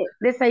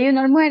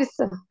 desayuno,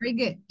 almuerzo. Very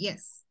good,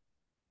 yes.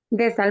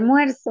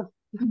 Desalmuerzo.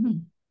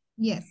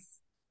 Yes.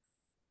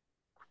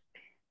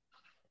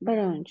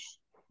 Brunch.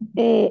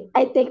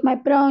 I take my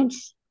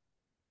brunch.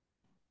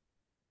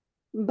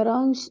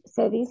 Brunch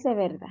se dice,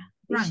 ¿verdad?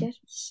 Brunch,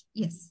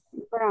 yes.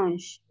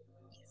 Brunch.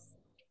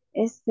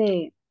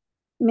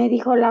 Me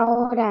dijo la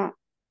hora.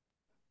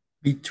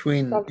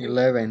 Between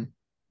 11.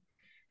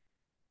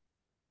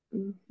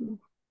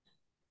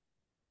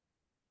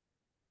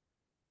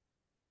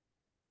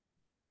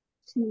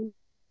 Sí.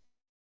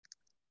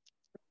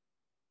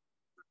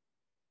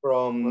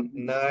 From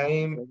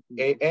 9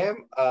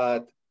 a.m.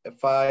 at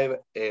 5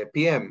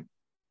 p.m.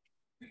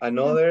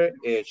 Another,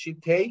 she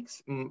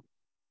takes your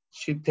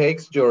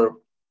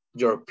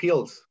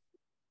pills.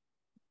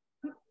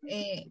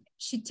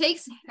 She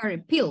takes her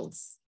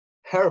pills.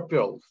 Her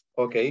pills,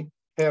 okay,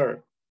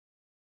 her.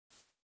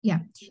 Yeah,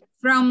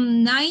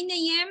 from 9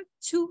 a.m.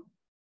 to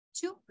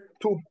 2.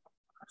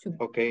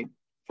 Okay,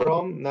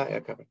 from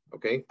 9,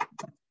 okay.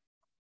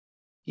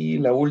 Y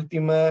la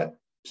última,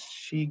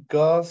 she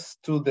goes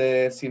to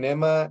the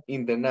cinema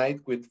in the night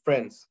with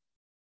friends.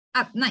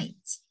 At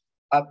night.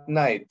 At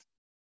night.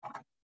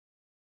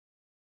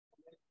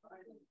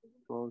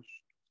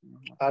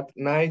 At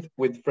night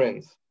with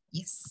friends.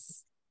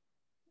 Yes.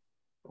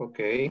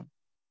 Okay.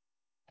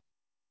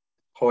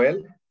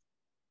 Joel.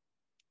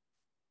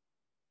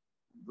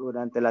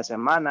 Durante la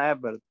semana,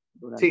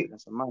 durante Sí. la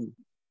semana.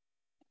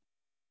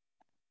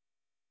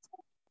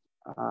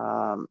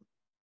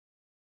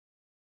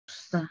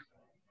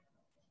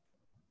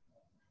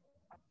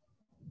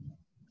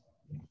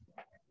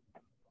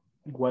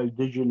 Why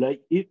do you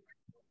like it?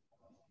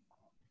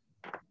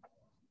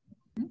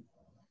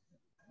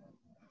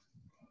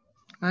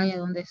 Ay, ¿a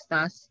dónde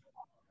estás?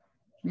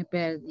 Me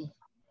perdí.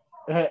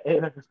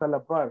 Es la que está a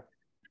la par.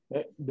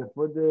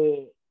 Después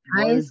de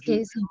Ah, why es do que you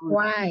dice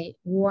why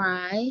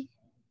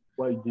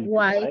do you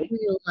like? do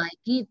you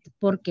like it?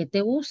 ¿Por qué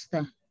te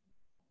gusta?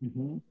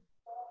 Ujú.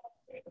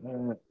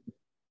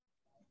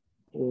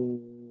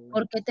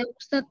 ¿Por qué te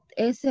gusta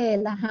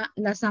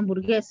las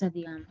hamburguesas,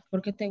 digamos?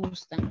 ¿Por qué te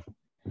gustan?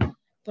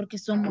 Porque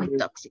son muy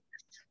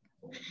tóxicas.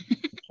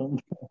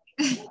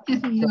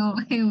 No,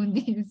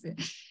 Eunice.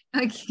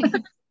 Okay.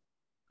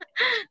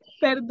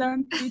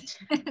 Perdón,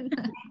 teacher.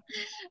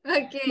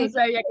 Okay. No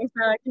sabía que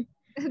estaba aquí.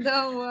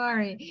 Don't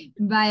worry.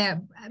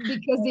 Vaya,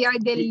 because they are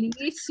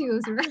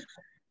delicious, right?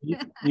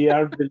 They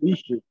are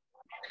delicious.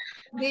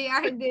 They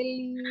are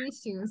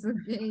delicious,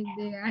 okay?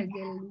 They are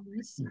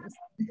delicious.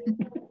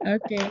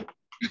 Okay.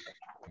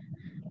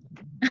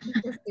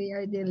 Because they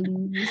are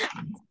delicious.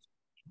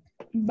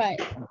 Bye.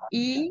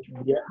 Y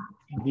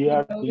They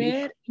are quiero delicious.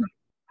 ver.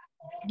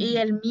 Y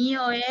el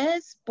mío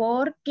es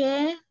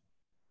porque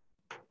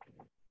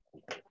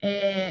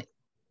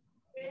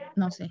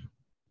no sé.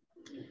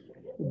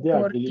 They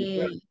are Porque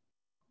delicious.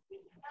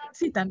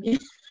 sí, también.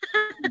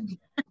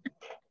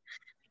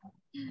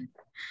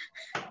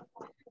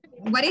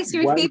 What is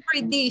your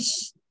favorite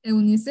dish,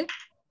 Eunice?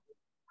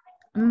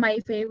 My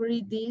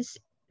favorite dish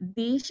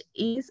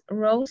is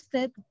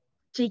roasted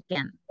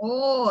chicken.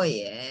 Oh,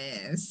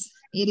 yes.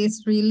 It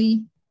is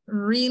really,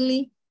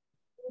 really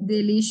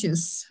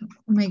delicious.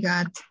 Oh my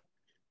God.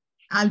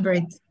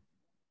 Albert.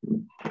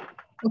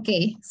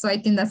 Okay, so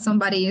I think that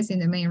somebody is in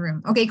the main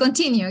room. Okay,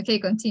 continue. Okay,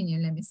 continue.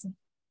 Let me see.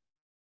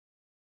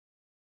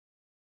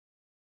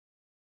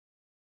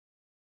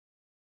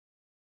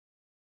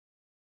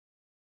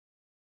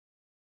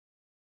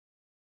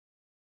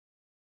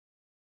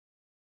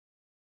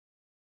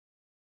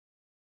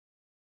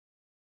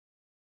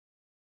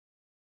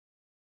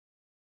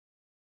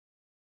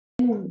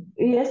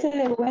 Y ese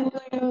de when do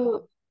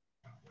you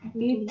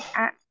eat,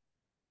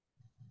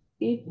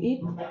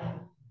 eat.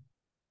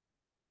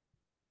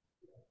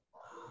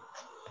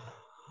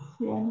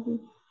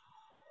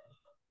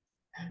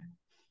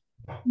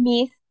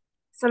 Miss,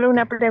 solo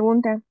una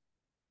pregunta.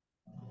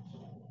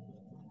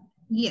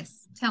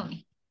 Yes, tell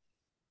me.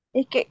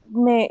 Es que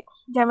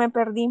ya me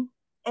perdí.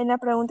 En la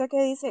pregunta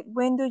que dice,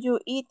 when do you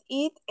eat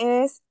it,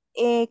 es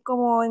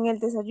como en el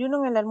desayuno,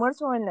 en el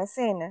almuerzo o en la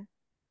cena.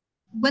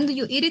 When do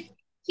you eat it?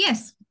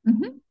 Yes.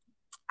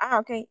 Ah,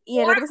 ok. ¿Y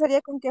el otro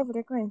sería con qué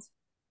frecuencia?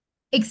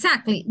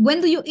 Exactly. When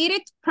do you eat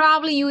it?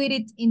 Probably you eat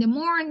it in the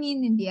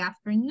morning, in the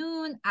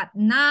afternoon, at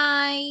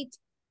night.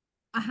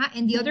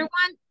 And the other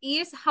one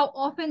is how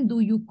often do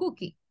you cook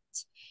it?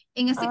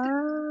 En ese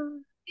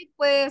caso,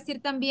 puede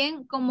decir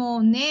también como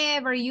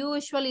never,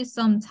 usually,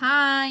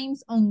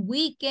 sometimes, on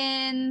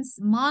weekends,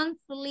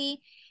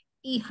 monthly.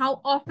 Y how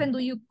often do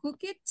you cook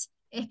it?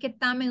 Es que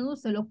tan menudo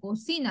se lo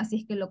cocina, si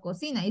es que lo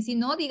cocina. Y si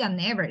no, diga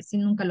never, si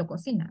nunca lo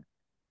cocina.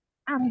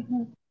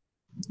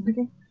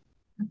 Okay.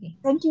 Okay.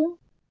 Thank you.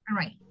 All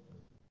right.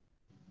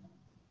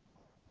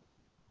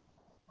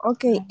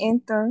 Ok,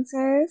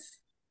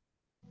 entonces,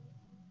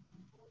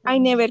 I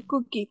never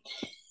cook it.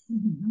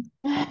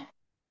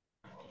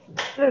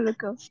 Lo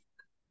loco.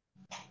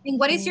 And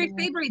what is your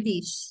favorite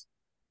dish?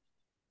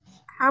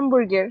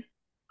 Hamburger.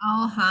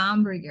 Oh,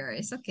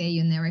 hamburgers. Okay,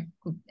 you never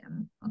cook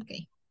them.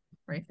 Okay,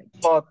 perfect.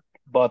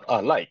 But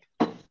I like.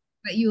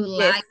 But you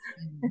like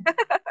them.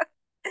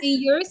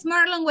 And yours,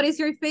 Marlon, what is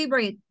your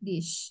favorite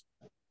dish?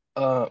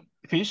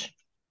 Fish.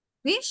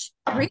 Fish?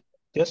 Really?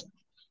 Yes.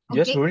 Okay.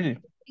 Yes, really.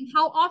 And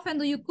how often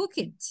do you cook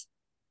it?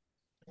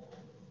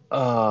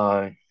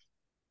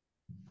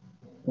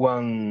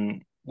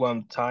 One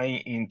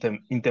time in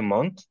the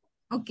month.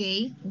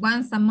 Okay,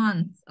 once a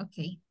month.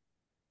 Okay.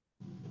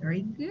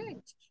 Very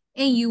good.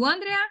 And you,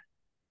 Andrea?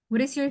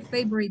 What is your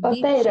favorite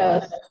dish?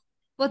 Potatoes.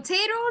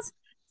 Potatoes?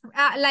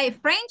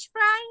 Like French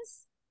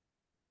fries?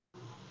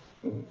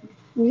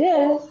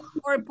 Yes.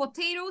 Or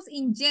potatoes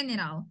in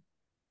general?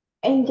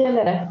 In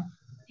general.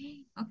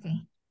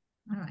 Okay.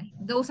 All right.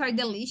 Those are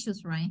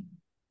delicious, right?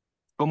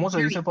 ¿Cómo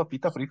se dice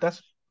papitas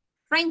fritas?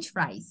 French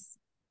fries.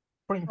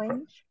 French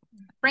fries.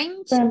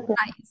 French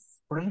fries.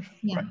 French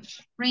Yeah,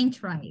 fries. French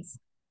fries.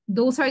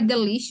 Those are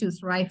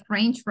delicious, right?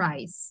 French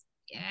fries.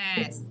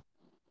 Yes,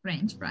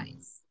 French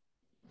fries.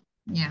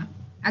 Yeah.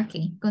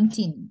 Okay,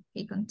 continue.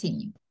 Okay,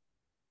 continue.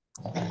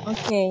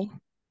 Ok.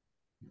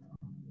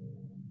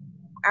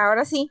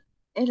 Ahora sí,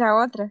 es la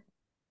otra.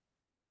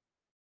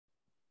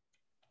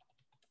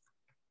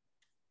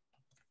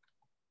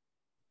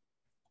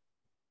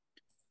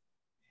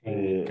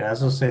 En mi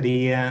caso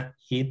sería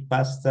eat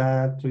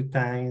pasta 3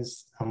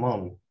 times a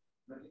month.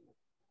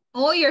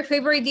 Oh, your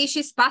favorite dish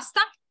is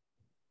pasta?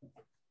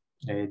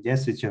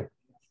 Yes, teacher.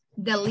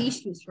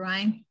 Delicious,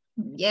 right?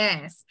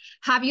 Yes.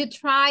 Have you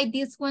tried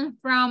this one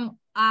from,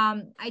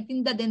 I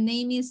think that the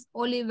name is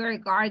Oliver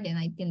Garden.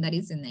 I think that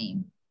is the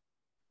name.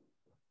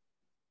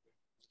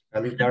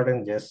 Olive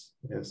Garden, yes,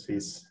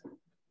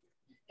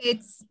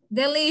 It's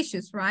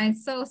delicious, right?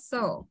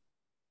 So.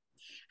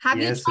 Have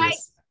you yes, tried?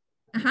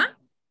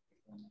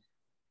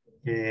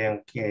 yes.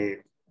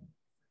 Aunque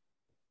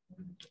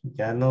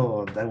ya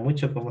no dan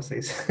mucho, ¿cómo se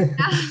dice?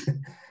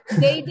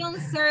 They don't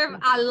serve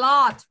a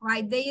lot,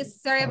 right? They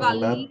serve a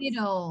lot.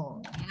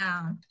 little.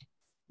 Yeah.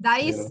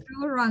 That is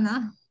true,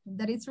 Rana.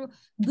 That is true.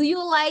 Do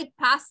you like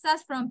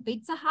pastas from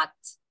Pizza Hut?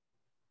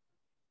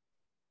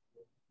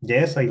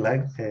 Yes, I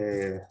like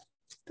the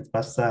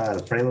pasta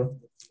Alfredo.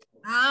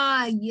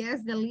 Ah,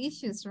 yes,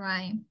 delicious,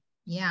 right?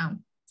 Yeah.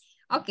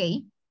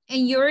 Okay.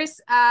 And yours,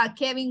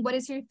 Kevin, what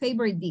is your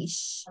favorite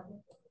dish?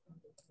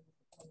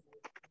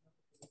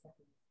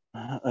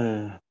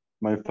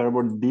 My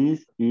favorite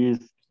dish is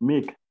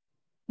meat.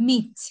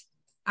 Meat.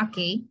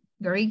 Okay,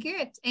 very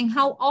good. And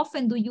how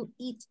often do you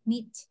eat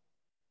meat?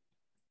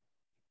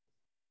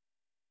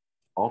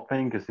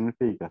 Often, ¿qué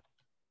significa?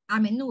 A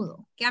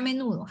menudo. ¿Qué a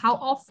menudo? How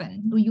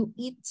often do you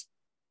eat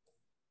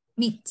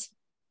meat?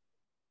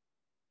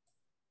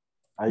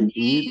 I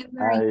eat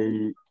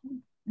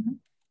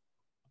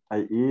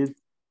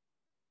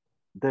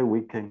the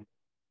weekend.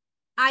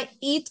 I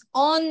eat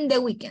on the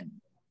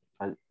weekend.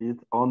 I eat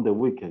on the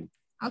weekend.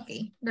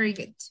 Okay, very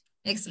good.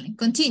 Excellent.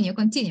 Continue,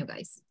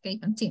 guys. Okay,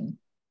 continue.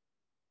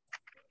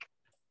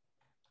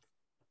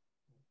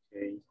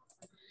 Okay.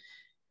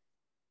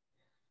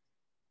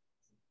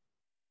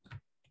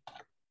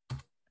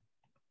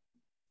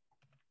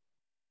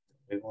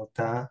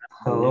 Pregunta,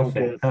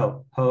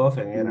 how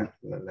often era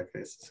la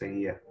que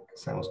seguía, que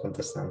estamos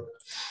contestando.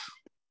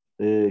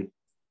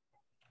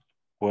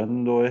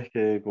 ¿Cuándo es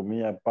que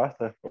comía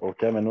pasta o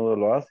qué a menudo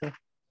lo hace?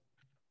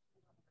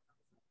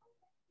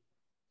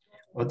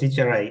 Oh,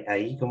 teacher,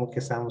 ahí como que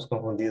estamos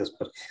confundidos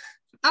porque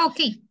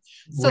okay.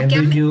 So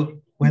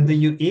when do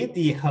you eat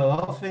y how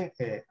often?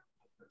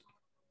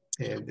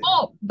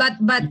 But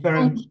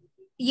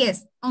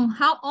yes, on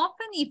how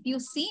often, if you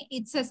see,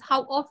 it says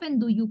how often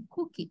do you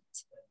cook it?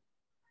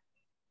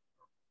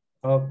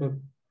 Oh,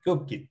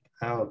 cook it.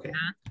 Oh, okay.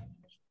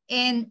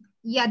 And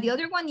yeah, the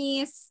other one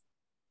is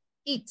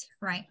eat,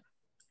 right?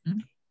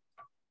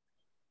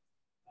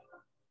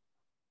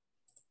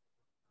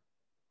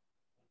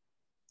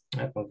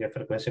 ¿Con qué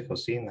frecuencia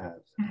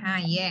cocinas?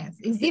 Yes,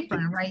 it's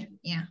different, right?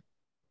 Yeah.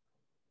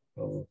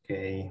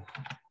 Okay.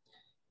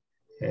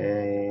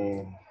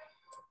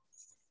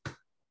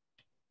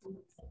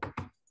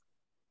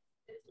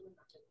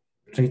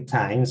 3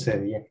 times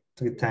sería.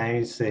 3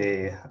 times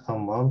a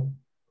month.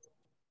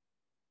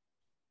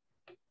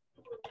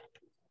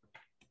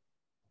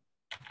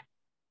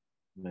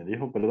 ¿Me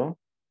dijo, perdón?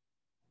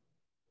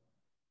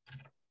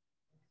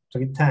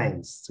 3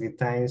 times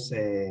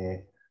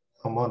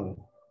a month.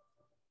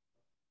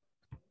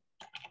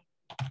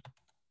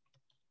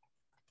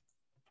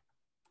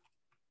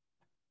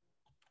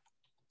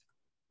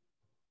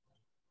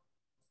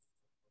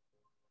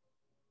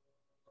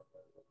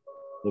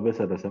 ¿2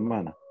 veces a la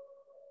semana?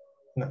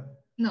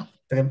 No.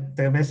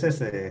 3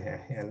 veces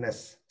al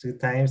mes. 3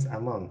 times a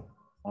month.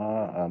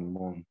 Ah, a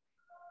month.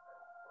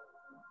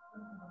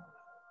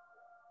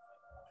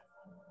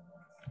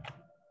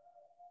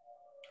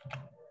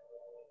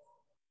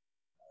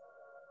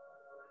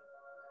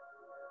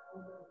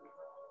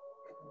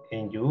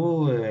 And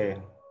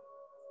you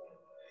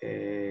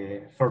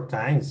 4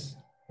 times.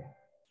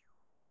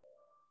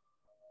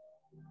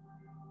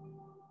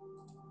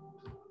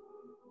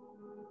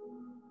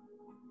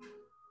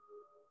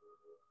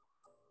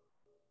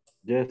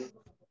 Yes,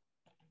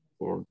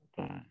 4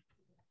 times.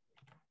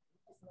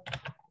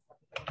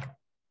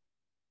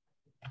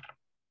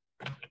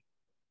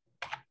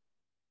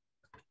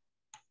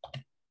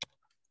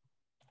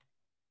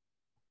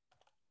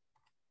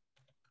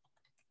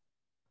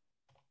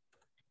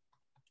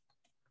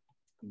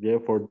 Yeah,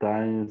 4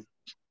 times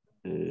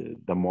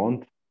the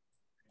month.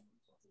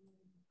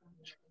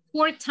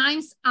 4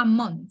 times a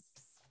month.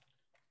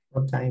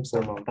 4 times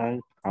a 4 month.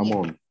 times a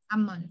month. A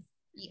month,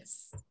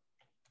 yes.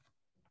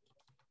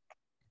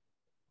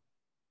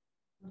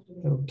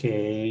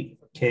 Okay,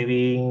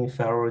 Kevin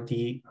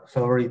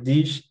favorite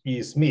dish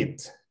is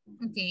meat.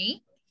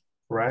 Okay.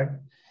 Right?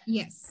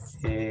 Yes.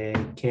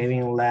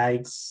 Kevin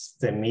likes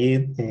the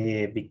meat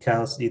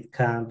because it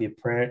can be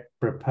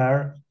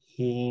prepared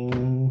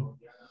in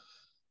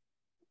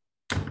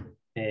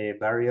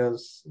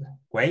various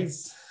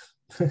ways.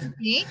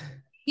 Okay.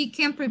 He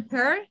can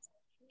prepare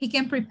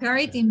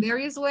it in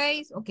various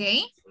ways.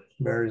 Okay.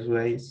 Various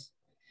ways.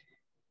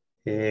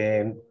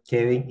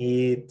 Kevin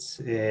eats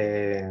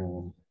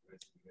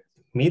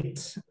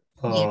meat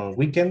on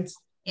weekends.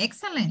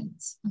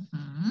 Excellent.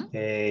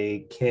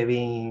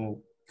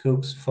 Kevin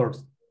cooks for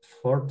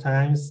 4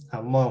 times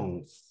a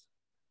month.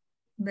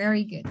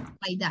 Very good.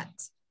 Like that.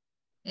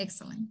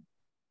 Excellent.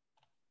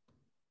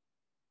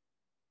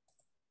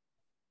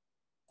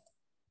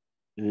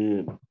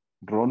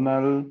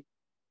 Ronald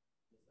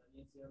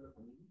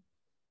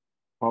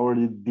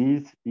favorite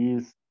dish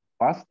is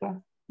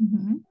pasta.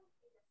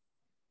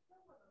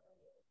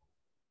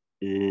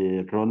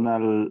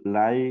 Ronald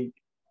likes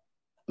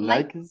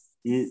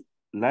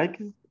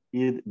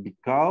it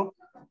because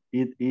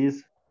it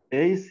is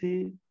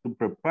easy to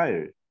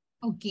prepare.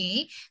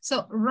 Okay,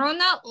 so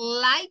Ronald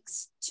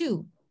likes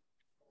to.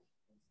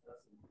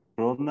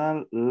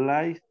 Ronald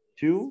likes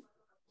to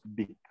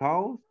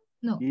because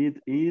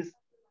it is.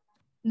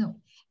 No,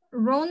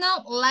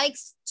 Ronald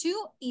likes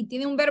to y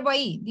tiene un verbo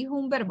ahí. Dijo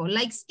un verbo,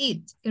 likes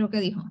it, creo que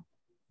dijo.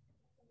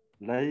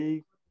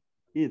 Like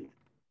it.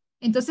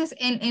 Entonces,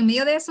 en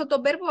medio de esos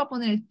dos verbos va a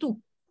poner el to.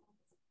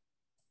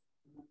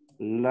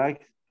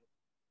 Likes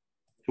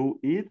to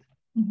eat.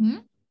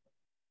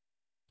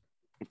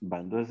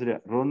 Entonces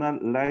sería,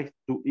 Ronald likes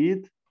to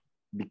eat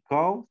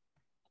because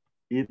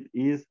it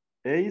is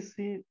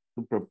easy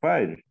to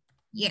prepare.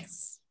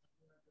 Yes.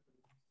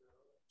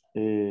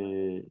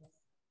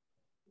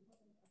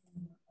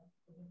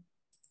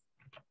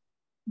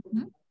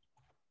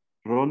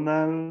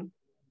 Ronald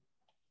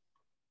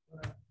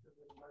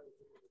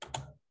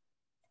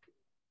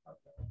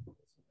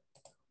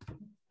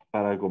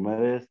para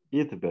comer es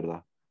eat,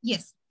 ¿verdad?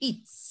 Yes,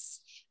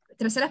 eats.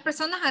 Terceras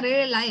personas,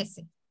 agregue la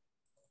S.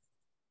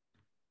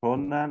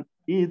 Ronald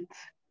eats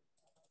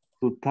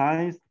 2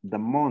 times the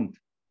month.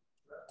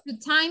 2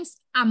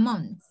 times a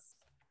month.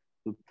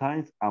 2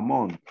 times a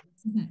month.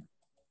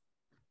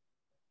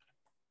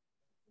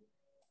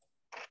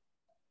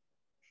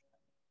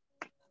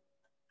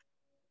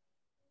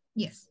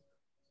 Yes.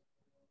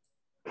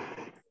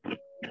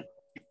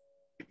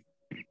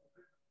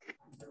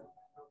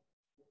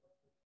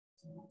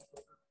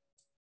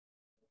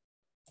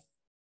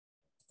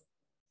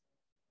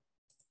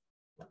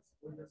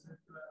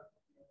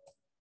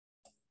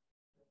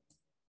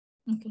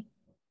 Okay.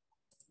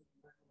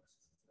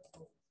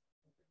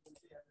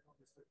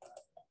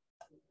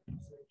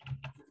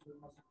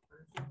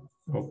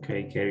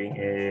 Okay, Kevin.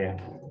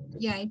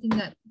 Yeah, I think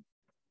that.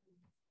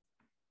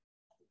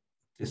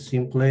 The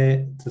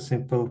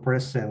simple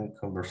present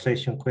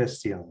conversation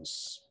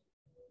questions.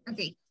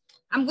 Okay.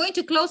 I'm going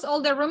to close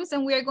all the rooms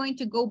and we are going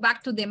to go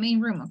back to the main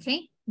room,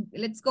 okay?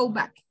 Let's go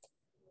back.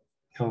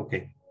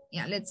 Okay.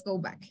 Yeah, let's go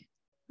back.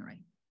 All right.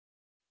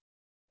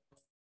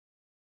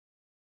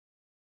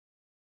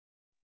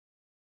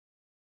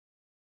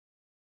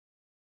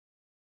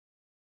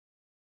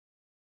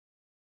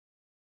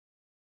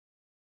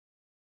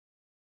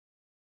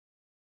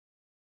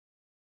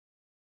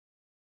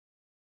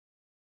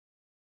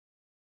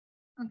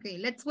 Okay,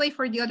 let's wait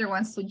for the other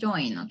ones to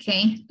join,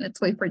 okay?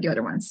 Let's wait for the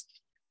other ones.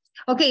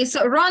 Okay,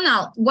 so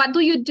Ronald, what do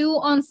you do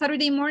on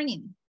Saturday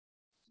morning?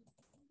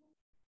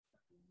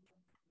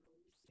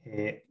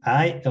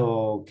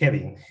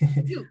 Kevin.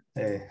 You.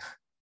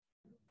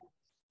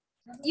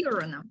 You,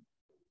 Ronald.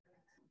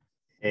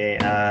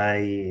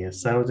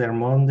 Saturday,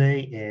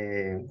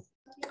 Monday,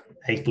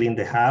 I clean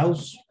the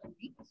house.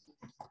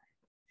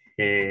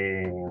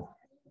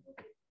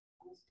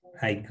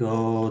 I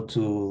go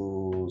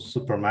to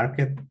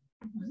supermarket.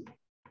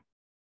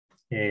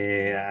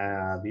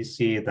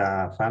 Visit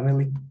a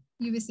family.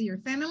 You visit your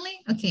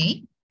family?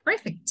 Okay,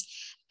 perfect.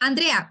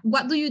 Andrea,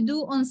 what do you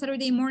do on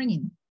Saturday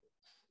morning?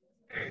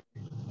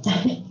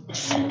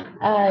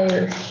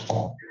 I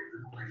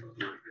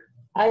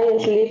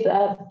sleep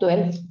at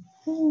 12.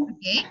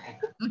 Okay,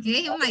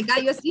 okay. Oh my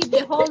God, you sleep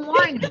the whole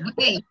morning.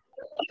 Okay.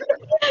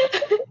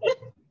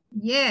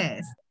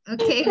 Yes.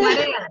 Okay, what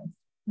else?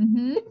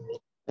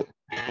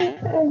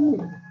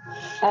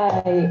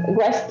 I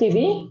watch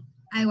TV.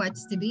 I watch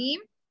TV.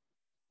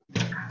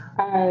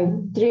 I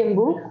dream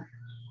book.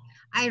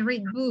 I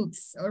read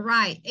books. All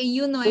right. And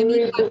you,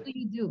 Noemi, what do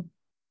you do?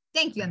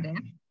 Thank you,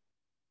 Andrea.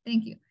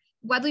 Thank you.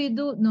 What do you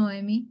do,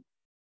 Noemi?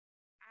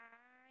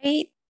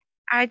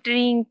 I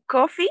drink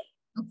coffee.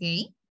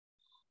 Okay.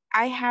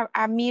 I have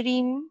a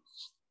meeting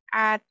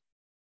at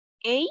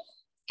 8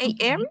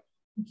 a.m.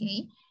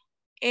 Okay.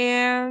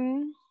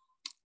 And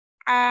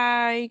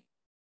I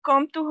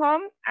come to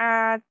home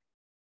at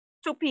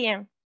 2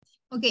 p.m.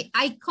 Okay,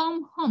 I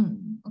come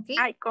home. Okay.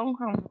 I come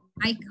home.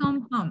 I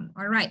come home.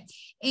 All right.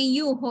 And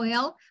you,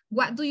 Joel,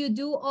 what do you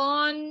do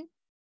on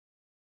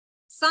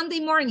Sunday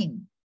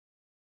morning?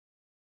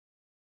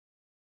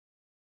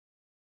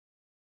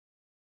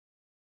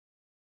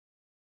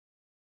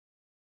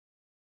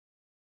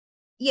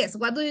 Yes,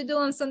 what do you do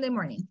on Sunday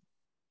morning?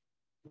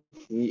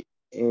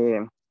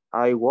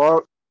 I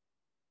work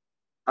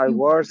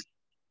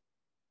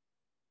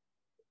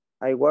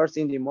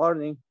in the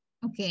morning.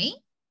 Okay.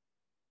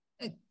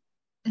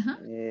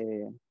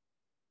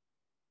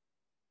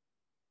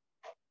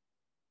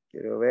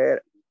 Quiero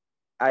ver.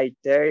 I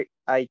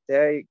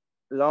take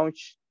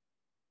lunch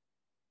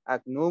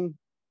at noon.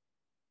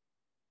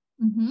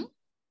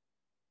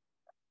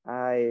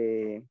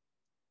 I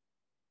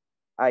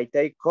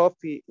take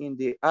coffee in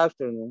the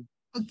afternoon.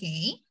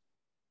 Okay.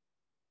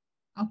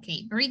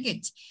 Okay, very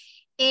good.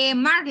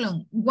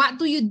 Marlon, what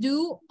do you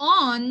do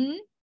on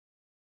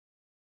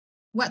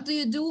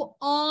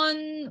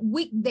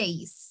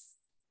weekdays?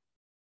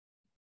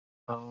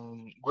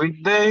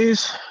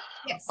 Weekdays,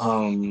 Yes.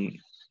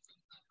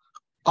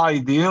 I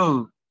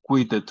deal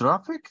with the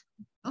traffic.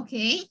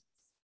 Okay.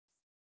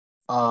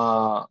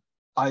 I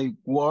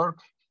work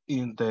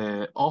in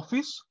the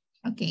office.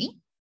 Okay.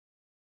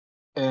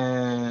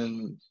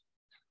 And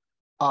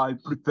I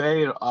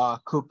prepare a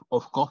cup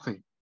of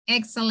coffee.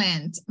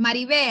 Excellent.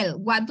 Maribel,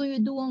 what do you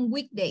do on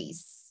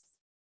weekdays?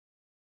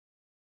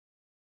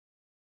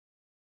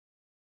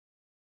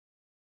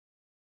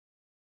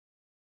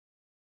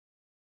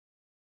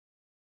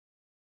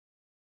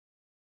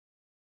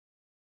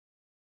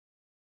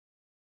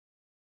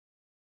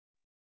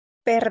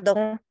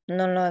 Perdón,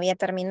 no lo había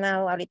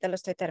terminado, ahorita lo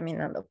estoy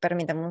terminando.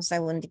 Permítame un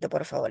segundito,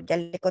 por favor. Ya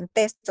le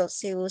contesto.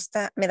 Si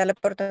gusta, me da la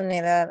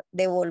oportunidad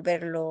de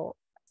volverlo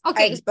a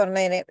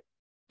exponer.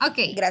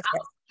 Okay.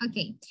 Gracias.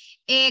 Okay.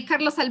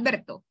 Carlos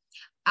Alberto,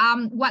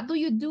 what do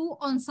you do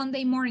on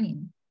Sunday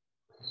morning?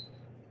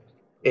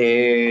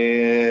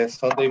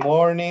 Sunday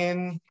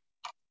morning,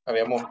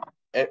 habíamos,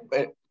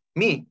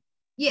 me.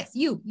 Yes,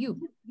 you.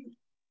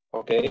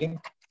 Okay.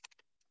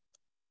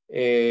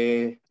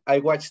 I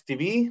watch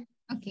TV.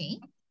 Okay.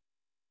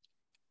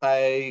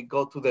 I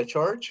go to the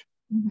church.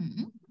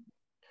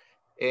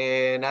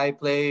 And I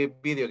play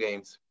video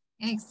games.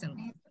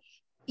 Excellent.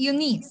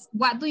 Eunice,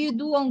 what do you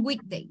do on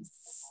weekdays?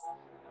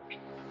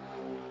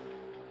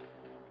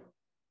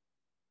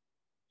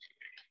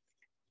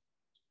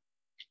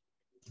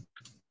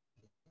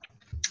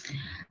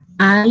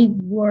 I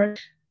work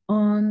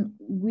on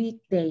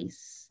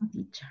weekdays,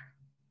 teacher.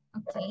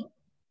 Okay.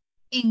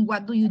 And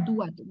what do you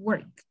do at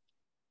work?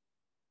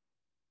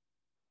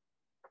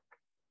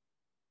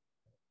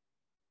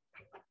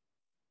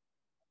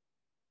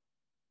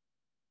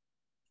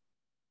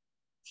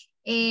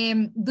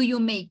 Do you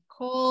make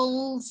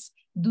calls?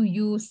 Do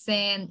you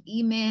send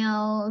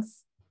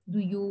emails? Do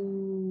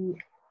you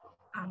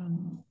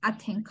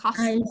attend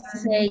customers? I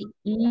say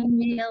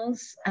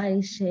emails.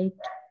 I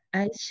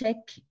check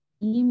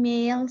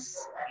emails.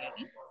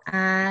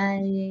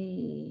 I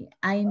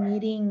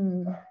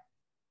meeting.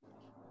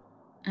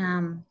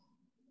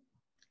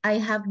 I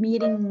have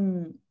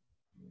meeting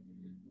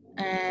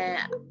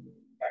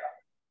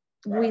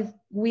with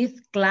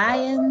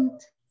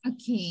client.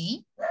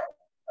 Okay.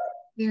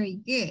 Very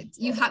good.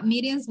 You have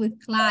meetings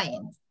with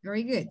clients.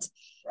 Very good.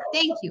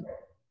 Thank you.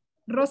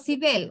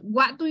 Rosibel,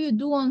 what do you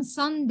do on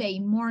Sunday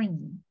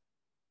morning?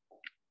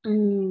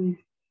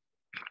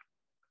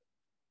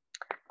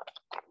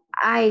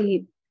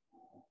 I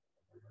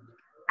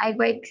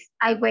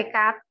wake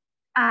up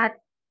at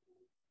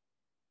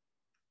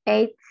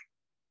 8,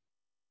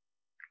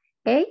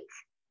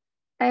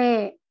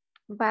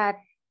 but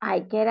I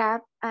get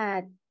up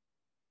at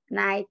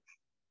night.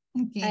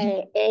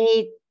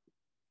 Okay.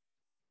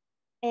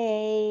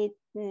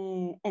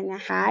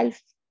 8:30.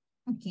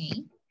 Okay.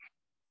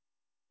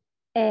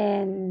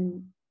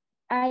 And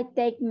I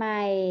take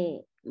my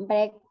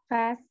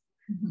breakfast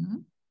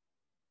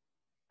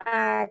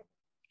at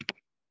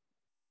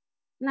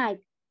 9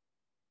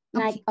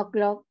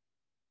 o'clock.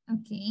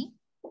 Okay.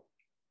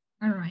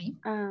 All right.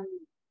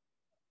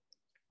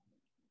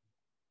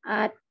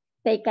 I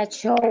take a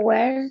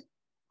shower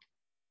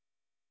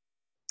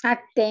at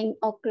 10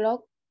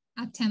 o'clock.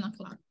 At 10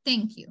 o'clock.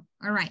 Thank you.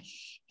 All right.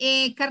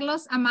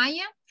 Carlos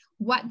Amaya,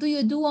 what do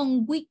you do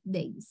on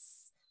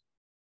weekdays?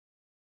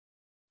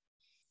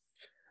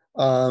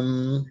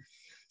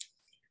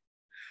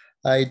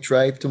 I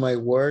drive to my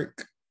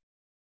work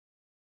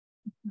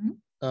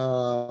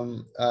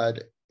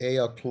at 8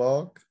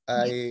 o'clock.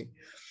 I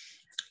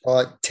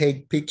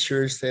take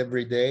pictures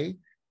every day.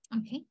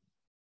 Okay.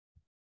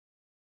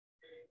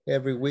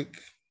 Every week,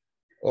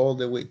 all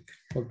the week,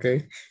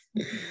 okay?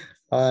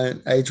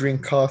 And I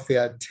drink coffee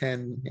at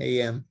 10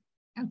 a.m.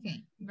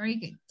 Okay, very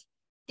good.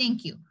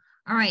 Thank you.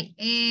 All right,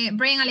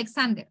 Brian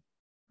Alexander.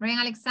 Brian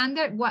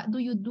Alexander, what do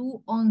you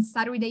do on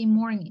Saturday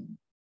morning?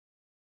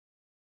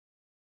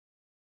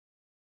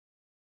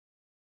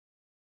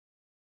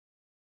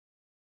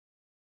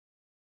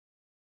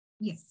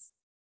 Yes.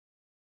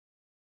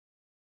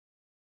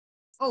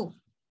 Oh,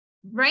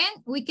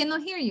 Brian, we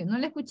cannot hear you. No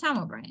le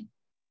escuchamos, Brian.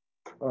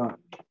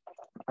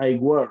 I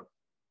work.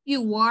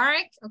 You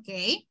work,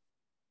 okay.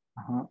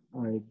 I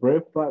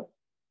breakfast.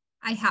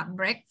 I have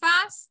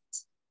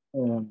breakfast.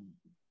 I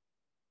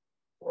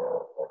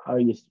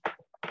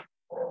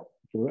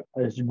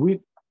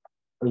sweep.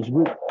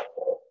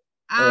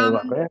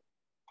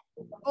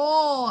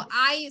 Oh,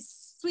 I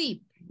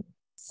sweep.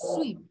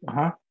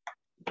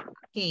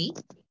 Okay,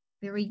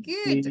 very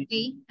good.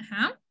 Okay.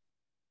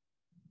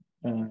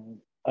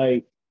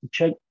 I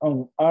check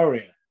on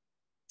area.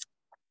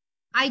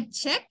 I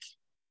check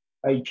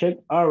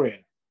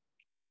area.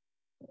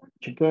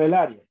 Chequeo el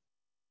área.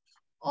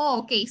 Oh,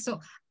 okay,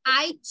 so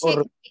I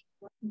check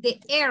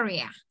the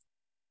area.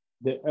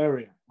 The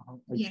area.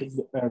 Yes. Check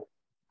the area.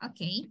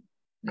 Okay,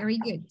 very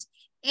good.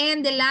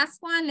 And the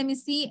last one, let me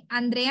see,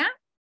 Andrea.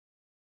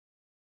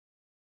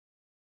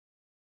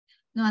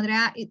 No,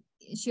 Andrea,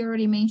 she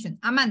already mentioned.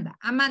 Amanda,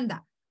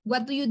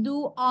 what do you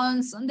do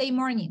on Sunday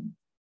morning?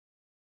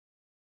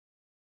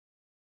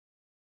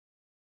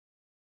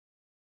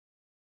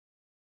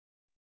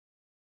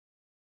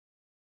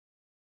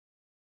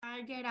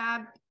 I get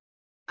up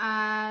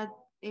at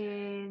 8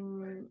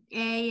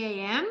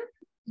 a.m.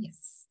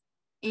 Yes.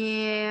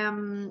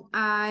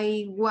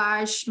 I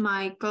wash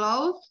my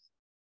clothes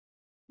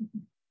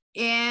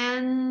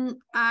and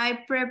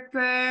I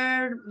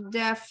prepare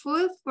the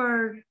food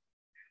for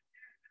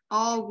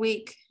all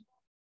week.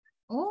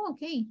 Oh,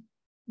 okay.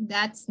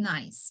 That's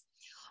nice.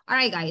 All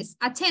right, guys.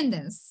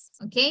 Attendance.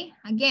 Okay.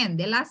 Again,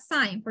 the last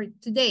time for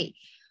today.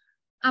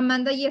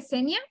 Amanda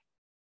Yesenia.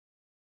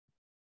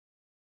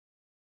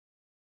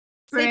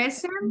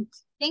 Present.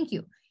 Thank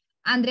you.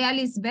 Andrea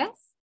Lisbeth.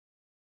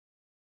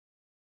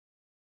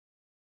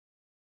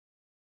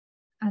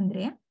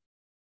 Andrea.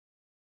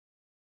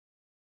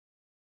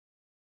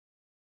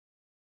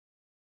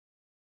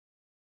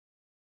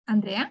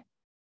 Andrea.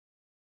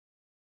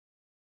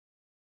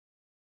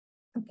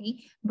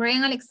 Okay.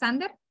 Brian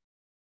Alexander.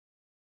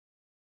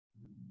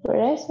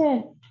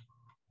 Present.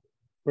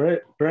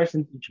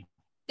 Present teacher.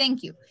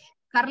 Thank you.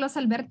 Carlos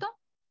Alberto.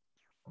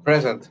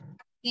 Present.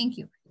 Thank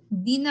you.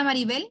 Dina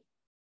Maribel.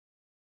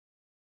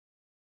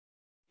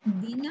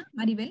 Dina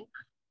Maribel.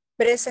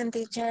 Present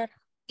teacher.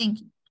 Thank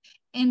you.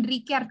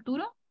 Enrique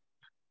Arturo.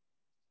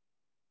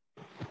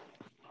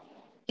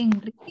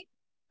 Enrique.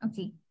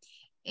 Okay.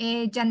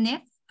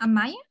 Janet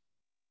Amaya.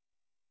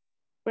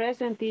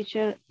 Present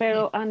teacher,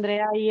 pero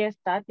Andrea ahí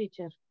está,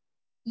 teacher.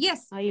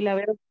 Yes. Ahí la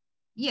veo.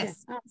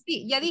 Yes. Yeah.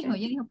 Sí, ya dijo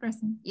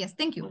present. Yes,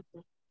 thank you.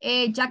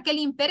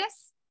 Jacqueline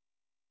Pérez.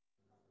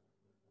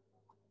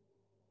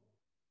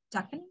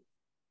 Jacqueline.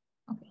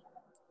 Okay.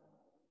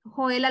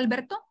 Joel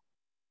Alberto.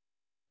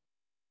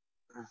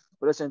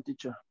 Present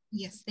teacher.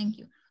 Yes, thank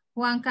you.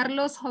 Juan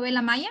Carlos Jovel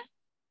Amaya.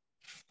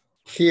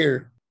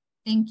 Here.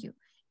 Thank you.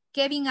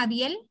 Kevin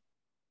Adiel.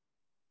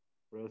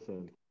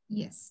 Present.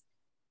 Yes.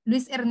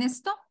 Luis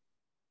Ernesto.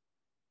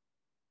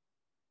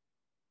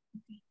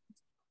 Okay.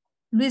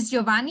 Luis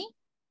Giovanni.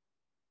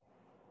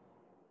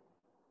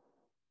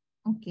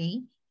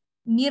 Okay.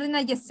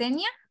 Mirna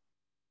Yesenia.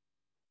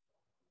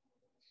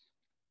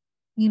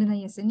 Mirna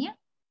Yesenia.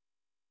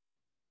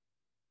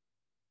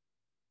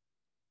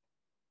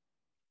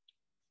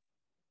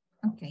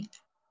 Okay.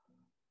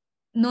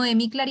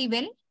 Noemí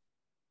Claribel.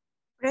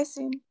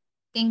 Present.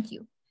 Thank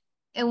you.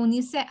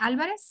 Eunice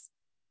Álvarez.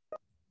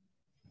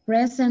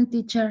 Present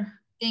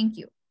teacher. Thank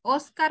you.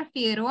 Oscar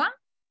Figueroa.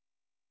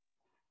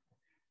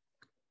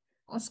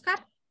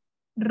 Oscar.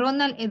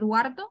 Ronald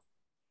Eduardo.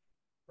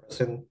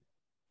 Present.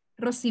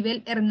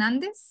 Rosibel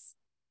Hernández.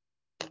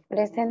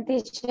 Present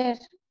teacher.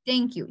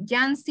 Thank you.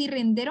 Yancy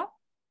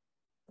Rendero.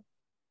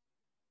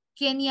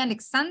 Kenny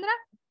Alexandra.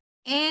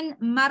 And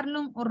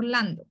Marlon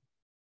Orlando.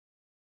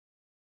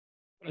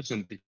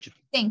 Present teacher.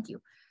 Thank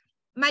you.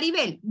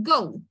 Maribel,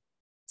 go.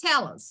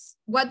 Tell us,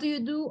 what do you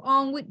do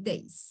on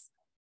weekdays?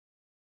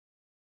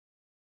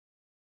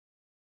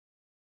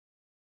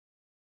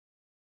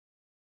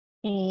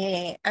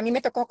 A mí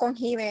me tocó con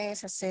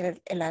Gives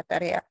hacer la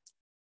tarea.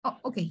 Oh,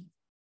 ok.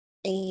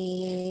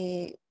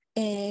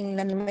 En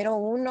la número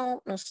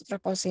 1,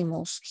 nosotros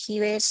pusimos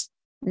Gives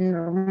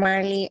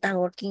normally are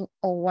working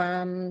at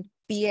 1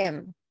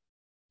 p.m.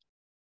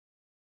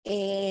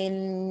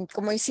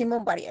 Como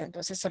hicimos varias,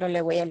 entonces solo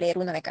le voy a leer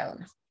una de cada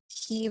una.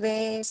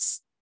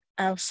 Gives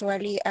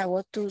usually I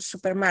go to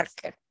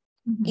supermarket.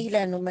 Y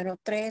la número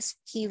 3,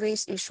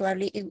 Gives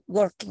usually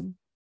working.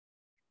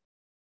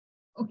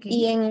 Okay.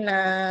 Y en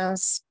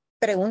las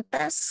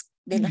preguntas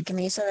de las que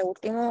me hizo de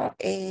último,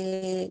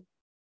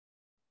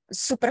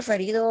 su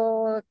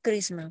preferido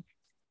Christmas.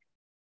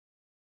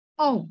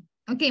 Oh,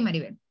 okay,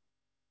 Maribel.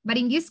 But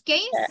in this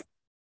case,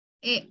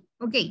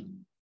 okay.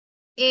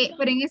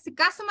 Pero en este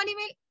caso,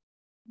 Maribel,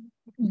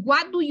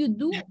 what do you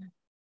do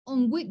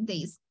on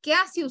weekdays? ¿Qué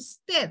hace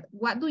usted?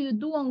 What do you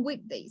do on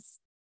weekdays?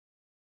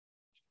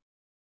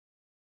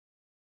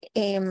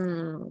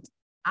 I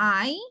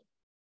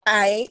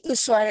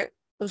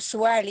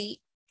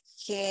usually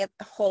get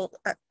hot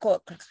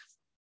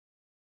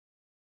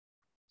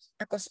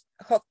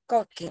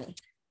cooking.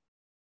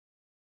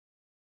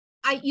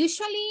 I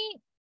usually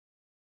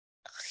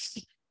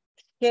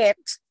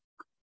get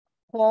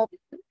hot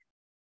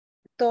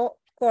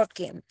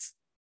cooking.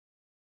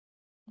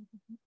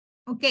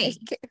 Okay. Es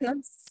que no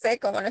sé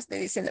cómo lo estoy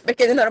diciendo,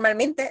 porque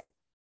normalmente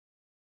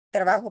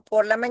trabajo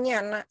por la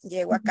mañana,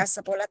 llego a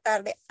casa por la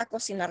tarde a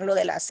cocinar lo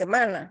de la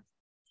semana.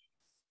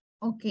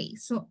 Okay,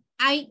 so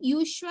I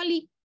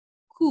usually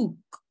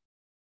cook.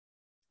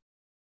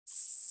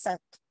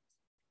 Exacto.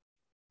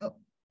 Oh,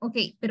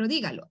 okay, pero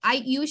dígalo.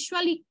 I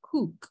usually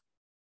cook.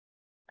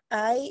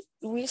 I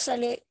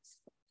usually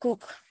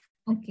cook.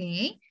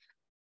 Okay.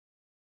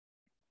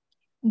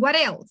 What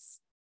else?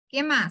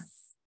 ¿Qué más?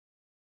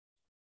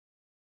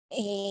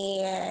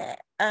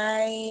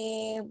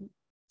 I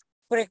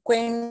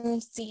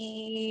frequency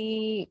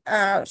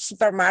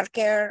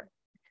supermarket,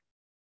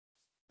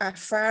 a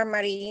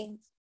pharmacy.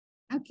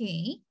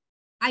 Okay.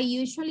 I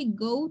usually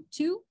go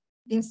to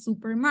the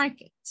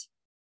supermarket.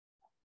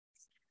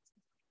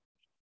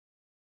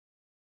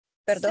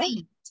 Perdón. Say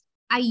it.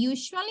 I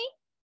usually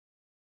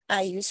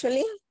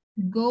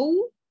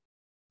go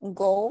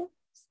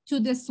to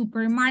the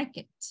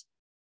supermarket.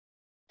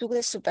 to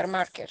the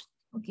supermarket.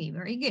 Okay,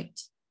 very good.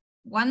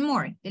 One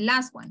more, the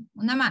last one,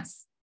 una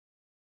más.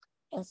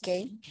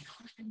 Okay.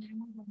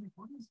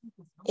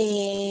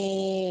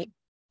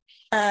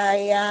 I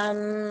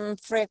am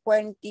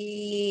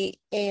frequently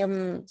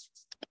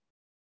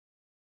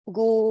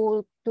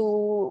go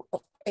to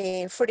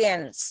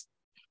friends.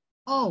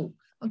 Oh,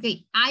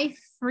 okay. I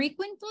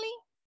frequently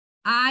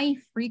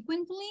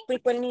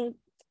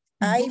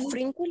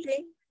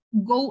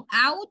go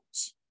out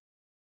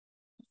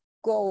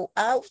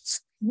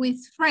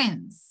with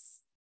friends.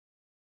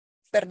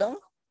 Perdón.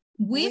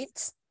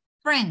 With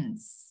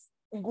friends.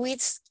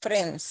 With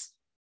friends.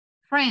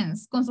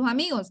 Friends, con sus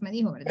amigos, me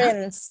dijo, ¿verdad?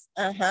 Friends.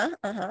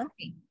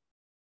 Okay.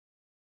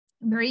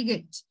 Very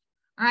good.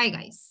 All right,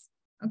 guys.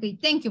 Okay,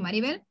 thank you,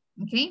 Maribel.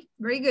 Okay,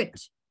 very good.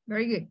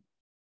 Very good.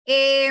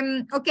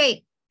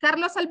 Okay,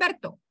 Carlos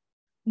Alberto,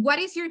 what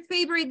is your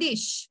favorite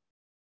dish?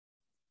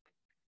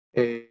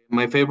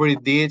 My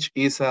favorite dish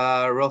is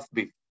a roast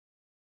beef.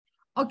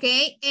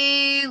 Okay,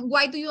 and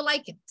why do you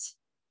like it?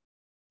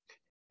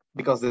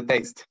 Because the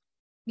taste.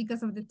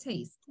 Because of the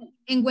taste.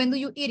 And when do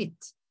you eat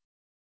it?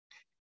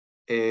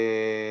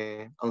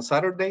 On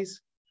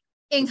Saturdays.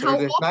 And how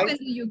Saturdays often night?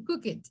 do you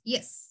cook it?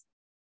 Yes.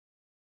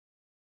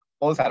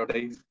 On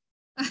Saturdays.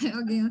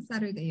 Okay, on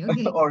Saturday.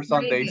 Okay. Or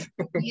Sundays.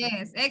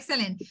 Yes,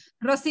 excellent.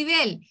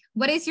 Rosibel,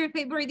 what is your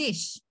favorite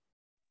dish?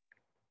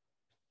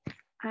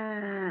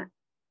 My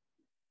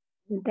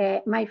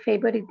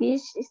favorite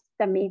dish is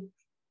the meat.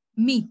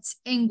 Meat.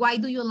 And why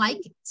do you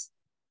like it?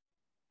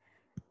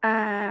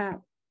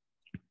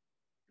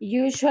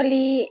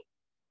 Usually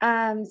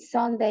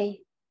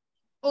Sunday.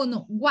 Oh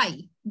no,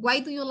 why? Why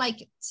do you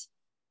like it?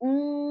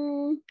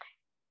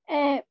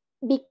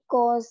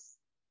 Because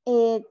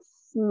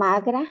it's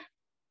magra.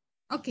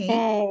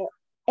 Okay.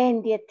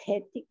 And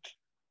dietetic.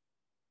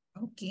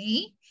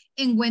 Okay.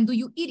 And when do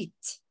you eat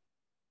it?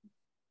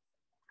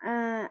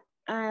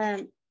 I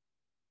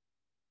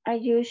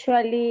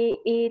usually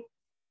eat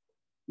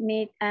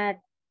meat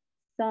at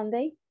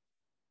Sunday.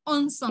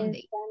 On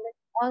Sunday.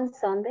 On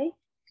Sunday.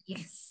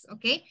 Yes,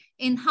 okay.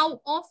 And how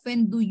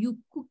often do you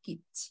cook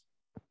it?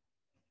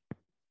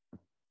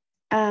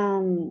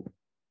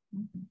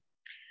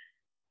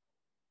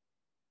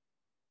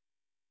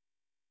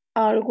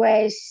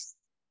 Always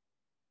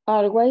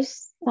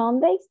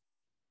Sundays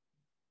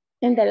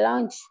in the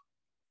lunch.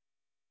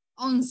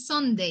 On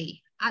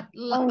Sunday at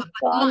lunch.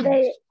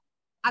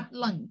 At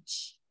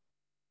lunch.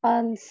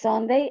 On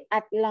Sunday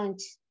at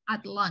lunch.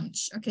 At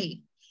lunch,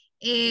 okay.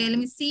 Let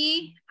me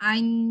see.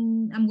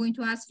 I'm going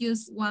to ask you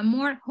one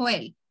more.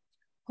 Joel.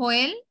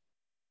 Joel,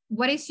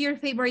 what is your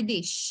favorite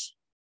dish?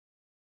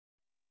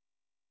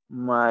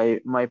 My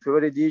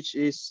favorite dish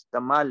is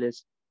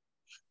tamales.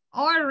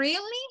 Oh,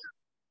 really?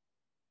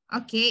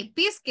 Okay,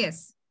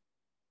 pisques.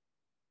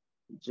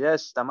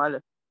 Yes,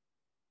 tamales.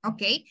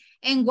 Okay,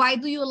 and why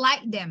do you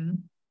like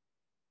them?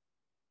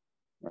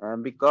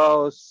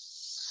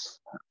 Because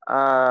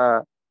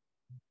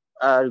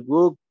are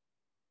good,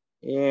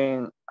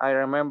 and I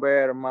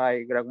remember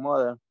my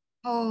grandmother.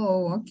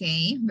 Oh,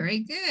 okay, very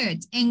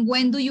good. And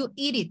when do you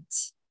eat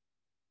it?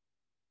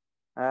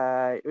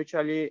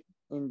 Usually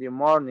in the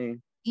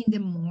morning. In the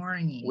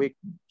morning.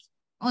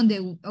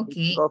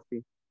 Okay. With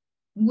coffee.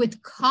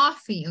 With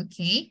coffee,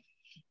 okay.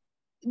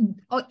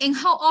 Oh, and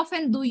how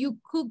often do you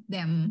cook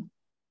them?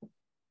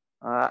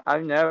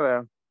 I've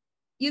never.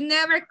 You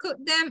never cook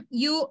them?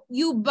 You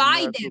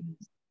buy them?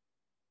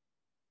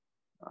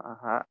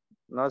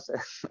 No sé.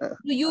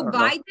 Do you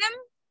buy them?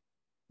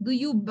 Do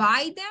you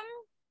buy them?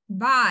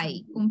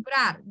 Buy,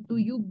 comprar. Do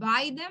you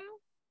buy them?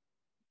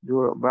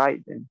 You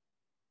buy them.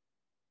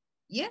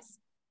 Yes.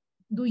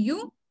 Do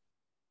you?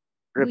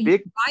 Repeat. Do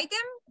you buy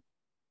them?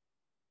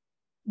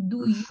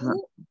 Do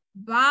you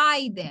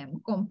buy them?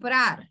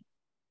 Comprar.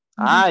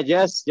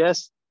 Yes.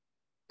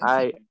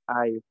 Okay.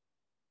 I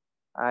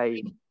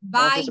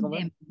buy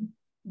them.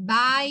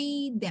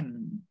 Buy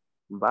them.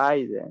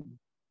 Buy them.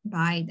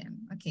 Buy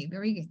them. Okay,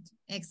 very good.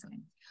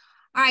 Excellent.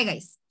 All right,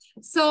 guys.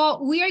 So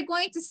we are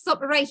going to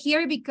stop right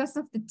here because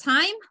of the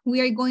time.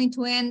 We are going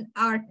to end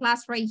our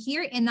class right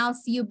here, and I'll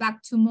see you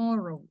back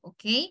tomorrow,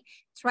 okay?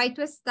 Try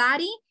to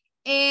study,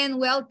 and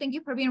well, thank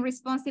you for being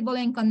responsible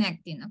and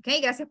connecting,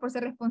 okay? Gracias por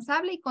ser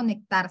responsable y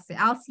conectarse.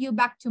 I'll see you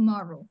back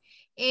tomorrow.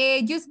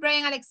 Just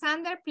Brian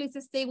Alexander, please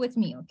stay with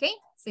me, okay?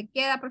 Se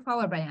queda, por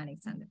favor, Brian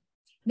Alexander.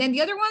 Then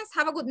the other ones,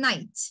 have a good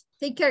night.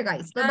 Take care,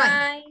 guys.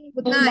 Bye-bye.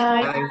 Good night.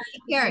 Bye.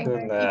 Take care.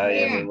 Good night,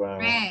 everyone.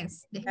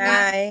 Rest.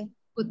 Bye.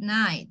 Good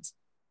night.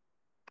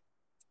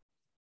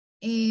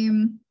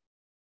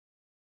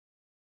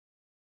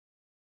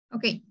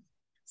 Okay.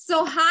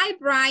 So, hi,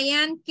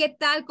 Brian. ¿Qué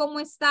tal? ¿Cómo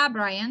está,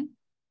 Brian?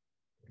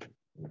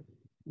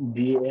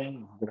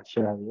 Bien,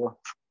 gracias a Dios.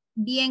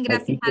 Bien,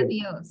 gracias a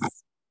Dios.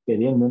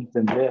 Queriendo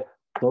entender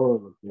todo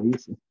lo que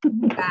dice.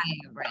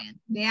 Vaya,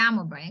 Brian.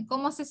 Veamos, Brian,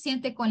 ¿cómo se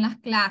siente con las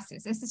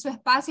clases? Este es su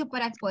espacio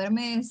para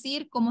poderme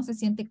decir cómo se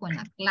siente con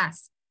la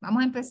clase.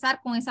 Vamos a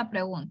empezar con esa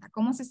pregunta.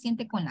 ¿Cómo se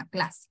siente con la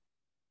clase?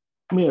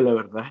 Mira, la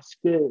verdad es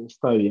que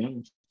está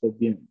bien, estoy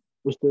bien.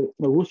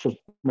 me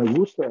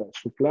gusta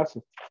su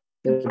clase.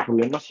 El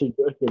problema sí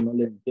yo es que no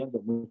le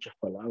entiendo muchas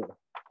palabras.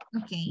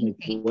 Me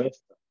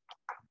cuesta.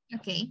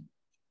 Ok.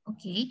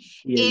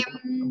 Y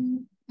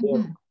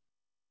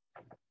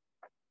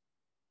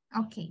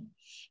Ok.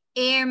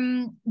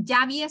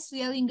 ¿Ya había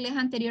estudiado inglés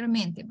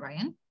anteriormente,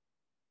 Brian?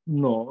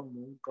 No,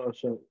 nunca, o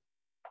sea,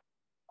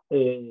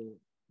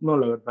 no,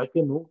 la verdad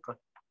que nunca.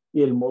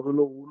 Y el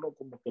módulo 1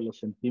 como que lo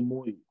sentí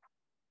muy,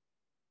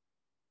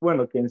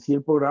 bueno, que en sí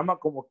el programa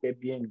como que es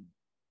bien,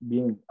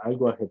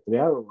 algo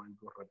ajetreado,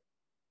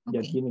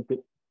 ya tiene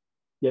que,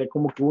 ya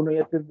como que uno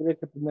ya tendría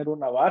que tener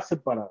una base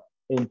para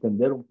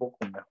entender un poco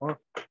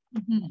mejor.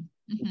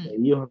 Y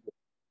ahí yo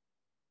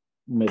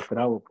me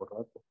trabo por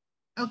rato.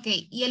 Ok,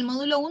 ¿y el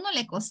módulo 1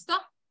 le costó?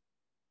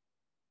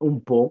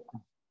 Un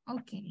poco.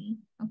 Ok.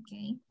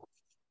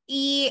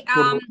 Y,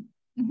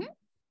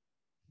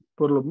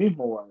 por lo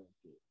mismo, bueno,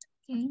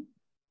 okay.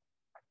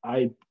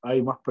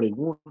 hay más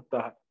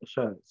preguntas, o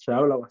sea, se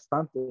habla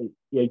bastante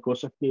y hay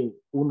cosas que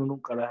uno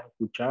nunca las ha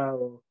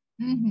escuchado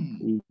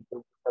y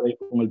tengo que estar ahí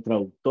con el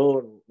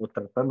traductor o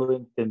tratando de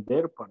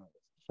entender para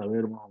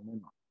saber más o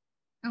menos.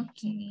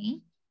 Ok,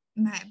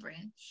 vale,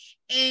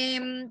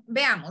 Brian.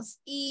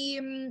 Veamos, y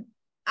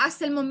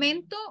hasta el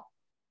momento,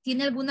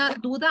 ¿tiene alguna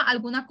duda,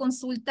 alguna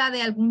consulta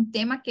de algún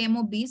tema que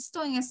hemos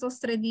visto en estos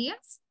 3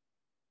 días?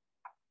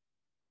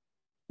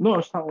 No,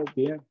 estamos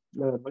bien,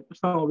 la verdad que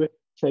estamos bien.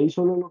 O sea, ahí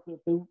solo lo que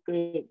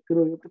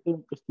creo yo que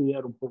tengo que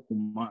estudiar un poco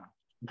más,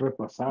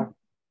 repasar.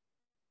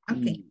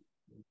 Okay.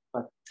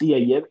 Y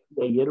ayer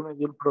me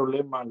dio el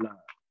problema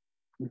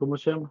 ¿cómo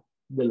se llama?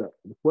 Del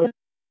juez.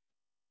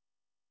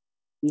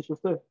 ¿Hizo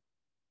usted?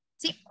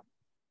 Sí.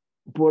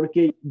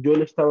 Porque yo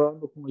le estaba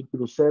dando como el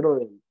crucero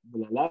de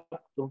la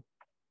laptop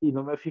y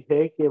no me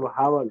fijé que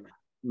bajaba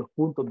los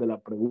puntos de la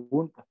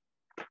pregunta.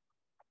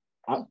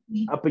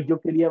 Pues yo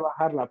quería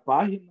bajar la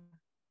página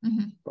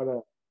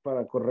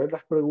para correr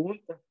las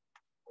preguntas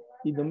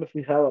y no me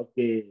fijaba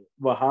que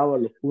bajaba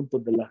los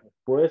puntos de las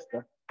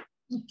respuestas.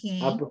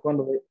 Pues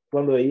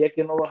cuando veía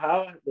que no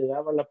bajaba, le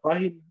daba la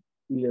página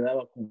y le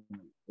daba con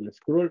el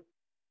scroll.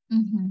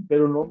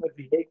 Pero no me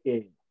fijé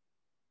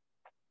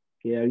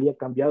que había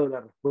cambiado la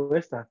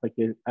respuesta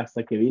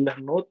hasta que vi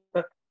las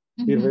notas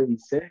y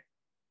revisé.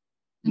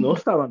 No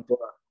estaban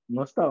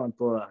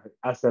todas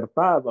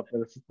acertadas,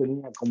 pero sí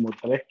tenía como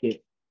 3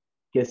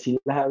 que sí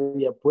las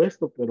había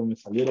puesto, pero me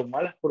salieron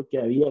malas porque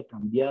había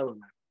cambiado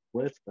la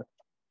respuesta.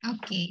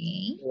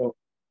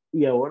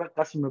 Y ahora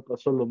casi me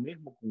pasó lo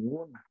mismo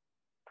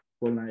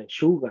con la de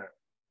Sugar.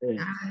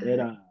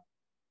 Era,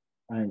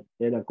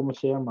 ¿cómo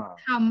se llama?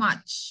 How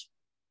much?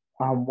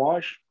 How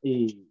much,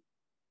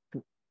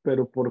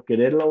 pero por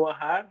quererlo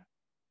bajar,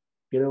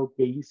 creo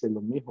que hice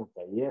lo mismo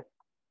que ayer.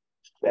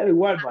 Pero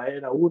igual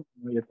era uno,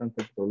 no había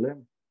tanto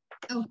problema.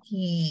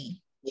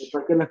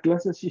 Porque las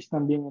clases sí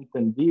están bien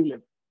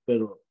entendibles,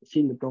 pero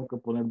sí le tengo que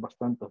poner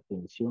bastante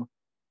atención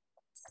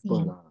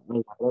para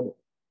agarrar.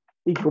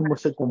 Y como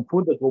se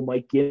confunde, como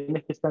hay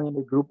quienes que están en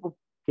el grupo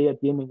que ya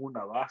tienen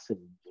una base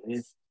de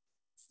inglés.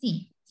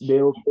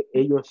 Veo que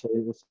ellos se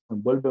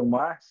desenvuelven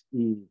más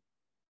y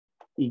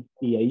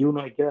ahí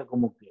uno se queda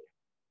como que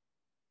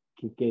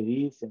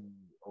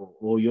dicen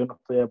o yo no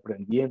estoy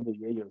aprendiendo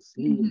y ellos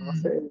sí, no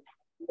sé.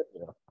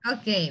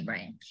 Ok,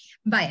 Brian.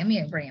 Vaya,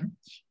 mire, Brian.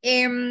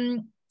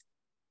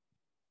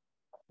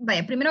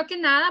 Vaya, primero que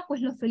nada,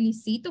 pues lo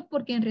felicito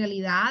porque en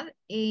realidad,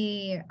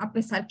 a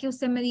pesar que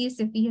usted me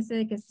dice, fíjese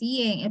de que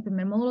sí, en el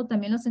primer módulo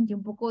también lo sentí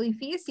un poco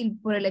difícil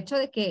por el hecho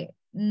de que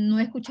no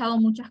he escuchado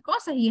muchas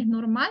cosas y es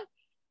normal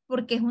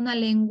porque es una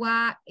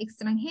lengua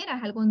extranjera,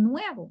 es algo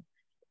nuevo.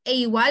 E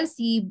igual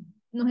si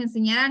nos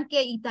enseñaran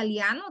que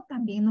italiano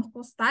también nos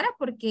costara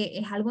porque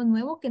es algo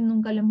nuevo que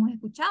nunca lo hemos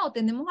escuchado.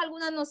 Tenemos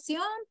alguna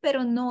noción,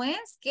 pero no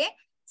es que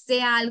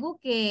sea algo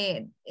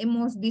que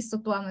hemos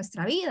visto toda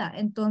nuestra vida.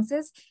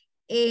 Entonces,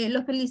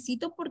 lo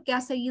felicito porque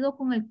ha seguido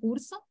con el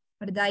curso,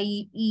 ¿verdad?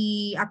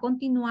 Y ha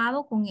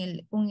continuado con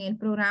el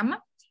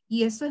programa.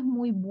 Y eso es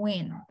muy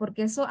bueno,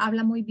 porque eso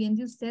habla muy bien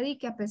de usted y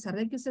que a pesar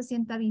de que usted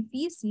sienta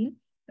difícil,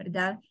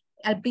 ¿verdad?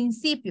 Al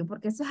principio,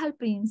 porque eso es al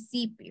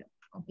principio,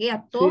 ¿ok?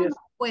 A todos nos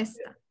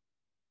cuesta.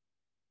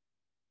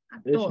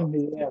 Esa es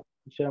mi idea,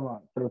 se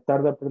llama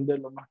tratar de aprender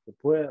lo más que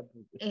pueda,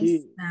 porque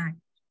sí,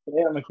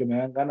 créame que me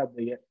dan ganas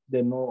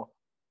de no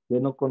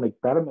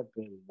conectarme,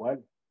 pero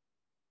igual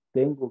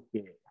tengo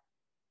que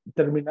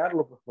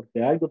terminarlo, pues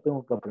porque algo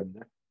tengo que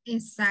aprender.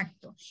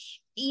 Exacto.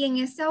 Y en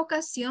esta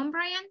ocasión,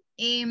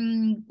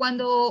 Brian,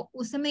 cuando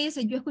usted me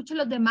dice, yo escucho a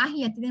los demás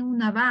y ya tienen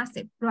una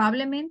base,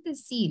 probablemente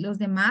sí, los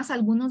demás,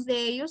 algunos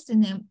de ellos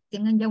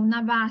tengan ya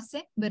una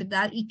base,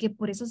 ¿verdad? Y que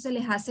por eso se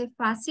les hace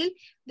fácil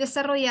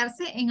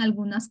desarrollarse en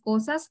algunas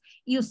cosas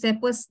y usted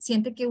pues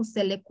siente que a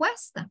usted le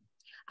cuesta.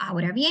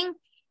 Ahora bien,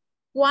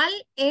 ¿cuál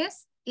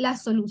es la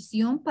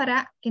solución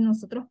para que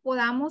nosotros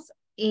podamos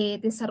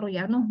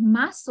desarrollarnos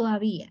más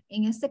todavía?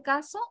 En este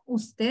caso,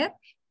 usted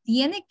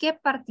tiene que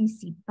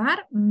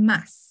participar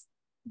más,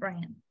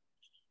 Brian.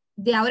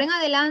 De ahora en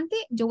adelante,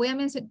 yo voy a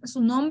mencionar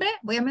su nombre,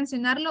 voy a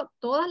mencionarlo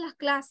todas las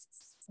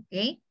clases,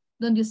 ¿ok?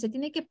 donde usted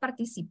tiene que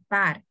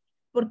participar,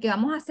 porque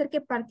vamos a hacer que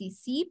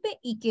participe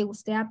y que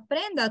usted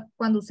aprenda.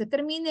 Cuando usted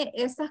termine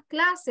estas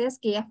clases,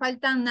 que ya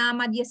faltan nada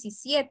más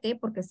 17,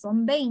 porque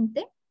son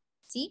 20,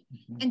 ¿sí?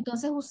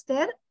 Entonces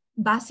usted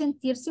va a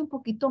sentirse un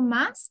poquito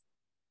más,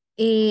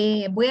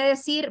 voy a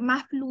decir,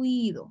 más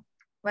fluido.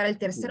 Para el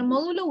tercer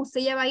módulo,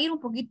 usted ya va a ir un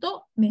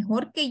poquito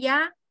mejor que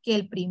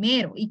el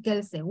primero y que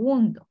el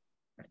segundo,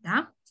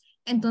 ¿verdad?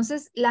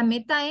 Entonces, la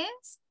meta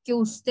es que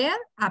usted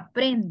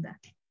aprenda,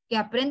 que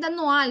aprenda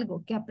no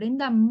algo, que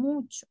aprenda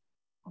mucho,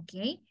 ¿ok?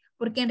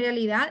 Porque en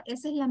realidad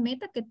esa es la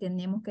meta que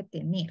tenemos que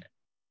tener,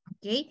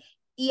 ¿ok?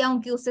 Y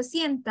aunque usted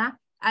sienta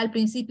al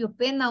principio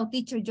pena o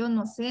teacher, yo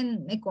no sé,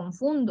 me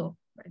confundo,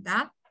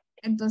 ¿verdad?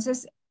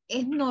 Entonces,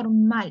 es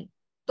normal.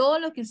 Todo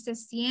lo que usted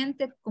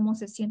siente, cómo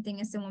se siente en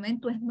ese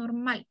momento, es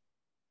normal,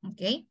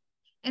 ¿ok?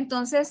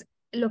 Entonces,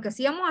 lo que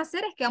sí vamos a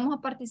hacer es que vamos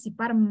a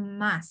participar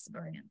más,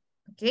 Brian,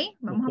 ¿ok?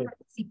 Vamos a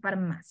participar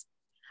más.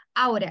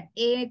 Ahora,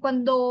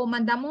 cuando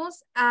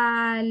mandamos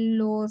a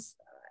los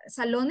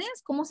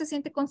salones, ¿cómo se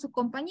siente con sus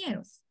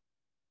compañeros?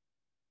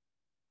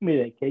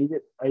 Mire,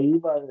 que ahí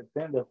va a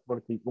depender,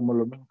 porque como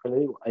lo mismo que le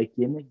digo, hay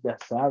quienes ya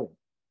saben.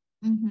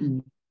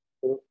 Y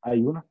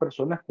hay unas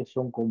personas que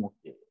son como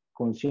que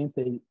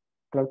conscientes y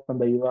tratan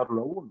de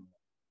ayudarlo a uno.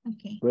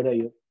 Pero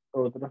hay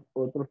otros,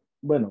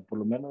 bueno, por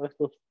lo menos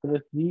estos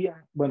 3 días,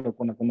 bueno,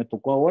 con la que me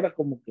tocó ahora,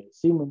 como que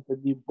sí me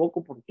entendí un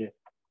poco porque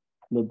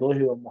los dos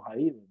íbamos a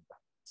ir, ¿verdad?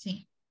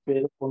 Sí.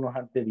 Pero con los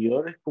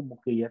anteriores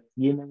como que ya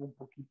tienen un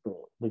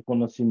poquito de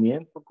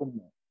conocimiento,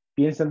 como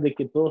piensan de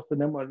que todos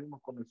tenemos el mismo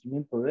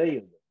conocimiento de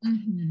ellos, ¿verdad?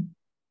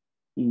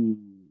 Y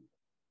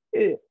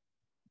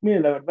mire,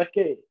 la verdad es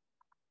que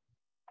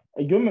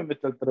yo me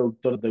meto al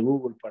traductor de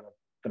Google para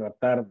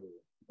tratar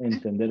de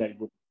entender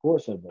algunas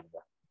cosas,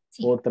 ¿verdad?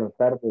 Sí. O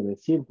tratar de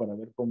decir para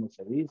ver cómo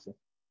se dice.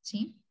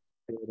 Sí.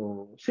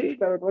 Pero sí,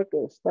 la verdad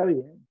que está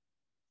bien.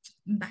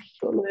 Vale.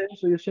 Solo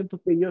eso, yo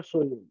siento que yo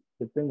soy el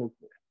que tengo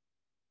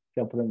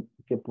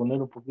que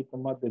poner un poquito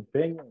más de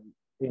empeño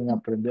en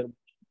aprender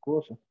muchas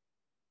cosas.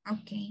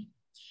 Ok.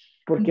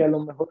 Porque a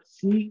lo mejor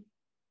sí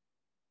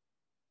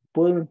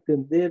puedo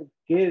entender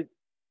qué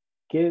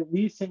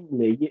dicen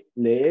leyendo,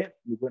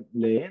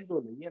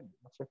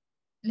 no sé.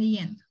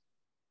 Leyendo.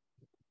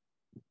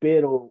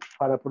 Pero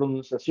para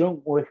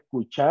pronunciación o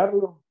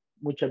escucharlo,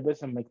 muchas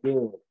veces me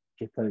quedo,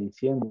 ¿qué está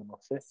diciendo? No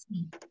sé.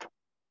 Sí.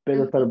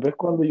 Pero tal vez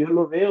cuando yo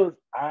lo veo,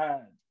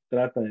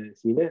 trata de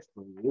decir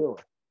esto, yo.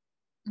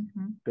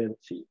 Pero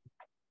sí,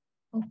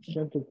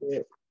 siento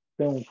que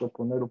tengo que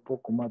poner un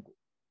poco más de...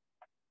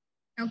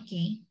 Ok.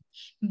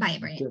 Bye,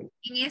 Brian.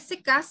 En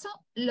ese caso,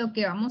 lo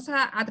que vamos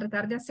a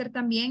tratar de hacer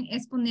también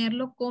es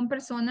ponerlo con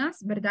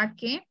personas, ¿verdad?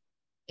 Que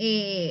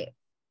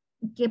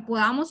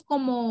podamos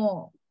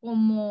como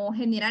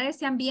generar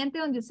ese ambiente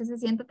donde usted se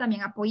sienta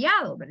también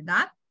apoyado,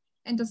 ¿verdad?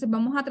 Entonces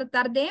vamos a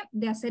tratar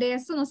de hacer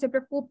eso, no se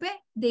preocupe.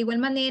 De igual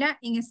manera,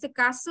 en este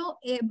caso,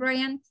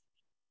 Brian,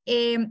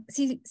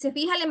 si se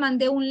fija, le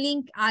mandé un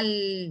link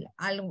al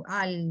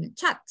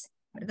chat,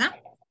 ¿verdad?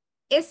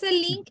 Ese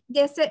link,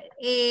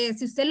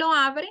 si usted lo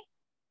abre,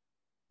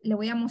 le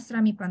voy a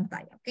mostrar mi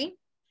pantalla, ¿ok?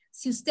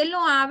 Si usted lo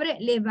abre,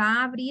 le va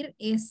a abrir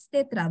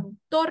este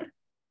traductor.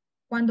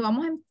 Cuando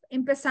vamos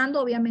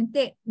empezando,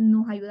 obviamente,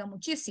 nos ayuda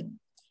muchísimo.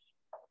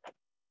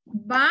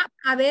 Va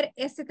a ver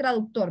este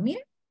traductor,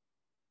 miren.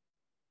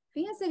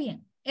 Fíjense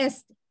bien,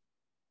 este.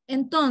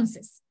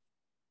 Entonces,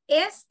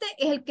 este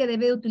es el que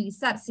debe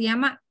utilizar. Se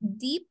llama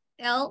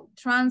DeepL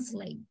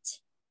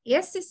Translate.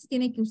 Este sí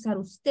tiene que usar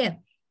usted.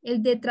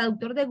 El de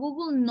traductor de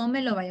Google no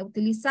me lo vaya a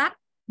utilizar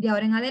de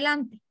ahora en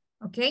adelante,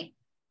 ¿ok?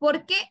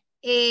 Porque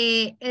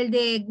el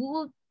de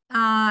Google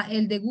a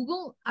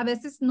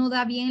veces no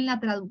da bien la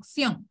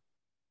traducción,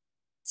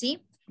 ¿sí?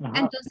 Ajá,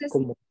 entonces,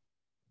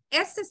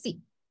 este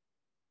sí.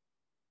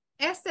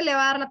 Este le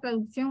va a dar la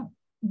traducción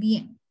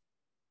bien.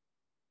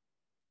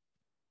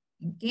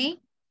 ¿Ok?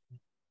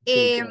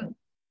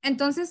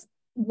 Entonces,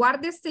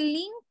 guarde este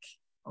link,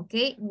 ¿ok?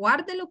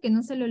 Guárdelo, que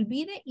no se le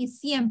olvide, y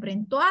siempre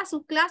en todas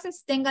sus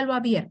clases téngalo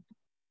abierto.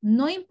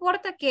 No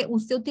importa que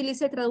usted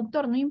utilice el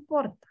traductor, no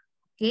importa,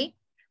 ¿ok?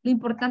 Lo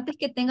importante es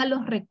que tenga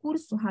los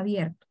recursos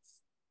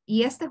abiertos.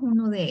 Y este es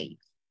uno de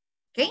ellos,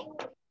 ¿ok?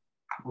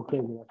 Ok,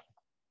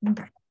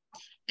 gracias.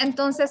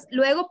 Entonces,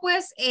 luego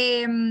pues,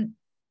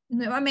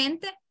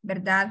 nuevamente,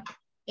 ¿verdad?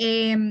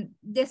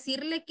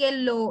 Decirle que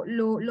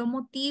lo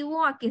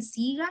motivo a que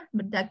siga,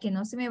 ¿verdad? Que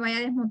no se me vaya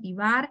a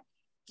desmotivar,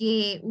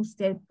 que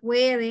usted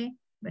puede,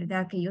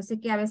 ¿verdad? Que yo sé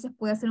que a veces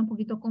puede ser un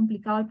poquito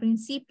complicado al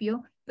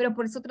principio, pero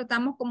por eso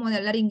tratamos como de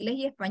hablar inglés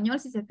y español.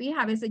 Si se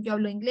fija, a veces yo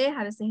hablo inglés,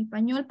 a veces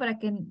español, para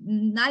que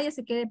nadie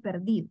se quede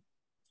perdido.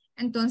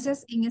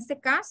 Entonces, en este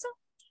caso,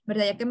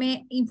 ¿verdad? Ya que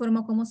me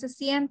informó cómo se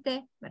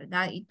siente,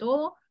 ¿verdad? Y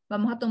todo,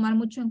 vamos a tomar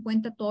mucho en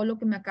cuenta todo lo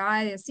que me acaba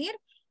de decir.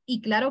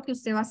 Y claro que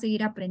usted va a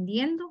seguir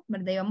aprendiendo,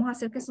 ¿verdad? Y vamos a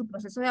hacer que su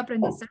proceso de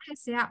aprendizaje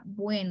sea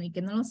bueno y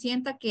que no lo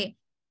sienta que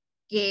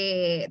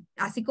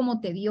así como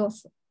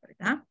tedioso,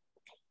 ¿verdad?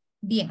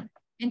 Bien.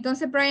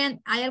 Entonces,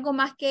 Brian, ¿hay algo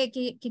más que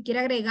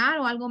quiera agregar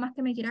o algo más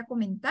que me quiera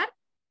comentar?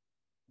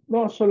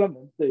 No,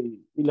 solamente,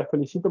 y la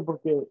felicito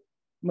porque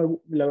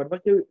la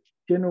verdad que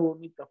tiene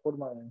bonita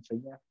forma de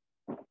enseñar.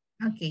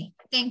 Ok,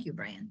 thank you,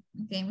 Brian.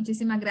 Ok,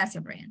 muchísimas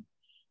gracias, Brian.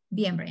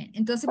 Bien, Brian.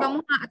 Entonces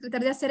vamos a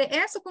tratar de hacer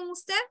eso con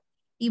usted.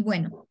 Y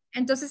bueno,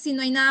 entonces si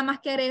no hay nada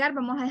más que agregar,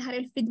 vamos a dejar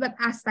el feedback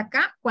hasta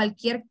acá.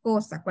 Cualquier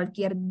cosa,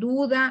 cualquier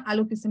duda,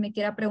 algo que usted me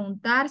quiera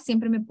preguntar,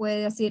 siempre me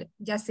puede decir,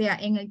 ya sea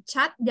en el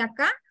chat de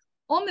acá,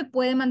 o me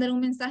puede mandar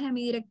un mensaje a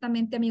mí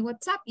directamente a mi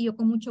WhatsApp y yo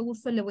con mucho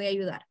gusto le voy a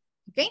ayudar.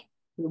 ¿Ok?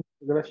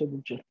 Gracias,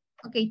 mucho.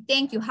 Ok,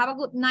 thank you. Have a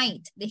good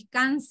night.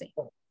 Descanse.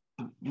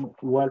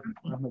 Igual, Okay.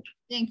 buenas noches.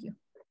 Thank you.